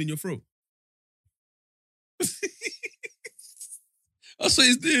is opening your throat. That's what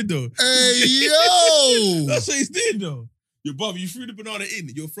he's doing, though. Hey, yo! That's what he's doing, though. Your brother, you threw the banana in,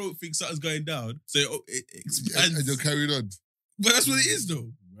 your throat thinks something's going down, so it expands. And you're carried on. But that's what it is,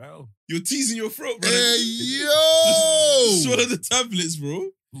 though. Wow. You're teasing your throat, bro. Hey, yo! Just swallow the tablets, bro.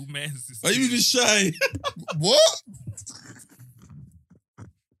 Who mans this? Are you even shy? What?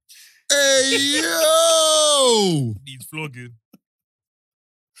 Hey, yo! Needs flogging.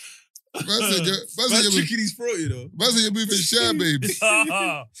 Man's tricking his throat, you know. Man said you're moving shy, babes.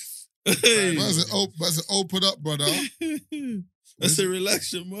 Hey. Man said open up, brother. That's a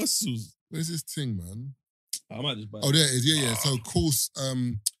relax your muscles. Where's this thing, man? I might just buy Oh, there it is. Yeah. So coarse,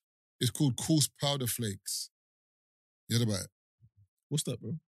 it's called coarse powder flakes. You heard about it? What's that,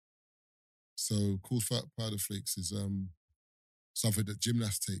 bro? So coarse powder flakes is something that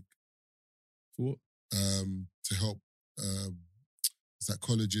gymnasts take. For what? To help. It's like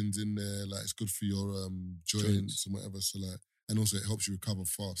collagens in there. Like it's good for your joints and whatever. So like, and also it helps you recover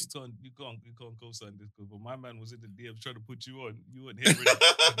fast. You can't co-sign this because my man was in the DM trying to put you on. You weren't hearing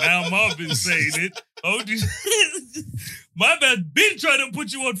it. Now Marvin's saying it. Oh, my man been trying to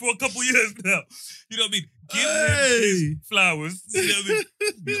put you on for a couple years now. You know what I mean? Give him his flowers. You know what I mean?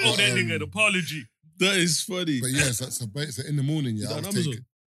 You owe that nigga an apology. That is funny. But yeah, so in the morning, Is yeah, that I on was Amazon? taking.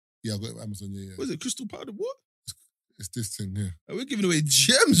 Yeah, I got it on Amazon. Yeah. What is it? Crystal powder? What? It's this thing here. We're giving away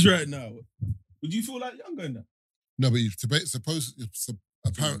gems right now. Would you feel like younger in that? No, but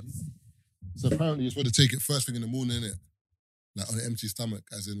apparently you're supposed to take it first thing in the morning, innit? Like on an empty stomach,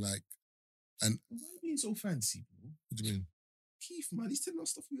 as in like, and Why are you being so fancy, bro? what do you mean? Keith, man, he's telling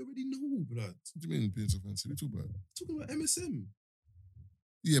us stuff we already know, blood. What do you mean being so fancy? What are you talking about? Talking about MSM.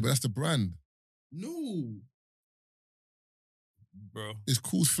 Yeah, but that's the brand. No. Bro. It's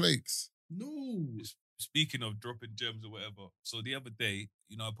Cool Flakes. No. Speaking of dropping gems or whatever, so the other day,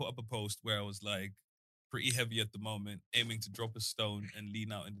 you know, I put up a post where I was like, pretty heavy at the moment, aiming to drop a stone and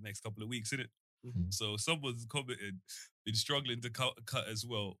lean out in the next couple of weeks, innit? Mm-hmm. So someone's commented, been struggling to cut as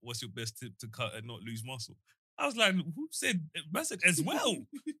well. What's your best tip to cut and not lose muscle? I was like, who said as well?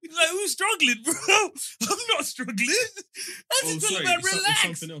 He's like, who's struggling, bro? I'm not struggling. I just talking about relax.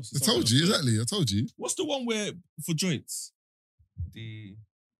 Something else. I told you, exactly. I told you. What's the one where for joints? The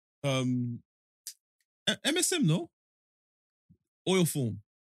MSM, no? Oil form.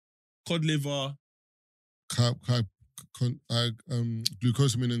 Cod liver.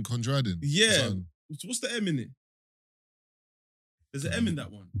 Glucosamine and chondroitin. Yeah. Something. What's the M in it? There's an M in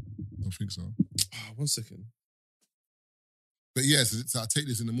that one. I don't think so. 1 second. But yeah, so I take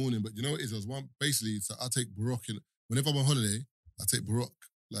this in the morning. But you know what it is? So I take Baroque whenever I'm on holiday. I take Baroque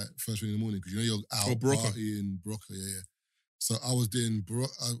like first thing in the morning because you know you're out partying Baroque. Yeah. So I was doing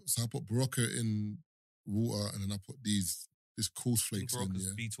Baroque. So I put Baroque in water and then I put this coarse flakes in.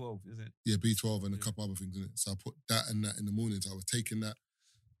 Yeah. B12, is it? Yeah, B12 and a couple other things in it. So I put that and that in the morning. So I was taking that,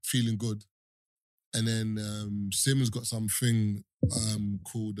 feeling good. And then Sim's got something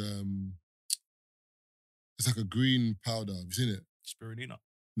called it's like a green powder. Have you seen it? Spirulina.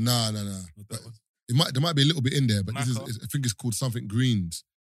 Nah. Not that one. There might be a little bit in there, but Maca. I think it's called something greens.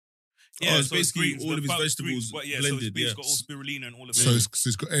 Yeah, it's so basically greens, all of his but vegetables greens, but yeah, blended. so it's got all spirulina and all of So it.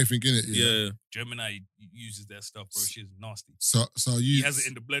 it's got everything in it. Yeah. Gemini uses that stuff, bro. She's nasty. So I He use has it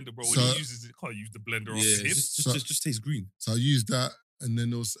in the blender, bro. When so- he uses it, can't use the blender on Yeah, him. just tastes green. So I used that, and then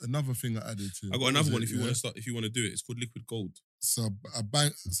there was another thing I added to. I got What another was one it? if you want to start. If you want to do it, it's called liquid gold. So I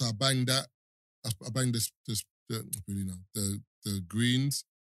banged that. I banged this really now the greens,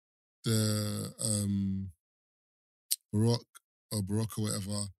 the Baroque or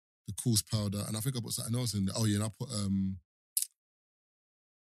whatever, the coarse powder, and I think I put something else in there. Oh yeah, and I put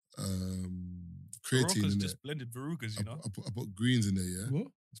creatine Barocca's in just there. blended verrugas, you know. I put greens in there. Yeah. What?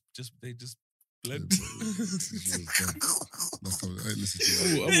 They just blend. I ain't listening to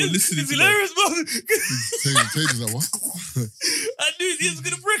that. I'm listening It's to hilarious, bro. Taste is like what? I knew he was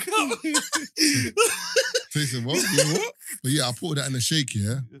gonna break up. Taste of what? You know what? But yeah, I put that in a shake.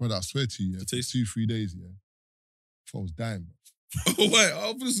 Yeah, brother. I swear to you, yeah. It takes 2-3 days. Yeah. I thought I was dying. Oh wait,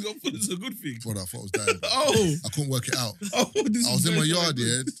 I thought this is a good thing. Brother, I thought I was dying. Oh, I couldn't work it out. oh, this I was is in my very yard, good.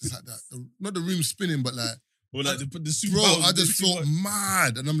 yeah, just like that. Not the room spinning, but like, Or like the super. bro, I just felt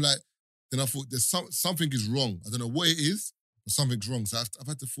mad, and I'm like, then I thought there's something is wrong. I don't know what it is, but something's wrong. So I've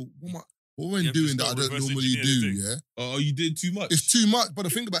had to thought, what am I You have to doing that I start don't reverse normally engineering do? the Yeah, Oh, you did too much. it's too much. But the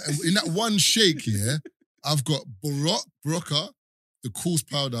thing about it, in that one shake, yeah, I've got Barocca, the coarse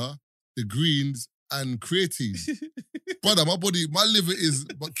powder, the greens, and creatine. Brother, my liver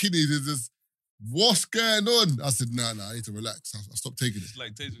my kidneys is just, what's going on? I said, nah, I need to relax. I stopped taking it. It's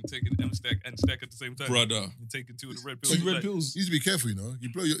like taking M-Stack and Stack at the same time. Brother. You're taking two of the red pills. Two red Like, pills. You need to be careful, you know.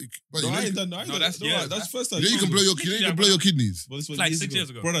 You blow your. But No, you know, I you ain't can, done that. No, that's- yeah, that's the first time. you know you can blow your Yeah, you can blow your kidneys. Well, this was It's like years 6 years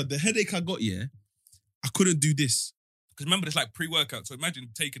ago. Brother, the headache I got, yeah, I couldn't do this. Because remember, it's like pre-workout. So imagine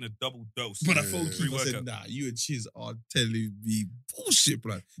taking a double dose. But I Yeah, phoned yeah, Keith, I said, pre-workout. nah, you and Chiz are telling me bullshit,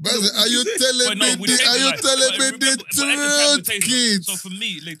 blood. But are you telling But no, me we the? take Are it you like- telling but me remember- the but I can tell the truth, taste. kids? So for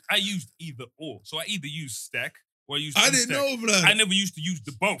me, like, I used either or. So I either used Stack or I used I didn't M-Stack. know, blood. I never used to use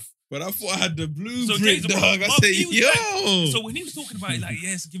the both. But I thought I had the So blueprint, Taser, dog. I Bob, said, he was yo. like- so when he was talking about it, like,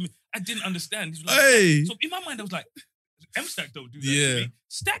 yes, give me, I didn't understand. He was like, Hey. so in my mind, I was like, M-Stack don't do that Yeah. to me.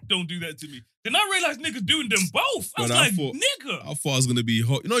 Stack don't do that to me. Then I realized niggas doing them both. I was But I like, thought- nigga. I thought I was gonna be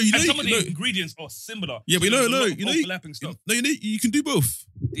hot. You know, you know, And some of you the know, ingredients are similar. yeah, but So there's a lot of you know, overlapping stuff. no, you can do both.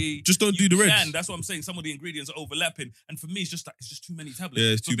 Just don't You do the reds. can, that's what I'm saying. Some of the ingredients are overlapping, and for me, it's just too many tablets. Yeah,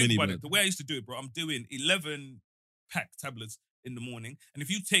 it's So too think many, about man. it. The way I used to do it, bro, I'm doing 11 pack tablets in the morning, and if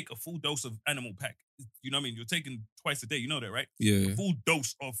you take a full dose of animal pack, you know what I mean. You're taking twice a day. You know that, right? Yeah. A full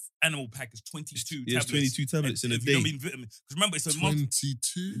dose of animal pack is 22 Yeah, it's tablets. 22 tablets in a You know what I day. mean? Vitamin. Because remember, it's a multi.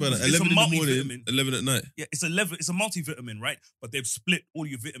 22. But It's a 11 in the morning, multivitamin. 11 at night. Yeah, it's 11. It's a multivitamin, right? But they've split all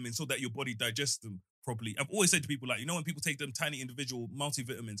your vitamins so that your body digests them properly. I've always said to people, like, you know, when people take them tiny individual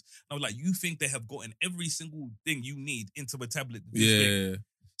multivitamins, I was like, you think they have gotten every single thing you need into a tablet? this big?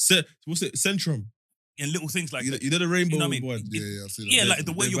 Yeah. What's it? Centrum. And little things like that. You know the rainbow You know what I mean? one? Yeah, I've seen that. Yeah, like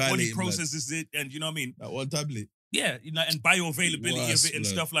the way They're your body violating blood. processes it, and you know what I mean? That one tablet. Yeah, you know, and bioavailability Worse, of it and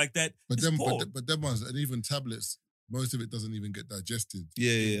blood. stuff like that. But It's them, poor. but them ones, and even tablets, most of it doesn't even get digested.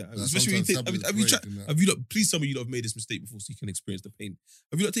 Yeah. Like, Especially when you sometimes take. Have tablets you break tried? and that. Have you not? Please, some of you lot have made this mistake before, so you can experience the pain.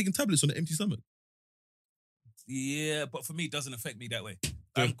 Have you not taken tablets on an empty stomach? Yeah, but for me, it doesn't affect me that way.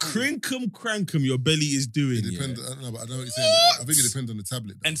 The I'm cool. crankum your belly is doing. It depends. yeah. I don't know, but I know what you're saying. I think it depends on the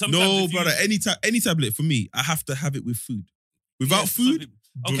tablet. Though. And sometimes No, if you- brother. Any tablet for me, I have to have it with food. Without Yeah, some food, people-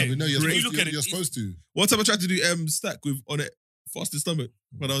 Okay, But no, you're if you supposed, look to, at it, you're supposed to. one time I tried to do stack with on it fasted stomach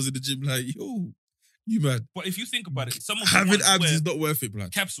when I was in the gym. Like, yo, you man, But if you think about it, some of the having ones abs where is not worth it,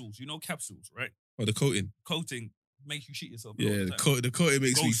 blood. capsules, you know capsules, right? Oh, the coating. Coating makes you shit yourself. a lot Yeah, of the time. coating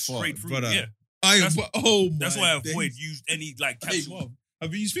makes Goes me straight fart, through. brother. Yeah, I That's- my that's why I days. avoid use any like Hey, capsules. Mom,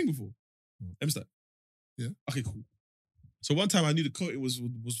 have you used Thing before? M-Stack? Yeah. Okay, cool. So one time I knew the coating was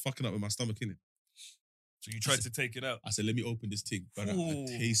fucking up with my stomach, innit? So you tried to take it out. I said, let me open this thing. But I Ooh.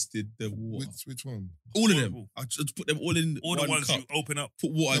 tasted the water. Which one? All of Horrible. them. I just put them all in All the one ones cup. you open up. Put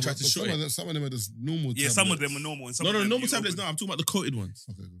water Yeah, and tried but to shot it. some of them are just normal. Yeah, tablets. some of them are normal and some No, of them normal you tablets. open. No, I'm talking about the coated ones.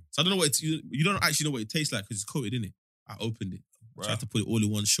 Okay, good. So I don't know what you don't actually know what it tastes like because it's coated in it. I opened it, Bruh. tried to put it all in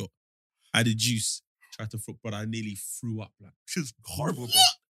one shot. Added juice, tried to throw, but I nearly threw up. Like, Shit's horrible, bro.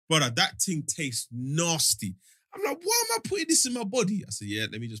 brother, that thing tastes nasty. I'm like, why am I putting this in my body? I said, yeah,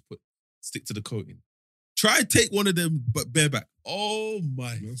 let me just stick to the coating. Try take one of them, but bareback. Oh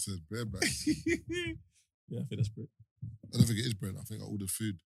my! Man said bareback. Yeah, I think that's bread. I don't think it is bread. I think I ordered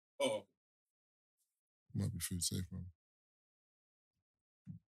food. Oh, Might be food safe, man.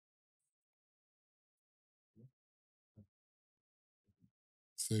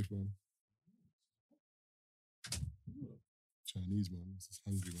 Safe, man. Chinese, man. This is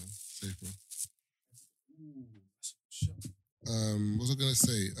hungry, man. Safe, man. What was I gonna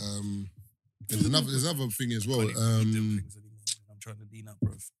say? There's another thing as well. I'm trying to lean out,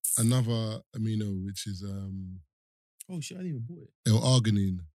 bro. Another amino, which is Oh shit, I didn't even bought it.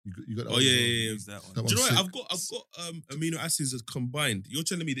 L-arginine. You got that Oh one yeah, as well? yeah, yeah. Use that one. That Do you know one's what? sick. I've got amino acids as combined. You're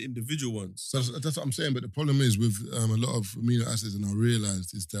telling me the individual ones. So that's what I'm saying. But the problem is with a lot of amino acids, and I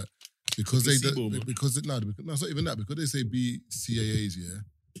realised is that because The they placebo, man. no, it's not even that, because they say BCAAs, yeah,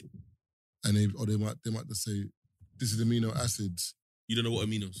 and they might just say this is amino acids. You don't know what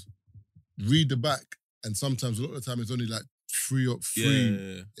aminos. Read the back, and sometimes a lot of the time it's only like three Out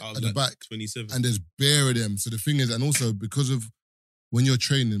at of the like back, 27. and there's bare of them. So the thing is, and also because of when you're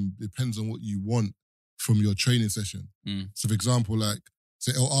training, depends on what you want from your training session. So for example, like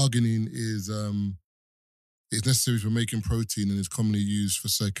say L-arginine is it's necessary for making protein and is commonly used for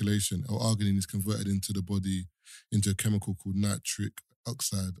circulation. L-arginine is converted into the body into a chemical called nitric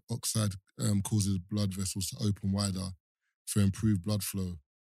oxide. Oxide causes blood vessels to open wider for improved blood flow.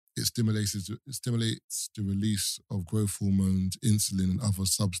 It stimulates the release of growth hormones, insulin, and other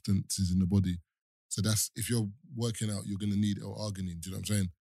substances in the body. So that's, if you're working out, you're going to need L-arginine. Do you know what I'm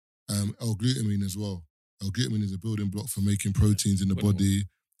saying? L-glutamine as well. L-glutamine is a building block for making proteins in the body.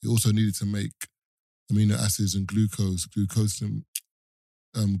 It also needed to make amino acids and glucose. Glutamine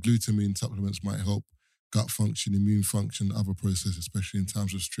supplements might help gut function, immune function, other processes, especially in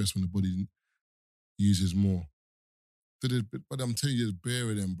times of stress when the body uses more. But I'm telling you, there's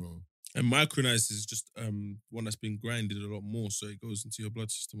bare of them, bro. And micronized is just one that's been grinded a lot more, so it goes into your blood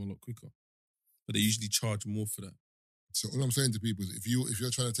system a lot quicker. But they usually charge more for that. So all I'm saying to people is, if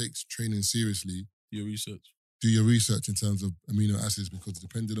you're trying to take training seriously, Your research. do your research in terms of amino acids, because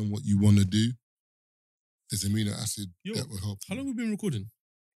depending on what you want to do, there's amino acid that will help. How long have we been recording?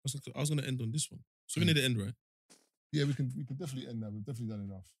 I was going to end on this one. So we need to end, right? Yeah, we can definitely end that. We've definitely done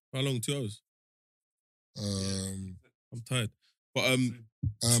enough. How long? 2 hours? I'm tired. But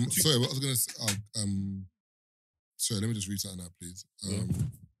sorry, what I was gonna say. Sorry, let me just read something out, please.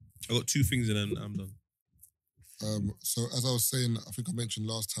 I got 2 things and then I'm done. So as I was saying, I think I mentioned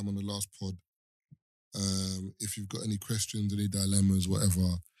last time on the last pod, if you've got any questions, any dilemmas,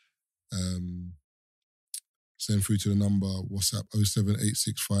 whatever, send through to the number WhatsApp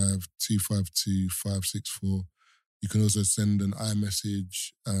 07865 252 564. You can also send an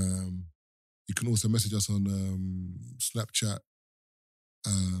iMessage. You can also message us on Snapchat.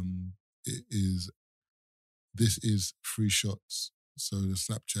 This is Free Shots. So the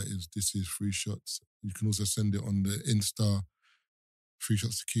Snapchat is This Is Free Shots. You can also send it on the Insta, Free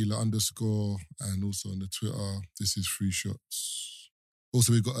Shots Tequila _, and also on the Twitter, This Is Free Shots.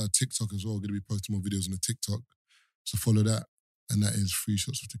 Also, we've got a TikTok as well. We're going to be posting more videos on the TikTok. So follow that. And that is Free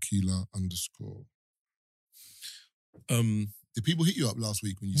Shots of Tequila _. Did people hit you up last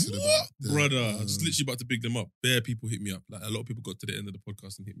week when you said about Brother, I was literally about to big them up. Bare people hit me up. Like, a lot of people got to the end of the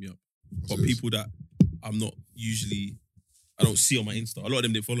podcast and hit me up. But serious? people that I'm not usually, I don't see on my Insta. A lot of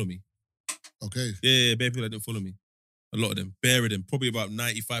them didn't follow me. Okay. Yeah, bare people that didn't follow me. A lot of them. Bare of them. Probably about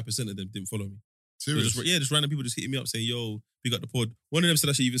 95% of them didn't follow me. Serious? Just random people just hitting me up saying, yo, we got the pod. One of them said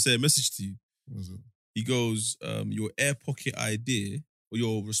I should even say a message to you. What was it? He goes, your air pocket idea, or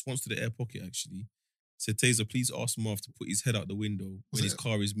your response to the air pocket actually, said, Taser, please ask Marv to put his head out the window when his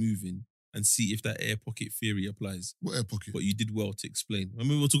car is moving and see if that air pocket theory applies. What air pocket? But you did well to explain.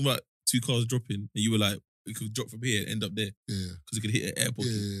 Remember we were talking about 2 cars dropping and you were like, it could drop from here and end up there. Yeah. Because it could hit an air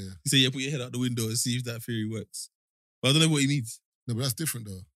pocket. Yeah. He said, yeah, put your head out the window and see if that theory works. But I don't know what he means. No, but that's different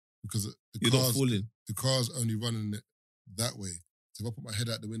though. Because You're not falling. The car's only running it that way. So if I put my head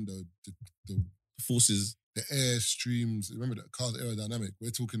out the window, the forces, the air streams. Remember that car's aerodynamic.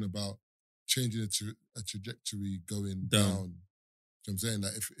 We're talking about changing a trajectory going down. You know what I'm saying?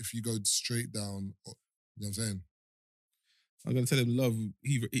 Like if you go straight down, you know what I'm saying? I'm going to tell him, love,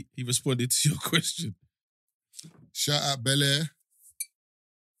 he responded to your question. Shout out Bel Air.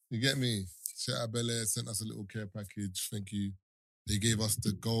 You get me? Shout out Bel Air, sent us a little care package. Thank you. They gave us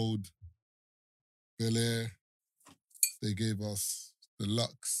the gold Bel Air. They gave us the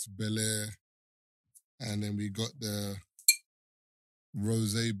Luxe Bel Air. And then we got the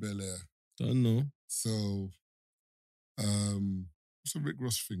Rosé Bel Air. Don't know. So, what's a Rick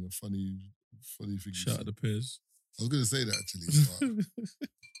Ross thing? A funny thing. Shout out the pears. I was going to say that actually.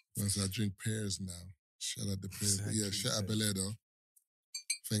 But I drink pears now. Shout out the pears. But yeah, shout out Bel Air though.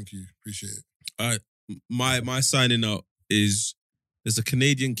 Thank you. Appreciate it. All right. My signing out is there's a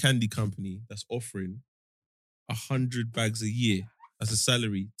Canadian candy company that's offering 100 bags a year as a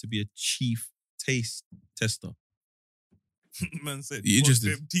salary to be a chief taste tester. Man said, You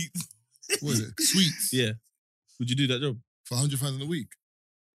interested? them teeth. What is it? Sweets? Yeah. Would you do that job? For £100 in a week?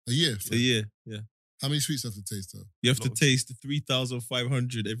 A year? A year, yeah. How many sweets do you have to taste though? You have to taste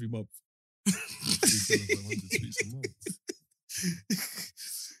 3,500 every month. 3,500 sweets a month.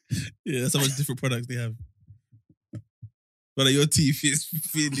 Yeah, that's how much different products they have. But your teeth is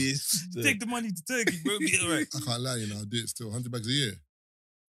finished. Take the money to Turkey, bro. Be all right. I can't lie, I'll do it still. 100 bags a year.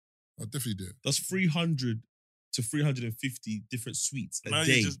 I'll definitely do it. That's 300 to 350 different sweets a Now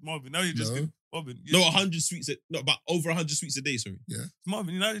day. you're just Marvin. Now you're just No. Marvin. No, 100 sweets. No, about over 100 sweets a day, sorry. Yeah.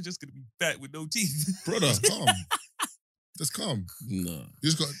 Marvin. Now you're just gonna be fat with no teeth, Brother. Just calm. Just calm. No. You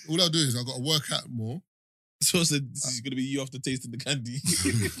just got, all I'll do is I've got to work out more. So I said, this is going to be you after tasting the candy.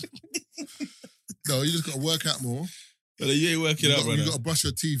 No, you just got to work out more. But you ain't working out, brother. You got to brush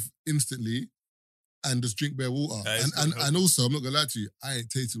your teeth instantly and just drink bare water. That is And also, I'm not going to lie to you, I ain't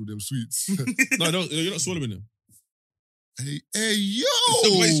tasted all them sweets. No, you're not swallowing them. Hey, yo!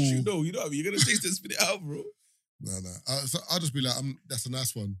 But it's true, no, you know what I mean? You're going to taste it and spit it out, bro. No. So I'll just be like, that's a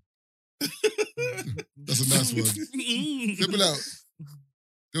nice one. That's a nice one. They'll be like,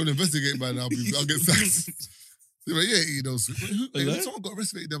 they'll investigate, man. I'll get sacked. They're like, yeah, eating those sweets. Someone got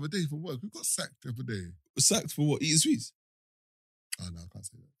arrested the other day from work. Who got sacked the other day? Sacked for what? Eating sweets? Oh, no, I can't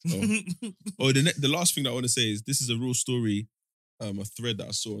say that. Oh, the last thing that I want to say is this is a real story, a thread that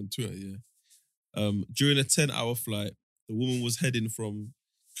I saw on Twitter, yeah. During a 10-hour flight, the woman was heading from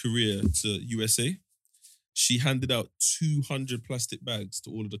Korea to USA. She handed out 200 plastic bags to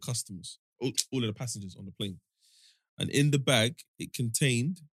all of the customers, all of the passengers on the plane. And in the bag, it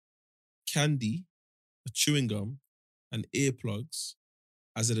contained candy, a chewing gum, and earplugs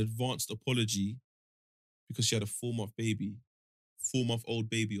as an advanced apology because she had a 4-month old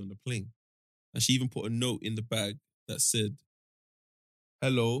baby on the plane. And she even put a note in the bag that said,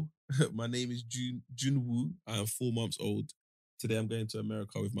 "Hello, my name is Junwoo. I am 4 months old. Today I'm going to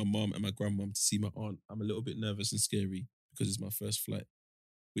America with my mom and my grandmom to see my aunt. I'm a little bit nervous and scary because it's my first flight,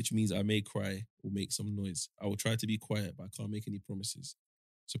 which means I may cry or make some noise. I will try to be quiet, but I can't make any promises.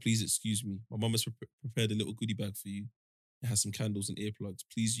 So please excuse me. My mom has prepared a little goodie bag for you. It has some candles and earplugs.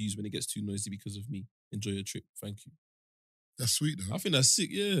 Please use when it gets too noisy because of me. Enjoy your trip. Thank you." That's sweet, though. I think that's sick,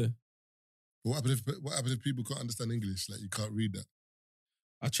 yeah. But what happens if people can't understand English? Like, you can't read that.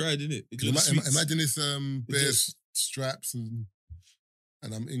 I tried, innit? Imagine it's bare straps and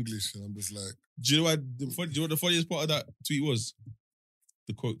I'm English and I'm just like... Do you know what the funniest part of that tweet was?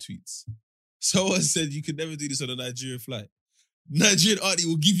 The quote tweets. Someone said you could never do this on a Nigerian flight. Nigerian auntie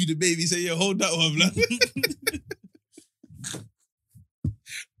will give you the baby, say, yeah, hold that one, blood.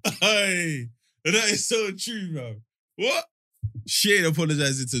 Hey, that is so true, bro. What? She ain't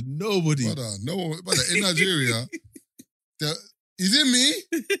apologizing to nobody. Brother, no one. Brother, in Nigeria, is it me?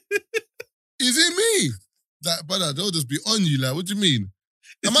 Is it me? Like, brother, they'll just be on you. Like, what do you mean?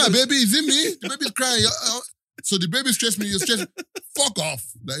 Am I a baby? Is it me? The baby's crying. So the baby stressed me. You're stressed. Fuck off.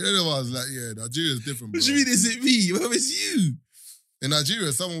 Like, you know, I was like, yeah, Nigeria is different, bro. What do you mean, is it me? Well, it's you. In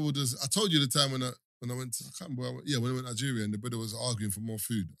Nigeria, someone would just... I told you the time when I went to... I can't remember. Yeah, when I went to Nigeria and the brother was arguing for more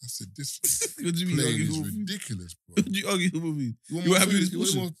food. I said, this What do you mean plane arguing is for more food? ridiculous, bro. What do you argue for me? You You were happy with this you want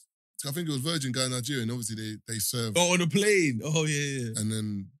portion? more- I think it was Virgin guy in Nigeria, and obviously they serve. Oh, on a plane. Oh, yeah. And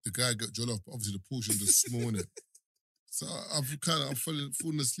then the guy got jollof, but obviously the portion was small in it. So I'm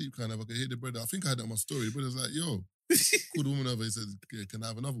falling asleep kind of. I could hear the brother. I think I had that on my story. The brother's like, yo, called the woman over. He said, yeah, can I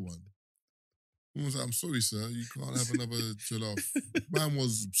have another one? The woman was like, I'm sorry, sir. You can't have another jollof. Man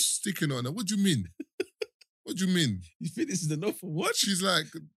was sticking on that. What do you mean? What do you mean? You think this is enough for what? She's like,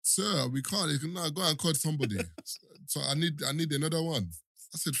 sir, we can't. You can now go and call somebody. So I need another one.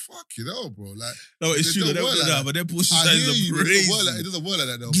 I said, fuck it out, bro. Like, No, it's true. But their portion I sizes hear are you. crazy. It doesn't work like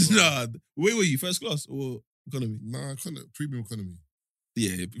that, though, bro. Nah, where were you? First class or economy? Nah, premium economy.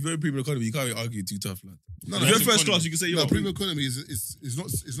 Yeah, if you're in premium economy, you can't be arguing too tough, lad. No, if you're in first class, you can say, no, premium economy is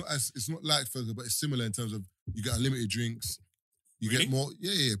not like first class, but it's similar in terms of you get unlimited drinks, you get more.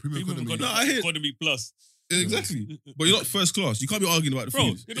 Yeah, premium economy. No, I hear economy plus. Exactly. But you're not first class. You can't be arguing about the Bro,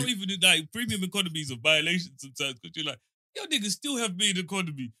 food. they don't even do that. Premium economy is a violation sometimes because you're like, yo, niggas still have made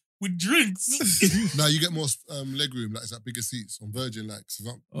economy with drinks. Now you get more legroom, like it's like bigger seats on Virgin, like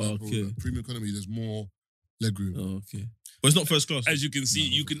Savant. Okay. Premium economy, there's more legroom. Oh, okay. But it's not first class. As you can see,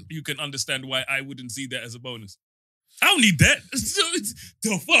 you can understand why I wouldn't see that as a bonus. I don't need that. So it's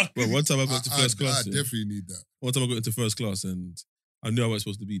the fuck. Well, one time I got into first class. I definitely need that. One time I got into first class and I knew I wasn't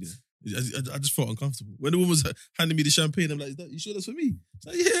supposed to be there. I just felt uncomfortable. When the woman was handing me the champagne, I'm like, you sure that's for me? She's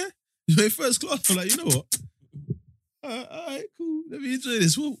like, yeah. You're in first class. I'm like, you know what? All right, cool. Let me enjoy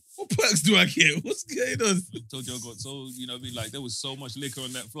this. What perks do I get? What's going on? I told you I got so, you know what I mean? Like, there was so much liquor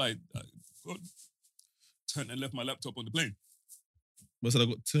on that flight. I got turned and left my laptop on the plane. I said I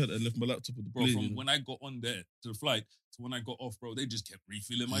got turned and left my laptop on the Bro, plane. from when I got on there to the flight to when I got off, bro, they just kept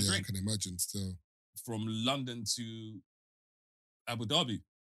refilling my Yeah, drink. I can imagine still. from London to Abu Dhabi.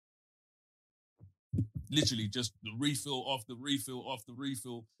 Literally just the refill after refill after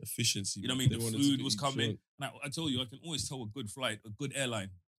refill. Efficiency. You know what I mean? They The wanted to food get was you coming. drunk. And I told you, I can always tell a good flight, a good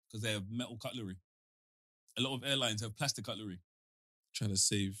airline, because they have metal cutlery. A lot of airlines have plastic cutlery. Trying to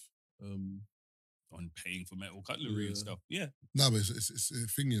save. On paying for metal cutlery and stuff. Yeah. No, but it's a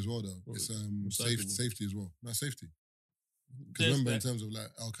thingy as well, though. It's recyclable. safety as well. No, safety. Because There's remember, that. in terms of like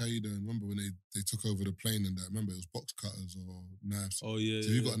Al Qaeda, and remember when they took over the plane and that, remember it was box cutters or knives. Oh, yeah. So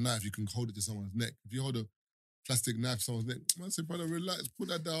if you've got a knife, you can hold it to someone's neck. If you hold a plastic knife to someone's neck, man, say, brother, relax, put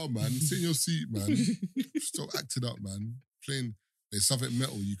that down, man. Sit in your seat, man. Stop acting up, man. Playing, there's something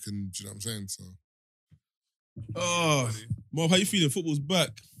metal you can, do you know what I'm saying? So. Oh, Marv, how you feeling? Football's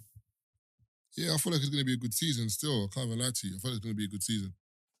back. Yeah, I feel like it's going to be a good season still. I can't even lie to you. I feel like it's going to be a good season.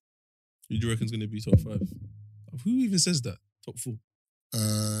 Who do you reckon is going to be top 5? Who even says that? Top 4?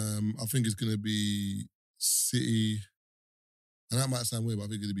 I think it's going to be City. And that might sound weird, but I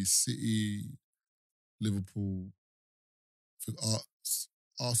think it's going to be City, Liverpool, I think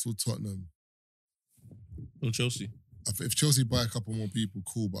Arsenal, Tottenham. On Chelsea. If Chelsea buy a couple more people,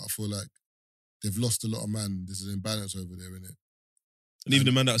 cool, but I feel like they've lost a lot of man. There's an imbalance over there, innit? And even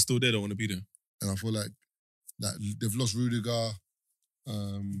the man that's still there don't want to be there. And I feel like they've lost Rudiger,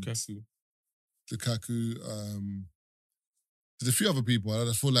 Lukaku. There's a few other people. I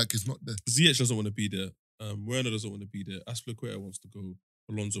just feel like it's not the... Ziyech doesn't want to be there. Werner doesn't want to be there. Aspilicueta wants to go.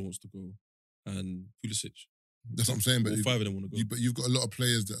 Alonso wants to go. And Pulisic. That's what I'm saying. But all 5 of them want to go. But you've got a lot of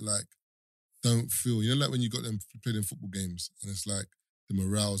players that like don't feel... You know, like when you got them playing in football games and it's like the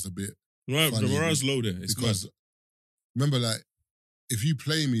morale's a bit... Right, funny, the morale's low there. It's because mad. remember, like, if you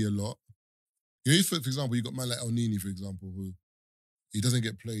play me a lot, you know, for example, you got man like El Nini, for example, who he doesn't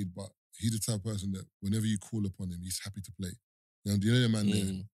get played, but he's the type of person that whenever you call upon him, he's happy to play. You know the man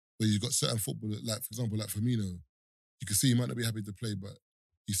there. But you've got certain footballers, like, for example, like Firmino, you can see he might not be happy to play, but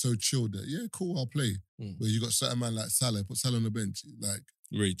he's so chilled that, yeah, cool, I'll play. Where you got certain man like Salah, put Salah on the bench, like...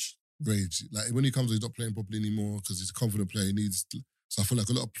 Rage. Like, when he comes, he's not playing properly anymore because he's a confident player. He needs... So I feel like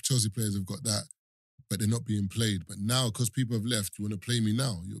a lot of Chelsea players have got that, but they're not being played. But now, because people have left, you want to play me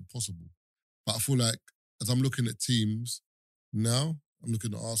now? You're impossible. But I feel like, as I'm looking at teams now, I'm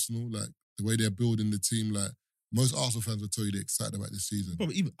looking at Arsenal, like, the way they're building the team, like, most Arsenal fans will tell you they're excited about this season.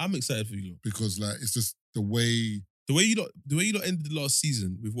 But even I'm excited for you lot. Because, like, it's just the way... The way you lot ended the last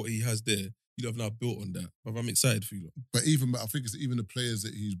season with what he has there, you lot have now built on that. But I'm excited for you lot. But I think it's even the players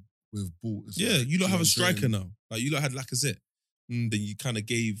that we've bought. Yeah, like, you lot have a what I'm striker saying? now. Like, you lot had Lacazette. Then you kind of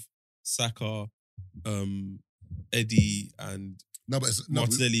gave Saka, Eddie, and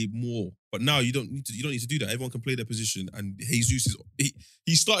Martinelli more. But now you don't need to do that. Everyone can play their position. And Jesus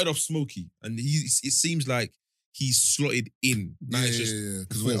he started off smoky, and it seems like he's slotted in. Now it's just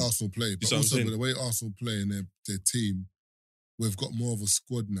because the way Arsenal play, but You see what I'm also saying? with the way Arsenal play and their team, we've got more of a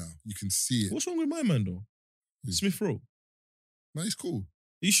squad now. You can see it. What's wrong with my man though? Smith Rowe. No, he's cool.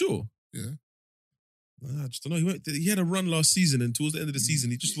 Are you sure? Yeah. I just don't know. He had a run last season, and towards the end of the season,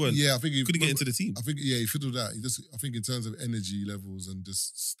 he just weren't. Yeah, I think he couldn't get into the team. I think he fiddled that. I think in terms of energy levels and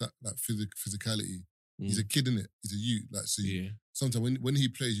just like physicality, he's a kid, innit? He's a youth. Like, so sometimes when he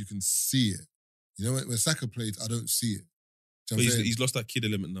plays, you can see it. You know, when Saka plays, I don't see it. Do you know what I'm saying? He's lost that kid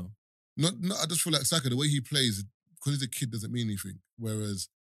element now. Not. I just feel like Saka, the way he plays, because he's a kid, doesn't mean anything. Whereas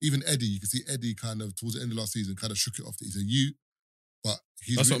even Eddie, you can see Eddie kind of towards the end of last season kind of shook it off that he's a youth, but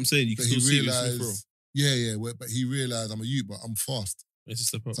That's what I'm saying. You can still see it with Smith Rowe. Yeah, but he realised I'm a youth, but I'm fast. It's a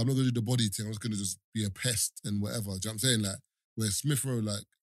step up. So I'm not going to do the body thing. I'm just going to just be a pest and whatever. Do you know what I'm saying? Like, where Smith Rowe, like,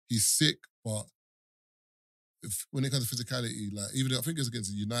 he's sick, but when it comes to physicality, like, even I think it's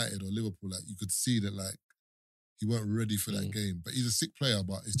against United or Liverpool, like, you could see that, like, he weren't ready for that game. But he's a sick player,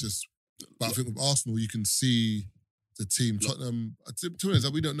 but it's just... But I think with Arsenal, you can see the team. Tottenham... To be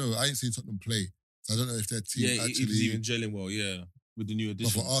honest, we don't know. I ain't seen Tottenham play. So I don't know if their team actually... he's even gelling well, with the new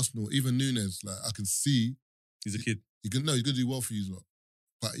addition. But for Arsenal, even Nunes, like, I can see... He's a kid. He's going to do well for you lot.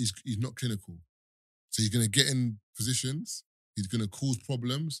 But he's not clinical. So he's going to get in positions. He's going to cause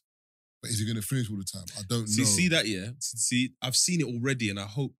problems. But is he going to finish all the time? I don't know. See that, yeah? See, I've seen it already, and I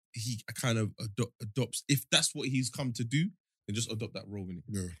hope he kind of adopts. If that's what he's come to do, then just adopt that role in it.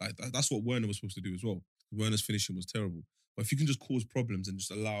 Yeah. Like, that's what Werner was supposed to do as well. Werner's finishing was terrible. But if you can just cause problems and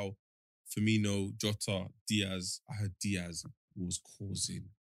just allow Firmino, Jota, Diaz, I heard Diaz was causing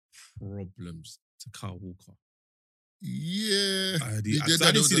problems to Kyle Walker. Yeah. I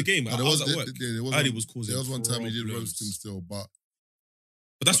didn't see the game. I was at work. I heard he was causing There was one time he did problems. roast him still, but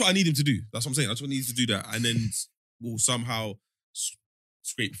that's what I need him to do. That's what I'm saying. That's what he needs to do that. And then we'll somehow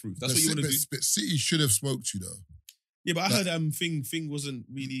scrape through. That's what you want to do. But City should have spoke to you, though. Yeah, but I heard Thing wasn't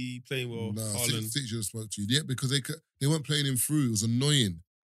really playing well. No, Haaland. City should have spoke to you. Yeah, because they weren't playing him through. It was annoying.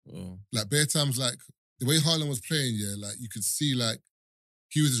 Oh. Like, bare times, like, the way Haaland was playing, yeah, like, you could see, like,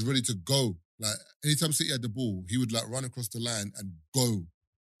 he was just ready to go. Like, anytime City had the ball, he would, like, run across the line and go.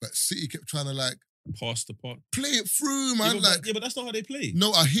 But City kept trying to, like, pass the part. Play it through, man. Yeah, but that's not how they play.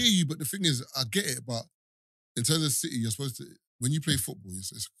 No, I hear you, but the thing is, I get it, but in terms of City, you're supposed to, when you play football, you're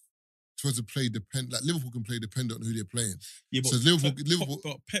supposed to play like Liverpool can play dependent on who they're playing. Yeah, but so Liverpool,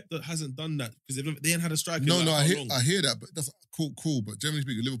 but Pep that hasn't done that because they ain't had a striker. No, like no, how long? I hear that, but that's cool. But generally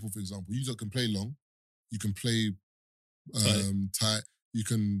speaking, Liverpool, for example, you can play long, you can play tight, you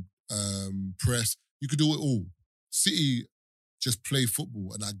can press, you can do it all. City just play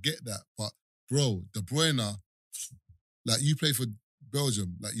football, and I get that, but bro, De Bruyne, like you play for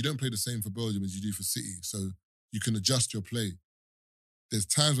Belgium, like you don't play the same for Belgium as you do for City, so you can adjust your play. There's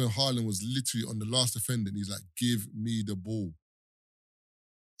times when Haaland was literally on the last defender and he's like, give me the ball.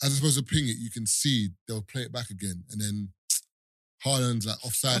 As opposed to ping it, you can see they'll play it back again. And then Haaland's like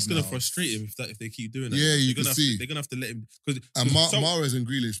offside. That's going to frustrate him if they keep doing that. Yeah, you can see. They're going to have to let him. And Mahrez and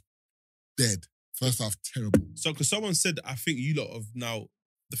Grealish, dead. First half, terrible. So, because someone said, I think you lot of now,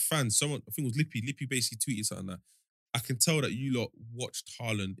 the fans, I think it was Lippy. Lippy basically tweeted something that I can tell that you lot watched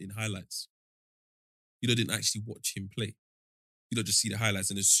Haaland in highlights. You lot didn't actually watch him play. You don't just see the highlights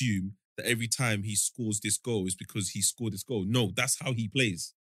and assume that every time he scores this goal is because he scored this goal. No, that's how he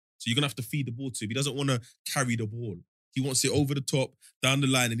plays. So you're going to have to feed the ball to him. He doesn't want to carry the ball. He wants it over the top, down the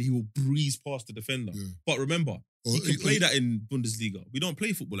line, and he will breeze past the defender. Yeah. But remember, he can play that in Bundesliga. We don't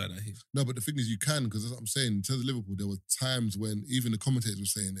play football like that here. No, but the thing is you can, because that's what I'm saying. In terms of Liverpool, there were times when even the commentators were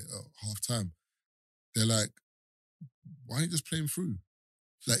saying it at half-time. They're like, why aren't you just playing through?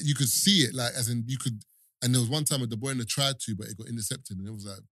 Like, you could see it, like, as in you could... And there was one time where De Bruyne tried to, but it got intercepted. And it was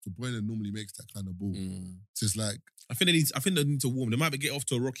like, De Bruyne normally makes that kind of ball. So it's like... I think they need to warm. They might get off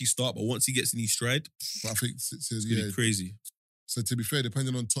to a rocky start, but once he gets in his stride, but I think it's going to be crazy. So to be fair,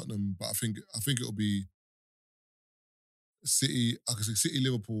 depending on Tottenham, but I think it'll be City, I can say City,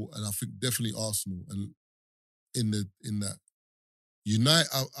 Liverpool, and I think definitely Arsenal. And in that. United,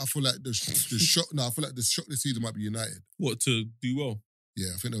 I feel like the shock, I feel like the shock this season might be United. What, to do well? Yeah,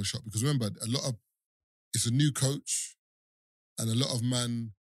 I think they'll shock. Because remember, it's a new coach, and a lot of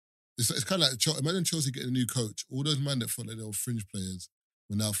it's kind of like imagine Chelsea getting a new coach. All those men that felt like they were fringe players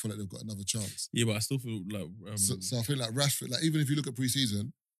will now feel like they've got another chance. Yeah, but I still feel like... So I feel like Rashford, like even if you look at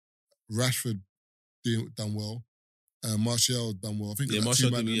pre-season, Rashford done well. Martial done well. I think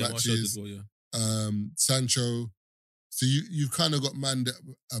Martial did well, yeah. Sancho. So you've kind of got man that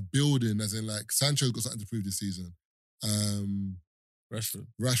are building, as in like Sancho's got something to prove this season.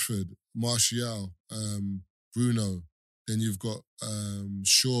 Rashford, Martial, Bruno. Then you've got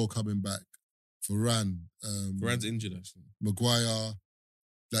Shaw coming back, Varane. Varane's injured actually. Maguire,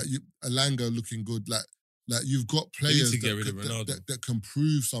 like Alanga looking good. Like you've got players that can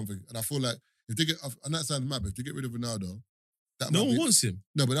prove something. And I feel like if they get, and that sounds mad, but if they get rid of Ronaldo, no one wants him.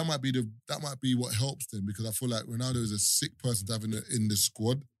 No, but that might be what helps them, because I feel like Ronaldo is a sick person to have in the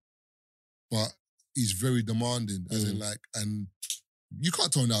squad, but he's very demanding, as in like, and you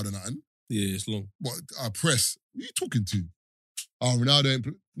can't tell Ronaldo nothing. Yeah, it's long. What, press? Who are you talking to? Oh, Ronaldo ain't...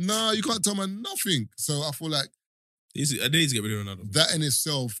 No, you can't tell man nothing. So I feel like... I need to get rid of Ronaldo. That in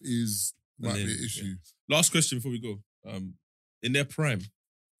itself might be an issue. Yeah. Last question before we go. In their prime,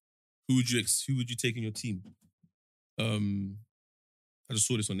 who would you take in your team? I just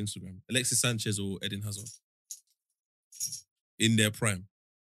saw this on Instagram. Alexis Sanchez or Eden Hazard? In their prime.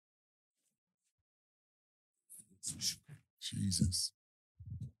 Jesus.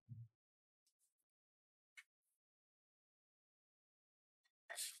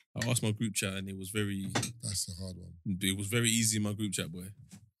 I asked my group chat and it was very... That's a hard one. It was very easy in my group chat, boy.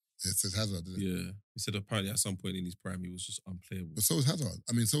 It says Hazard, didn't it? Yeah. He said apparently at some point in his prime, he was just unplayable. But so was Hazard.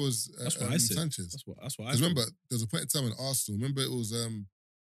 I mean, so was that's what I said. Sanchez. That's what I said. Because remember, there was a point in time in Arsenal. Remember, it was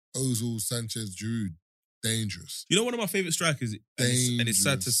Ozil, Sanchez, Giroud. Dangerous. You know, one of my favourite strikers, and it's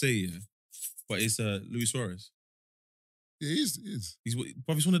sad to say, yeah, but it's Luis Suarez. Yeah, he is. He's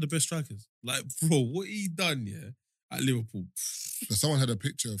one of the best strikers. Like, bro, what he done, yeah, at Liverpool. But someone had a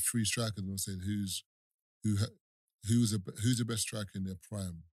picture of 3 strikers and said, who's the best striker in their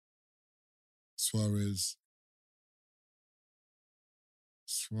prime? Suarez,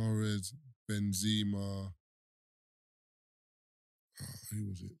 Benzema. Who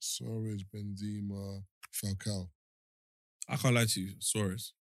was it? Suarez, Benzema, Falcao. I can't lie to you,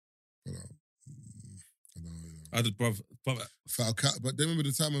 Suarez. But, I don't know. I did, brother. Falcao. But they remember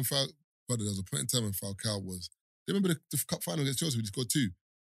the time when there was a point in time when Falcao was. They remember the cup final against Chelsea when he scored 2.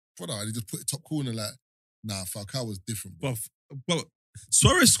 Brother, he just put it top corner like. Nah, Falcao was different, bro. But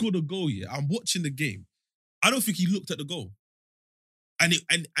Suarez scored a goal, yeah. I'm watching the game. I don't think he looked at the goal. And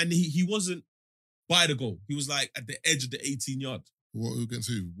he wasn't by the goal. He was like at the edge of the 18-yard. What against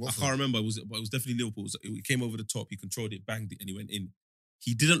who? I can't remember. It was definitely Liverpool. It came over the top. He controlled it, banged it, and he went in.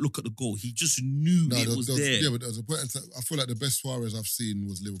 He didn't look at the goal. He just knew it was there. Yeah, but there was a point. I feel like the best Suarez I've seen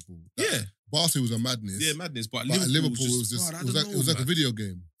was Liverpool. Yeah, Barca was a madness. Yeah, madness. But Liverpool was was just it was like a video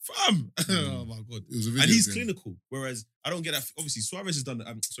game. Fam. Oh my god. It was a video and he's game. clinical. Whereas I don't get that. Obviously, Suarez has done.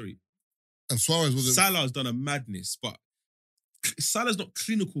 And Suarez was Salah has done a madness, but Salah's not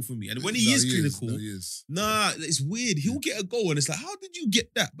clinical for me. And when he is clinical, it's weird. He'll get a goal, and it's like, how did you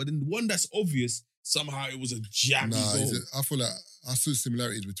get that? But then the one that's obvious, somehow it was a jammy goal. I feel like I saw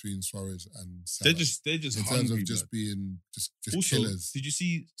similarities between Suarez and Salah. They're just in terms of just being just also, killers. Did you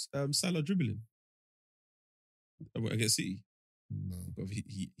see Salah dribbling against City? No, but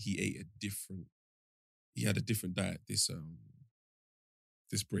he ate a different. He had a different diet this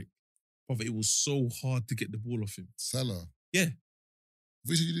break. But it was so hard to get the ball off him. Salah. Yeah.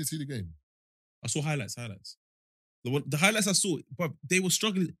 Which you didn't see the game? I saw highlights. The highlights I saw, but they were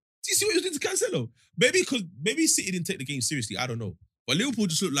struggling. Do you see what he was doing to Cancelo? Maybe City didn't take the game seriously. I don't know. But Liverpool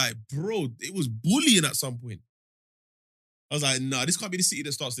just looked like, bro, it was bullying at some point. I was like, nah, this can't be the City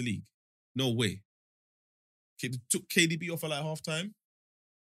that starts the league. No way. Took KDB off at like half time.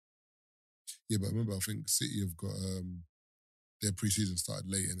 Yeah, but remember, I think City have got their pre-season started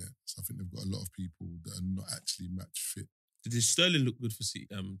late in it, so I think they've got a lot of people that are not actually match fit. Did Sterling look good for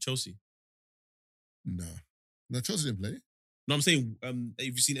Chelsea? No, Chelsea didn't play. No, I'm saying, have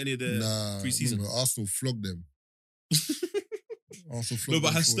you seen any of the pre-season? Remember, Arsenal flogged them. No,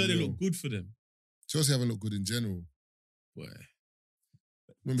 but has Sterling looked good for them? Chelsea haven't looked good in general. Boy.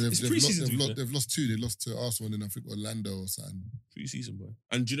 Remember, they've lost two. They lost to Arsenal and then I think Orlando or something. Pre-season, boy.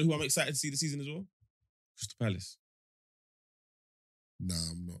 And do you know who I'm excited to see the season as well? Crystal Palace. Nah,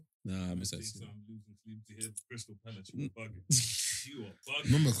 I'm not. Nah, I'm excited. I'm losing sleep to hear Crystal Palace. You are bugging. You are bugging.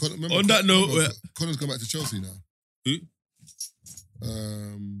 Remember, on that note, Connor's gone back to Chelsea now. Who?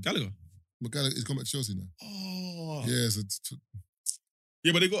 Gallagher. He's gone back to Chelsea now. Oh. Yeah,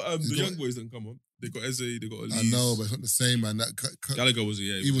 yeah, but they got the young boys that come on. They got Eze, they got Elise. I know, but it's not the same, man. Gallagher was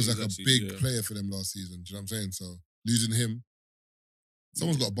he was like a big player for them last season. Do you know what I'm saying? So losing him,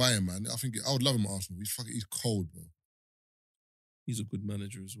 someone's got to buy him, man. I would love him at Arsenal. He's cold, bro. He's a good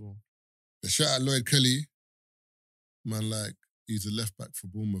manager as well. The shout out Lloyd Kelly, man. Like he's a left back for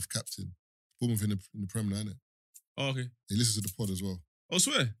Bournemouth captain. Bournemouth in the Prem now, innit? Oh, okay. He listens to the pod as well. I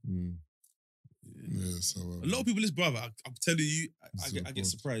swear. Yeah, so a lot of people listen, brother. I'm telling you, I get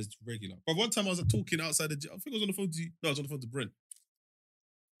surprised regular. But one time I was talking outside the gym. I think I was on the phone to you. No, I was on the phone to Brent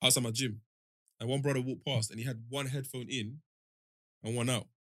outside my gym, and one brother walked past and he had one headphone in and one out,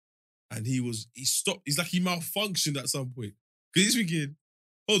 and he stopped. He's like he malfunctioned at some point because he's thinking,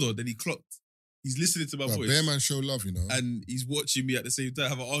 hold on. Then he clocked. He's listening to my voice. Bear man show love, you know, and he's watching me at the same time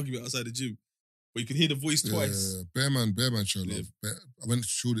have an argument outside the gym, but you can hear the voice twice. Bear man show love. I went to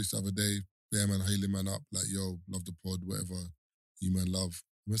Shoreditch the other day. Bear man hailing man up like, yo, love the pod, whatever you man love.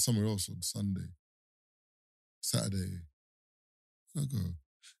 I went somewhere else on Saturday. I go.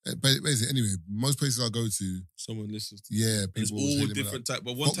 Basically, anyway, most places I go to, someone listens to yeah, people. It's all different type.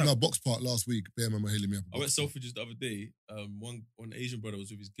 But one time, no, Box Park last week, Bear man were hailing me up. I went Selfridges the other day. One Asian brother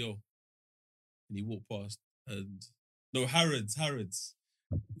was with his girl, and he walked past. And no, Harrods.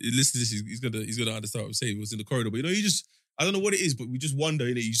 Listen to this. He's gonna understand what I'm saying. He was in the corridor, but you know, I don't know what it is, but we just wonder,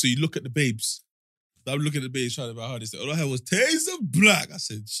 innit? So you look at the babes. I'm looking at the babes trying to about how they said, all I had was Taser Black. I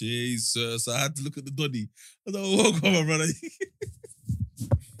said, Jesus. I had to look at the Doddy. I was like, oh, come on, brother.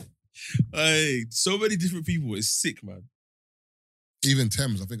 Hey, so many different people. It's sick, man. Even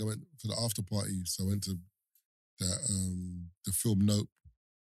Thames, I think I went to the after party, so I went to the film Nope.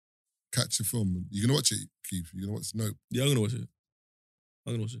 Catch the film. You gonna watch it, Keith? You gonna watch Nope? Yeah, I'm gonna watch it.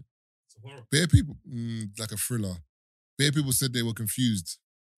 It's a horror. Bare people, like a thriller. Bare people said they were confused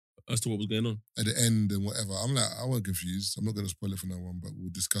as to what was going on at the end and whatever. I'm like, I wasn't confused. I'm not going to spoil it for no one, but we'll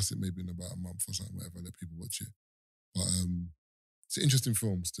discuss it maybe in about a month or something, whatever, let people watch it. But it's an interesting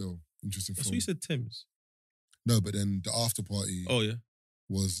film still. Interesting film. So you said Thames? No, but then the after party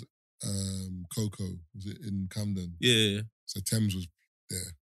was Coco. Was it in Camden? Yeah. So Thames was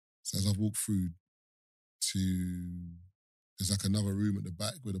there. So as I've walked through there's like another room at the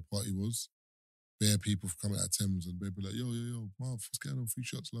back where the party was. Bare people coming out of Thames and they'd be like, yo, Marv, what's going on? 3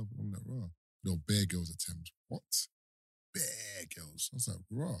 shots, love. I'm like, rah. Bare girls at Thames. What? Bare girls. I was like,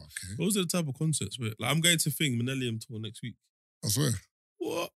 rah, okay. Those are the type of concerts where, like, I'm going to Millennium Tour next week. I swear.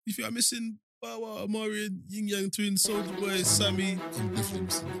 What? You think I'm missing Bow Wow, Amari, Yin Yang Twins, Soulja Boy, Sammy? I'm definitely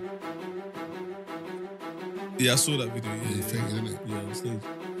missing it. Yeah, I saw that video. Yeah, he fainted, innit? Yeah, on stage.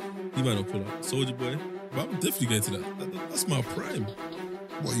 He might not pull up. Soldier Boy. But I'm definitely going to that. That's my prime.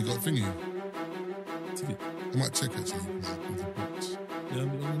 What, you got thingy? Ticket. I might check actually. With the box. Yeah,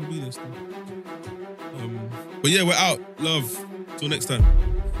 I'm going to be there still. But yeah, we're out. Love. Till next time.